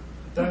 Okay.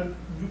 Then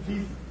would you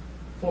please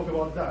talk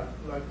about that?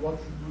 Like, what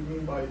should we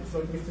mean by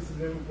Islamic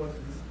mysticism? What is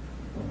this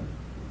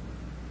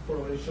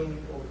correlation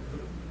or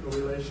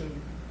relation?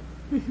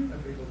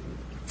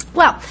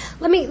 Well,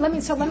 let me.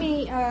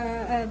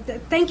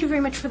 Thank you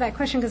very much for that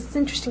question, because it's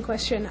an interesting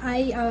question.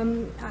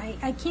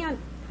 I can't.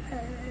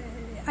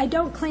 I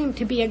don't claim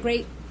to be a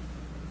great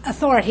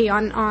authority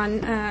on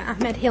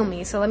Ahmed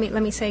Hilmi. So let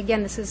me say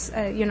again, this is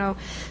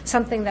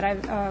something that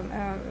I've.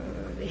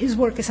 His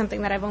work is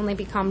something that I've only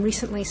become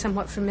recently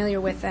somewhat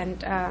familiar with,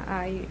 and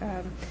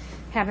I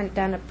haven't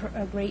done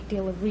a great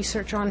deal of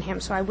research on him.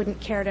 So I wouldn't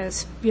care to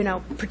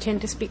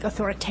pretend to speak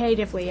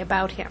authoritatively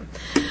about him.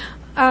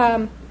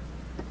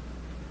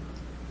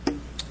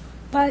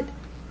 But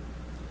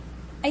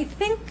I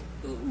think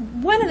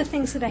one of the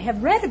things that I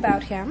have read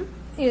about him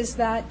is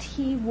that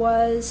he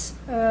was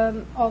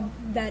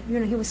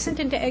he was sent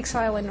into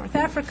exile in North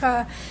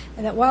Africa,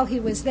 and that while he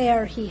was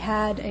there, he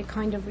had a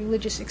kind of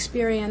religious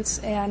experience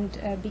and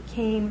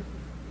became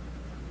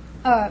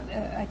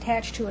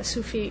attached to a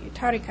Sufi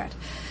tariqat,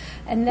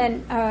 and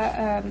then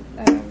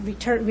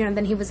returned.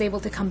 Then he was able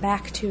to come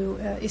back to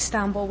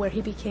Istanbul, where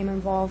he became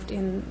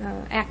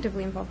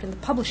actively involved in the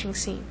publishing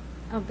scene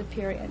of the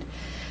period.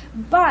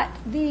 But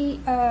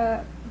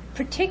the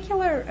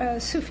particular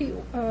Sufi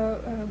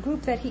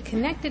group that he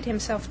connected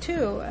himself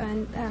to,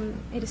 and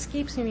it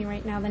escapes me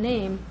right now the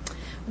name,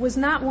 was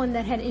not one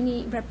that had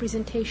any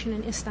representation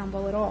in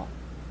Istanbul at all.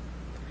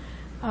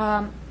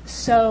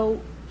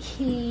 So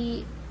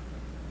he,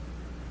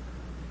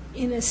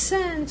 in a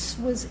sense,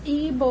 was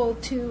able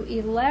to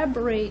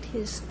elaborate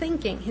his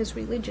thinking, his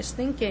religious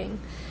thinking,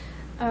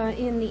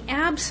 in the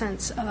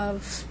absence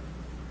of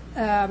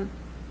a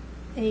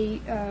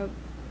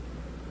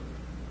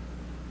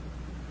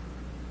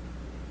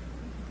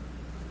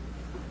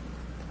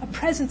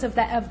presence of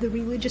the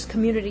religious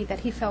community that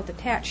he felt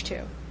attached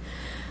to.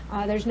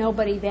 There's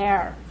nobody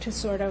there to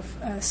sort of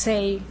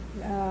say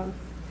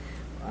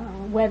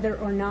whether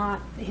or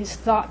not his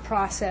thought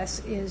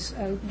process is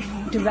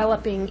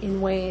developing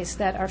in ways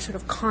that are sort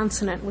of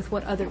consonant with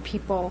what other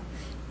people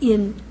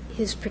in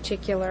his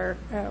particular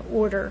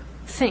order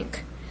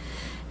think.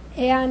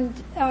 And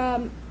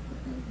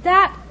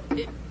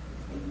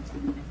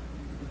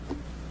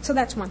so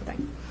that's one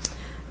thing.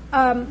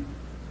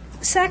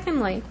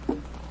 Secondly,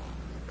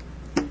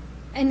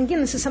 and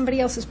again, this is somebody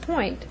else's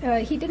point,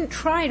 he didn't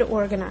try to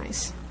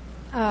organize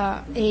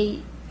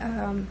a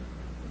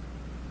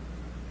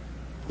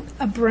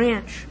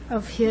branch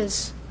of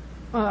his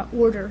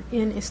order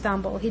in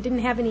Istanbul. He didn't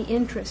have any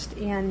interest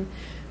in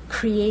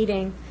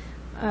creating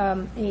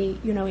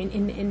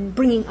in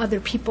bringing other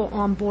people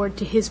on board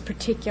to his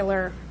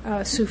particular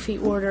Sufi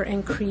order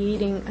and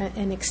creating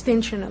an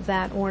extension of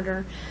that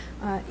order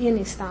in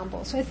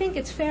Istanbul. So I think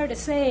it's fair to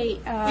say,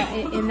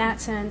 in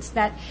that sense,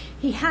 that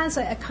he has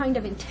a kind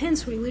of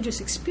intense religious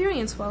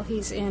experience while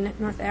he's in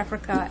North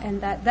Africa, and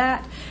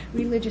that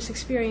religious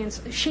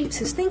experience shapes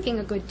his thinking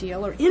a good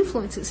deal, or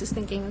influences his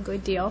thinking a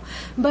good deal,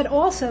 but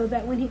also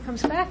that when he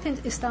comes back to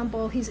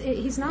Istanbul,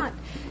 he's not,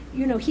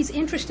 he's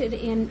interested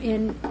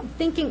in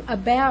thinking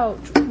about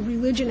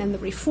religion and the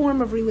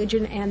reform of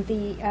religion and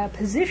the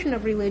position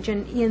of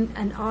religion in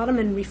an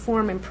Ottoman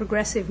reform and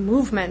progressive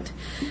movement,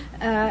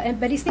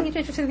 but he's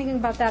interested in thinking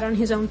about that on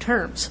his own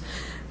terms.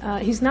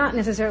 He's not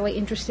necessarily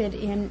interested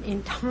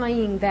in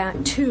tying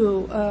that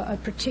to a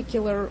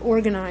particular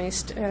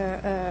organized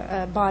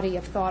body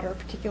of thought or a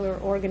particular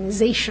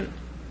organization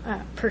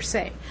per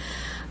se.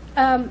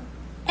 And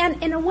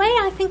in a way,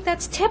 I think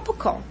that's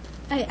typical.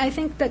 I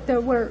think that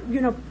there were,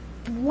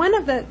 one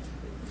of the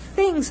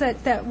things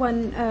that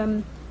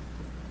one,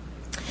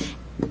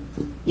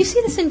 you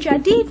see this in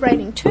Jadid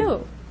writing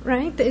too,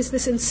 right? There's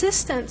this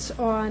insistence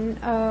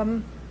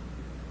on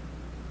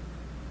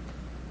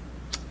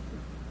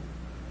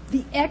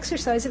the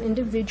exercise of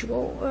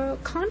individual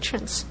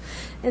conscience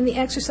and the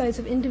exercise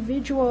of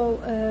individual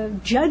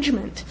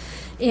judgment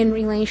in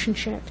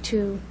relationship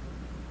to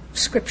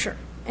Scripture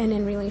and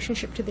in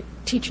relationship to the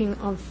teaching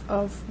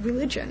of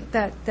religion.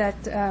 That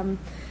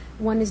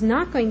one is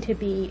not going to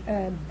be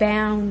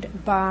bound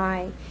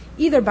by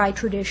either by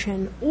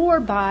tradition or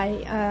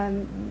by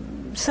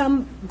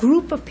some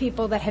group of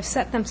people that have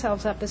set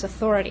themselves up as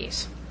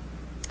authorities.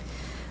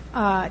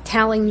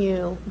 Telling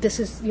you this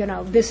is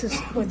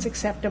what's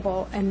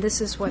acceptable and this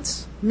is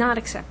what's not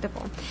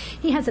acceptable.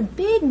 He has a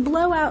big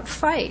blowout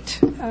fight,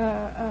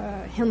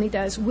 Hilmi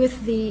does,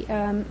 with the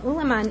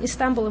ulama in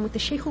Istanbul and with the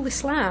Sheikhul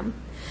Islam,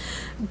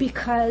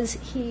 because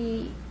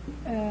he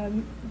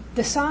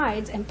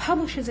decides and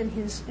publishes in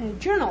his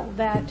journal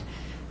that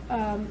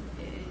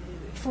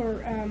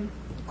for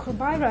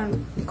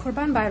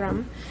Kurban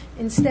Bayram,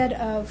 instead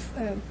of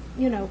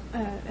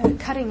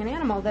cutting an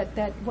animal,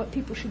 that what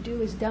people should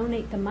do is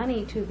donate the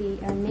money to the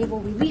Naval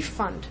Relief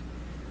Fund.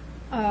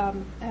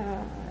 In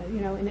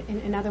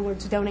other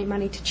words, donate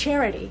money to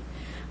charity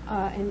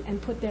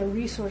and put their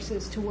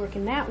resources to work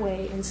in that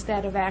way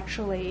instead of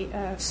actually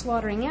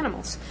slaughtering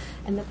animals,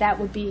 and that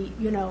would be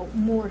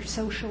more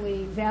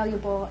socially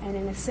valuable and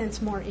in a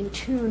sense more in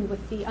tune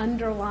with the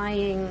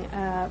underlying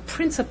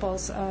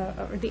principles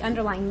or the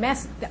underlying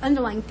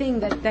thing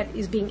that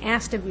is being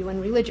asked of you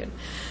in religion,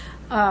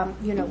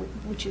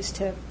 which is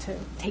to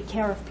take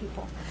care of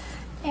people.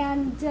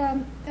 And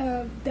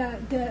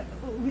the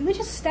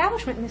religious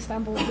establishment in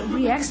Istanbul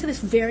reacts to this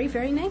very,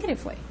 very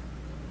negatively.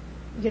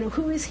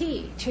 Who is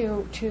he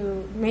to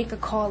make a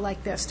call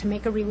like this, to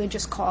make a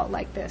religious call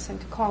like this, and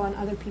to call on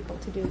other people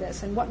to do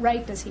this, and what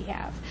right does he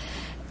have?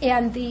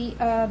 And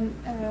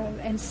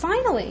and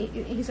finally,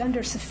 he's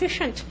under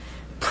sufficient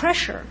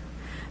pressure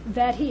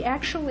that he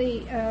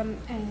actually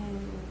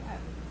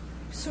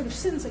sort of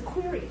sends a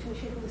query to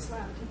Sheikhul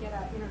Islam to get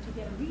a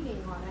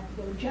reading on it,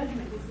 to get a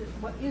judgment.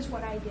 Is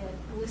what I did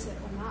illicit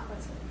or not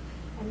illicit?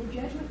 And the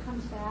judgment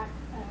comes back,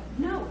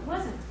 no, it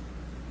wasn't.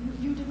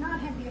 You did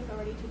not have the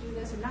authority to do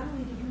this, and not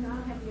only did you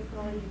not have the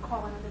authority to call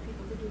on other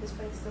people to do this,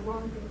 but it's the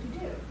wrong thing to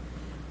do.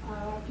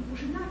 People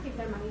should not give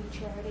their money to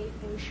charity.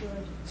 They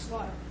should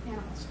slaughter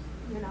animals,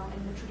 in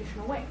the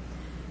traditional way.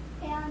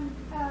 And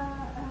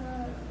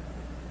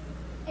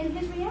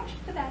his reaction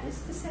to that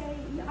is to say,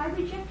 I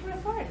reject your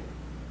authority.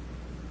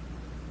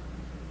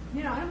 I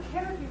don't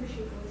care if you're the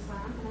Sheikh of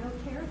Islam, and I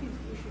don't care if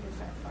you've issued a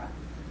fatwa.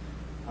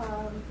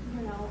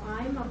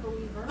 I'm a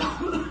believer,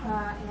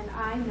 and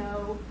I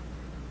know,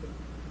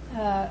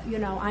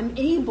 I'm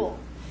able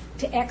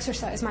to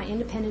exercise my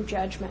independent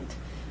judgment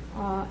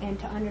and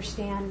to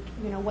understand,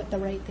 what the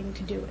right thing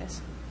to do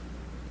is.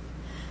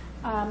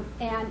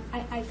 And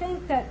I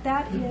think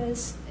that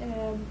is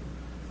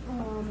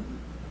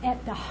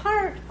at the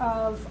heart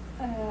of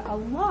a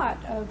lot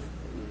of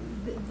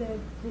the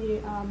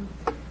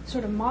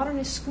sort of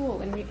modernist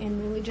school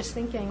in religious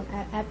thinking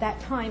at that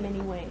time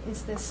anyway,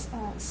 is this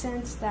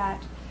sense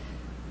that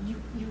you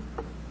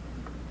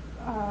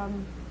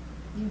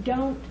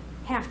don't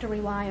have to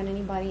rely on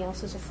anybody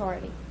else's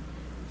authority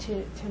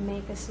to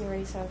make a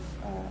series of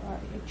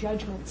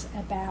judgments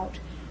about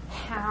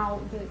how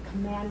the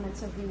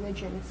commandments of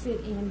religion fit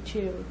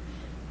into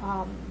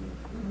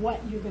what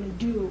you're going to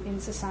do in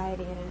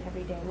society and in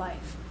everyday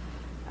life.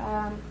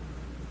 And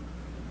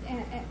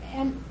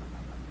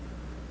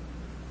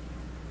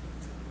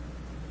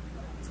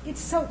it's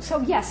so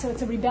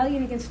it's a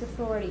rebellion against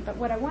authority. But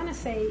what I want to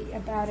say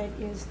about it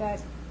is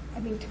that, I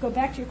mean, to go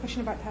back to your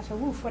question about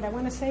tasawwuf, what I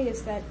want to say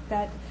is that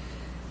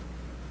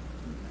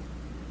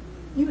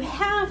you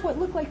have what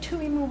look like two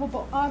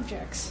immovable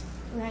objects,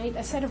 right?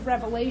 A set of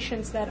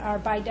revelations that are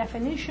by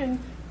definition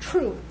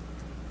true.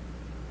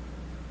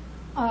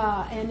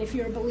 And if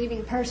you're a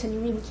believing person, you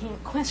really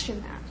can't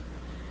question that.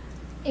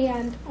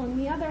 And on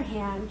the other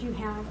hand, you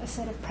have a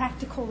set of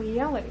practical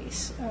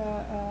realities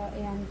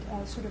and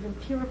sort of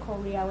empirical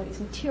realities,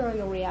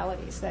 material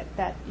realities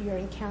that you're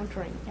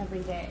encountering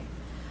every day.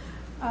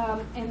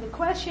 And the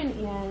question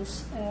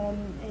is,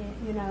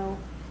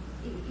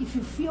 if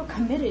you feel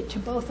committed to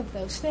both of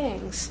those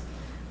things,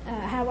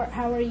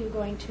 how are you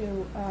going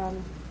to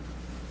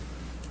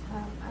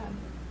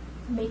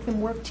make them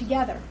work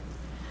together?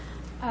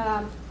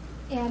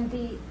 And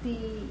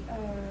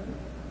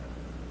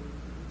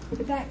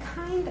that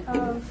kind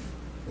of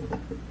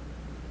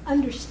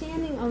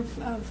understanding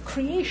of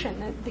creation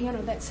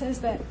that says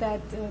that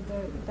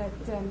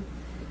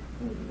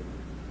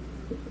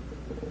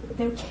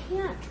there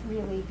can't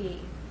really be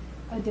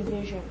a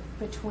division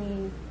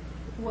between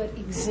what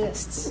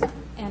exists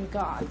and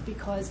God,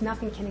 because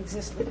nothing can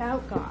exist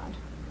without God,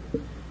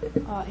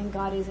 and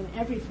God is in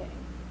everything.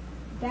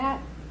 That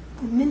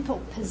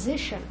mental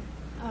position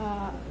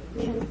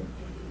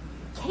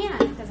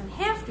it doesn't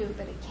have to,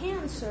 but it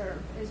can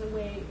serve as a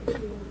way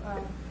to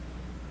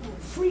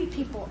free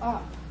people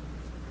up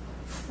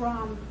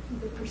from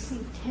the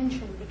perceived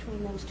tension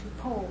between those two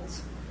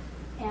poles.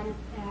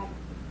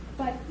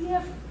 But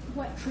if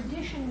what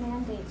tradition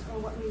mandates or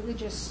what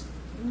religious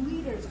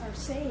leaders are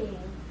saying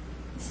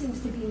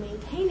seems to be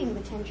maintaining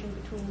the tension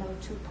between those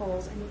two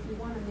poles, and if you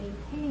want to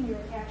maintain your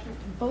attachment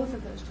to both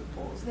of those two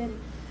poles, then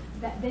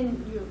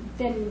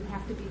you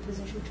have to be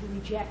positioned to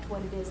reject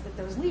what it is that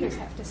those leaders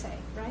have to say,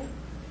 right?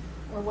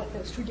 Or what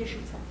those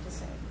traditions have to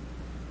say.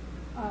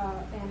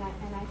 And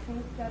I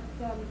think that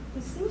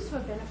this seems to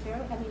have been a fair.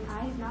 I mean,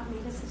 I have not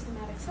made a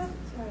systematic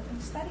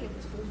study of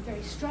this, but it's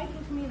very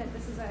striking to me that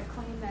this is a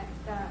claim that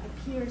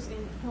appears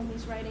in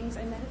Hilmi's writings,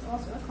 and that it's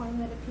also a claim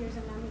that appears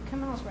in Nami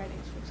Kamal's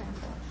writings, for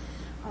example.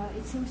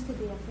 It seems to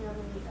be a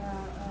fairly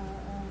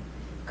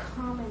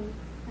common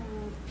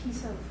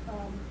piece of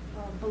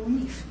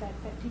belief that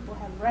people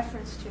have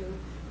reference to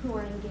who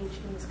are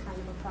engaged in this kind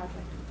of a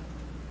project.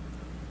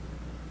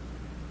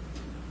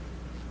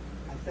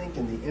 I think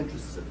in the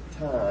interest of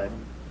time,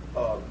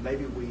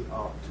 maybe we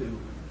ought to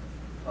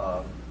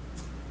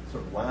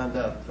sort of wind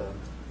up the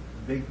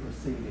big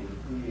proceeding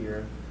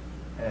here,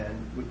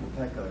 and we can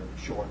take a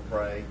short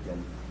break,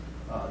 and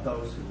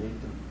those who need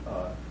to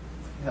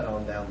head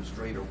on down the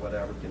street or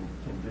whatever can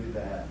do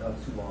that.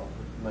 Those who want to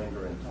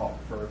linger and talk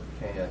further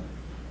can.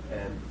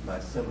 And my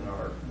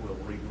seminar will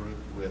regroup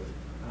with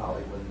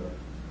Holly when the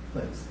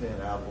things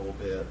thin out a little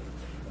bit.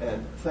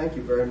 And thank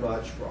you very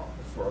much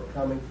for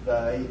coming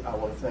today. I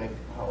want to thank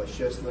Holly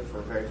Schissler for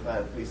a very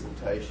fine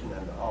presentation,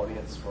 and the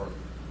audience for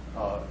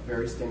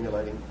very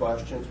stimulating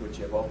questions, which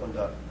have opened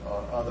up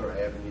other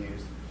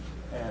avenues.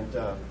 And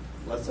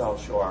let's all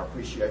show our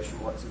appreciation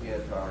once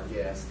again to our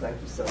guests. Thank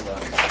you so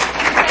much.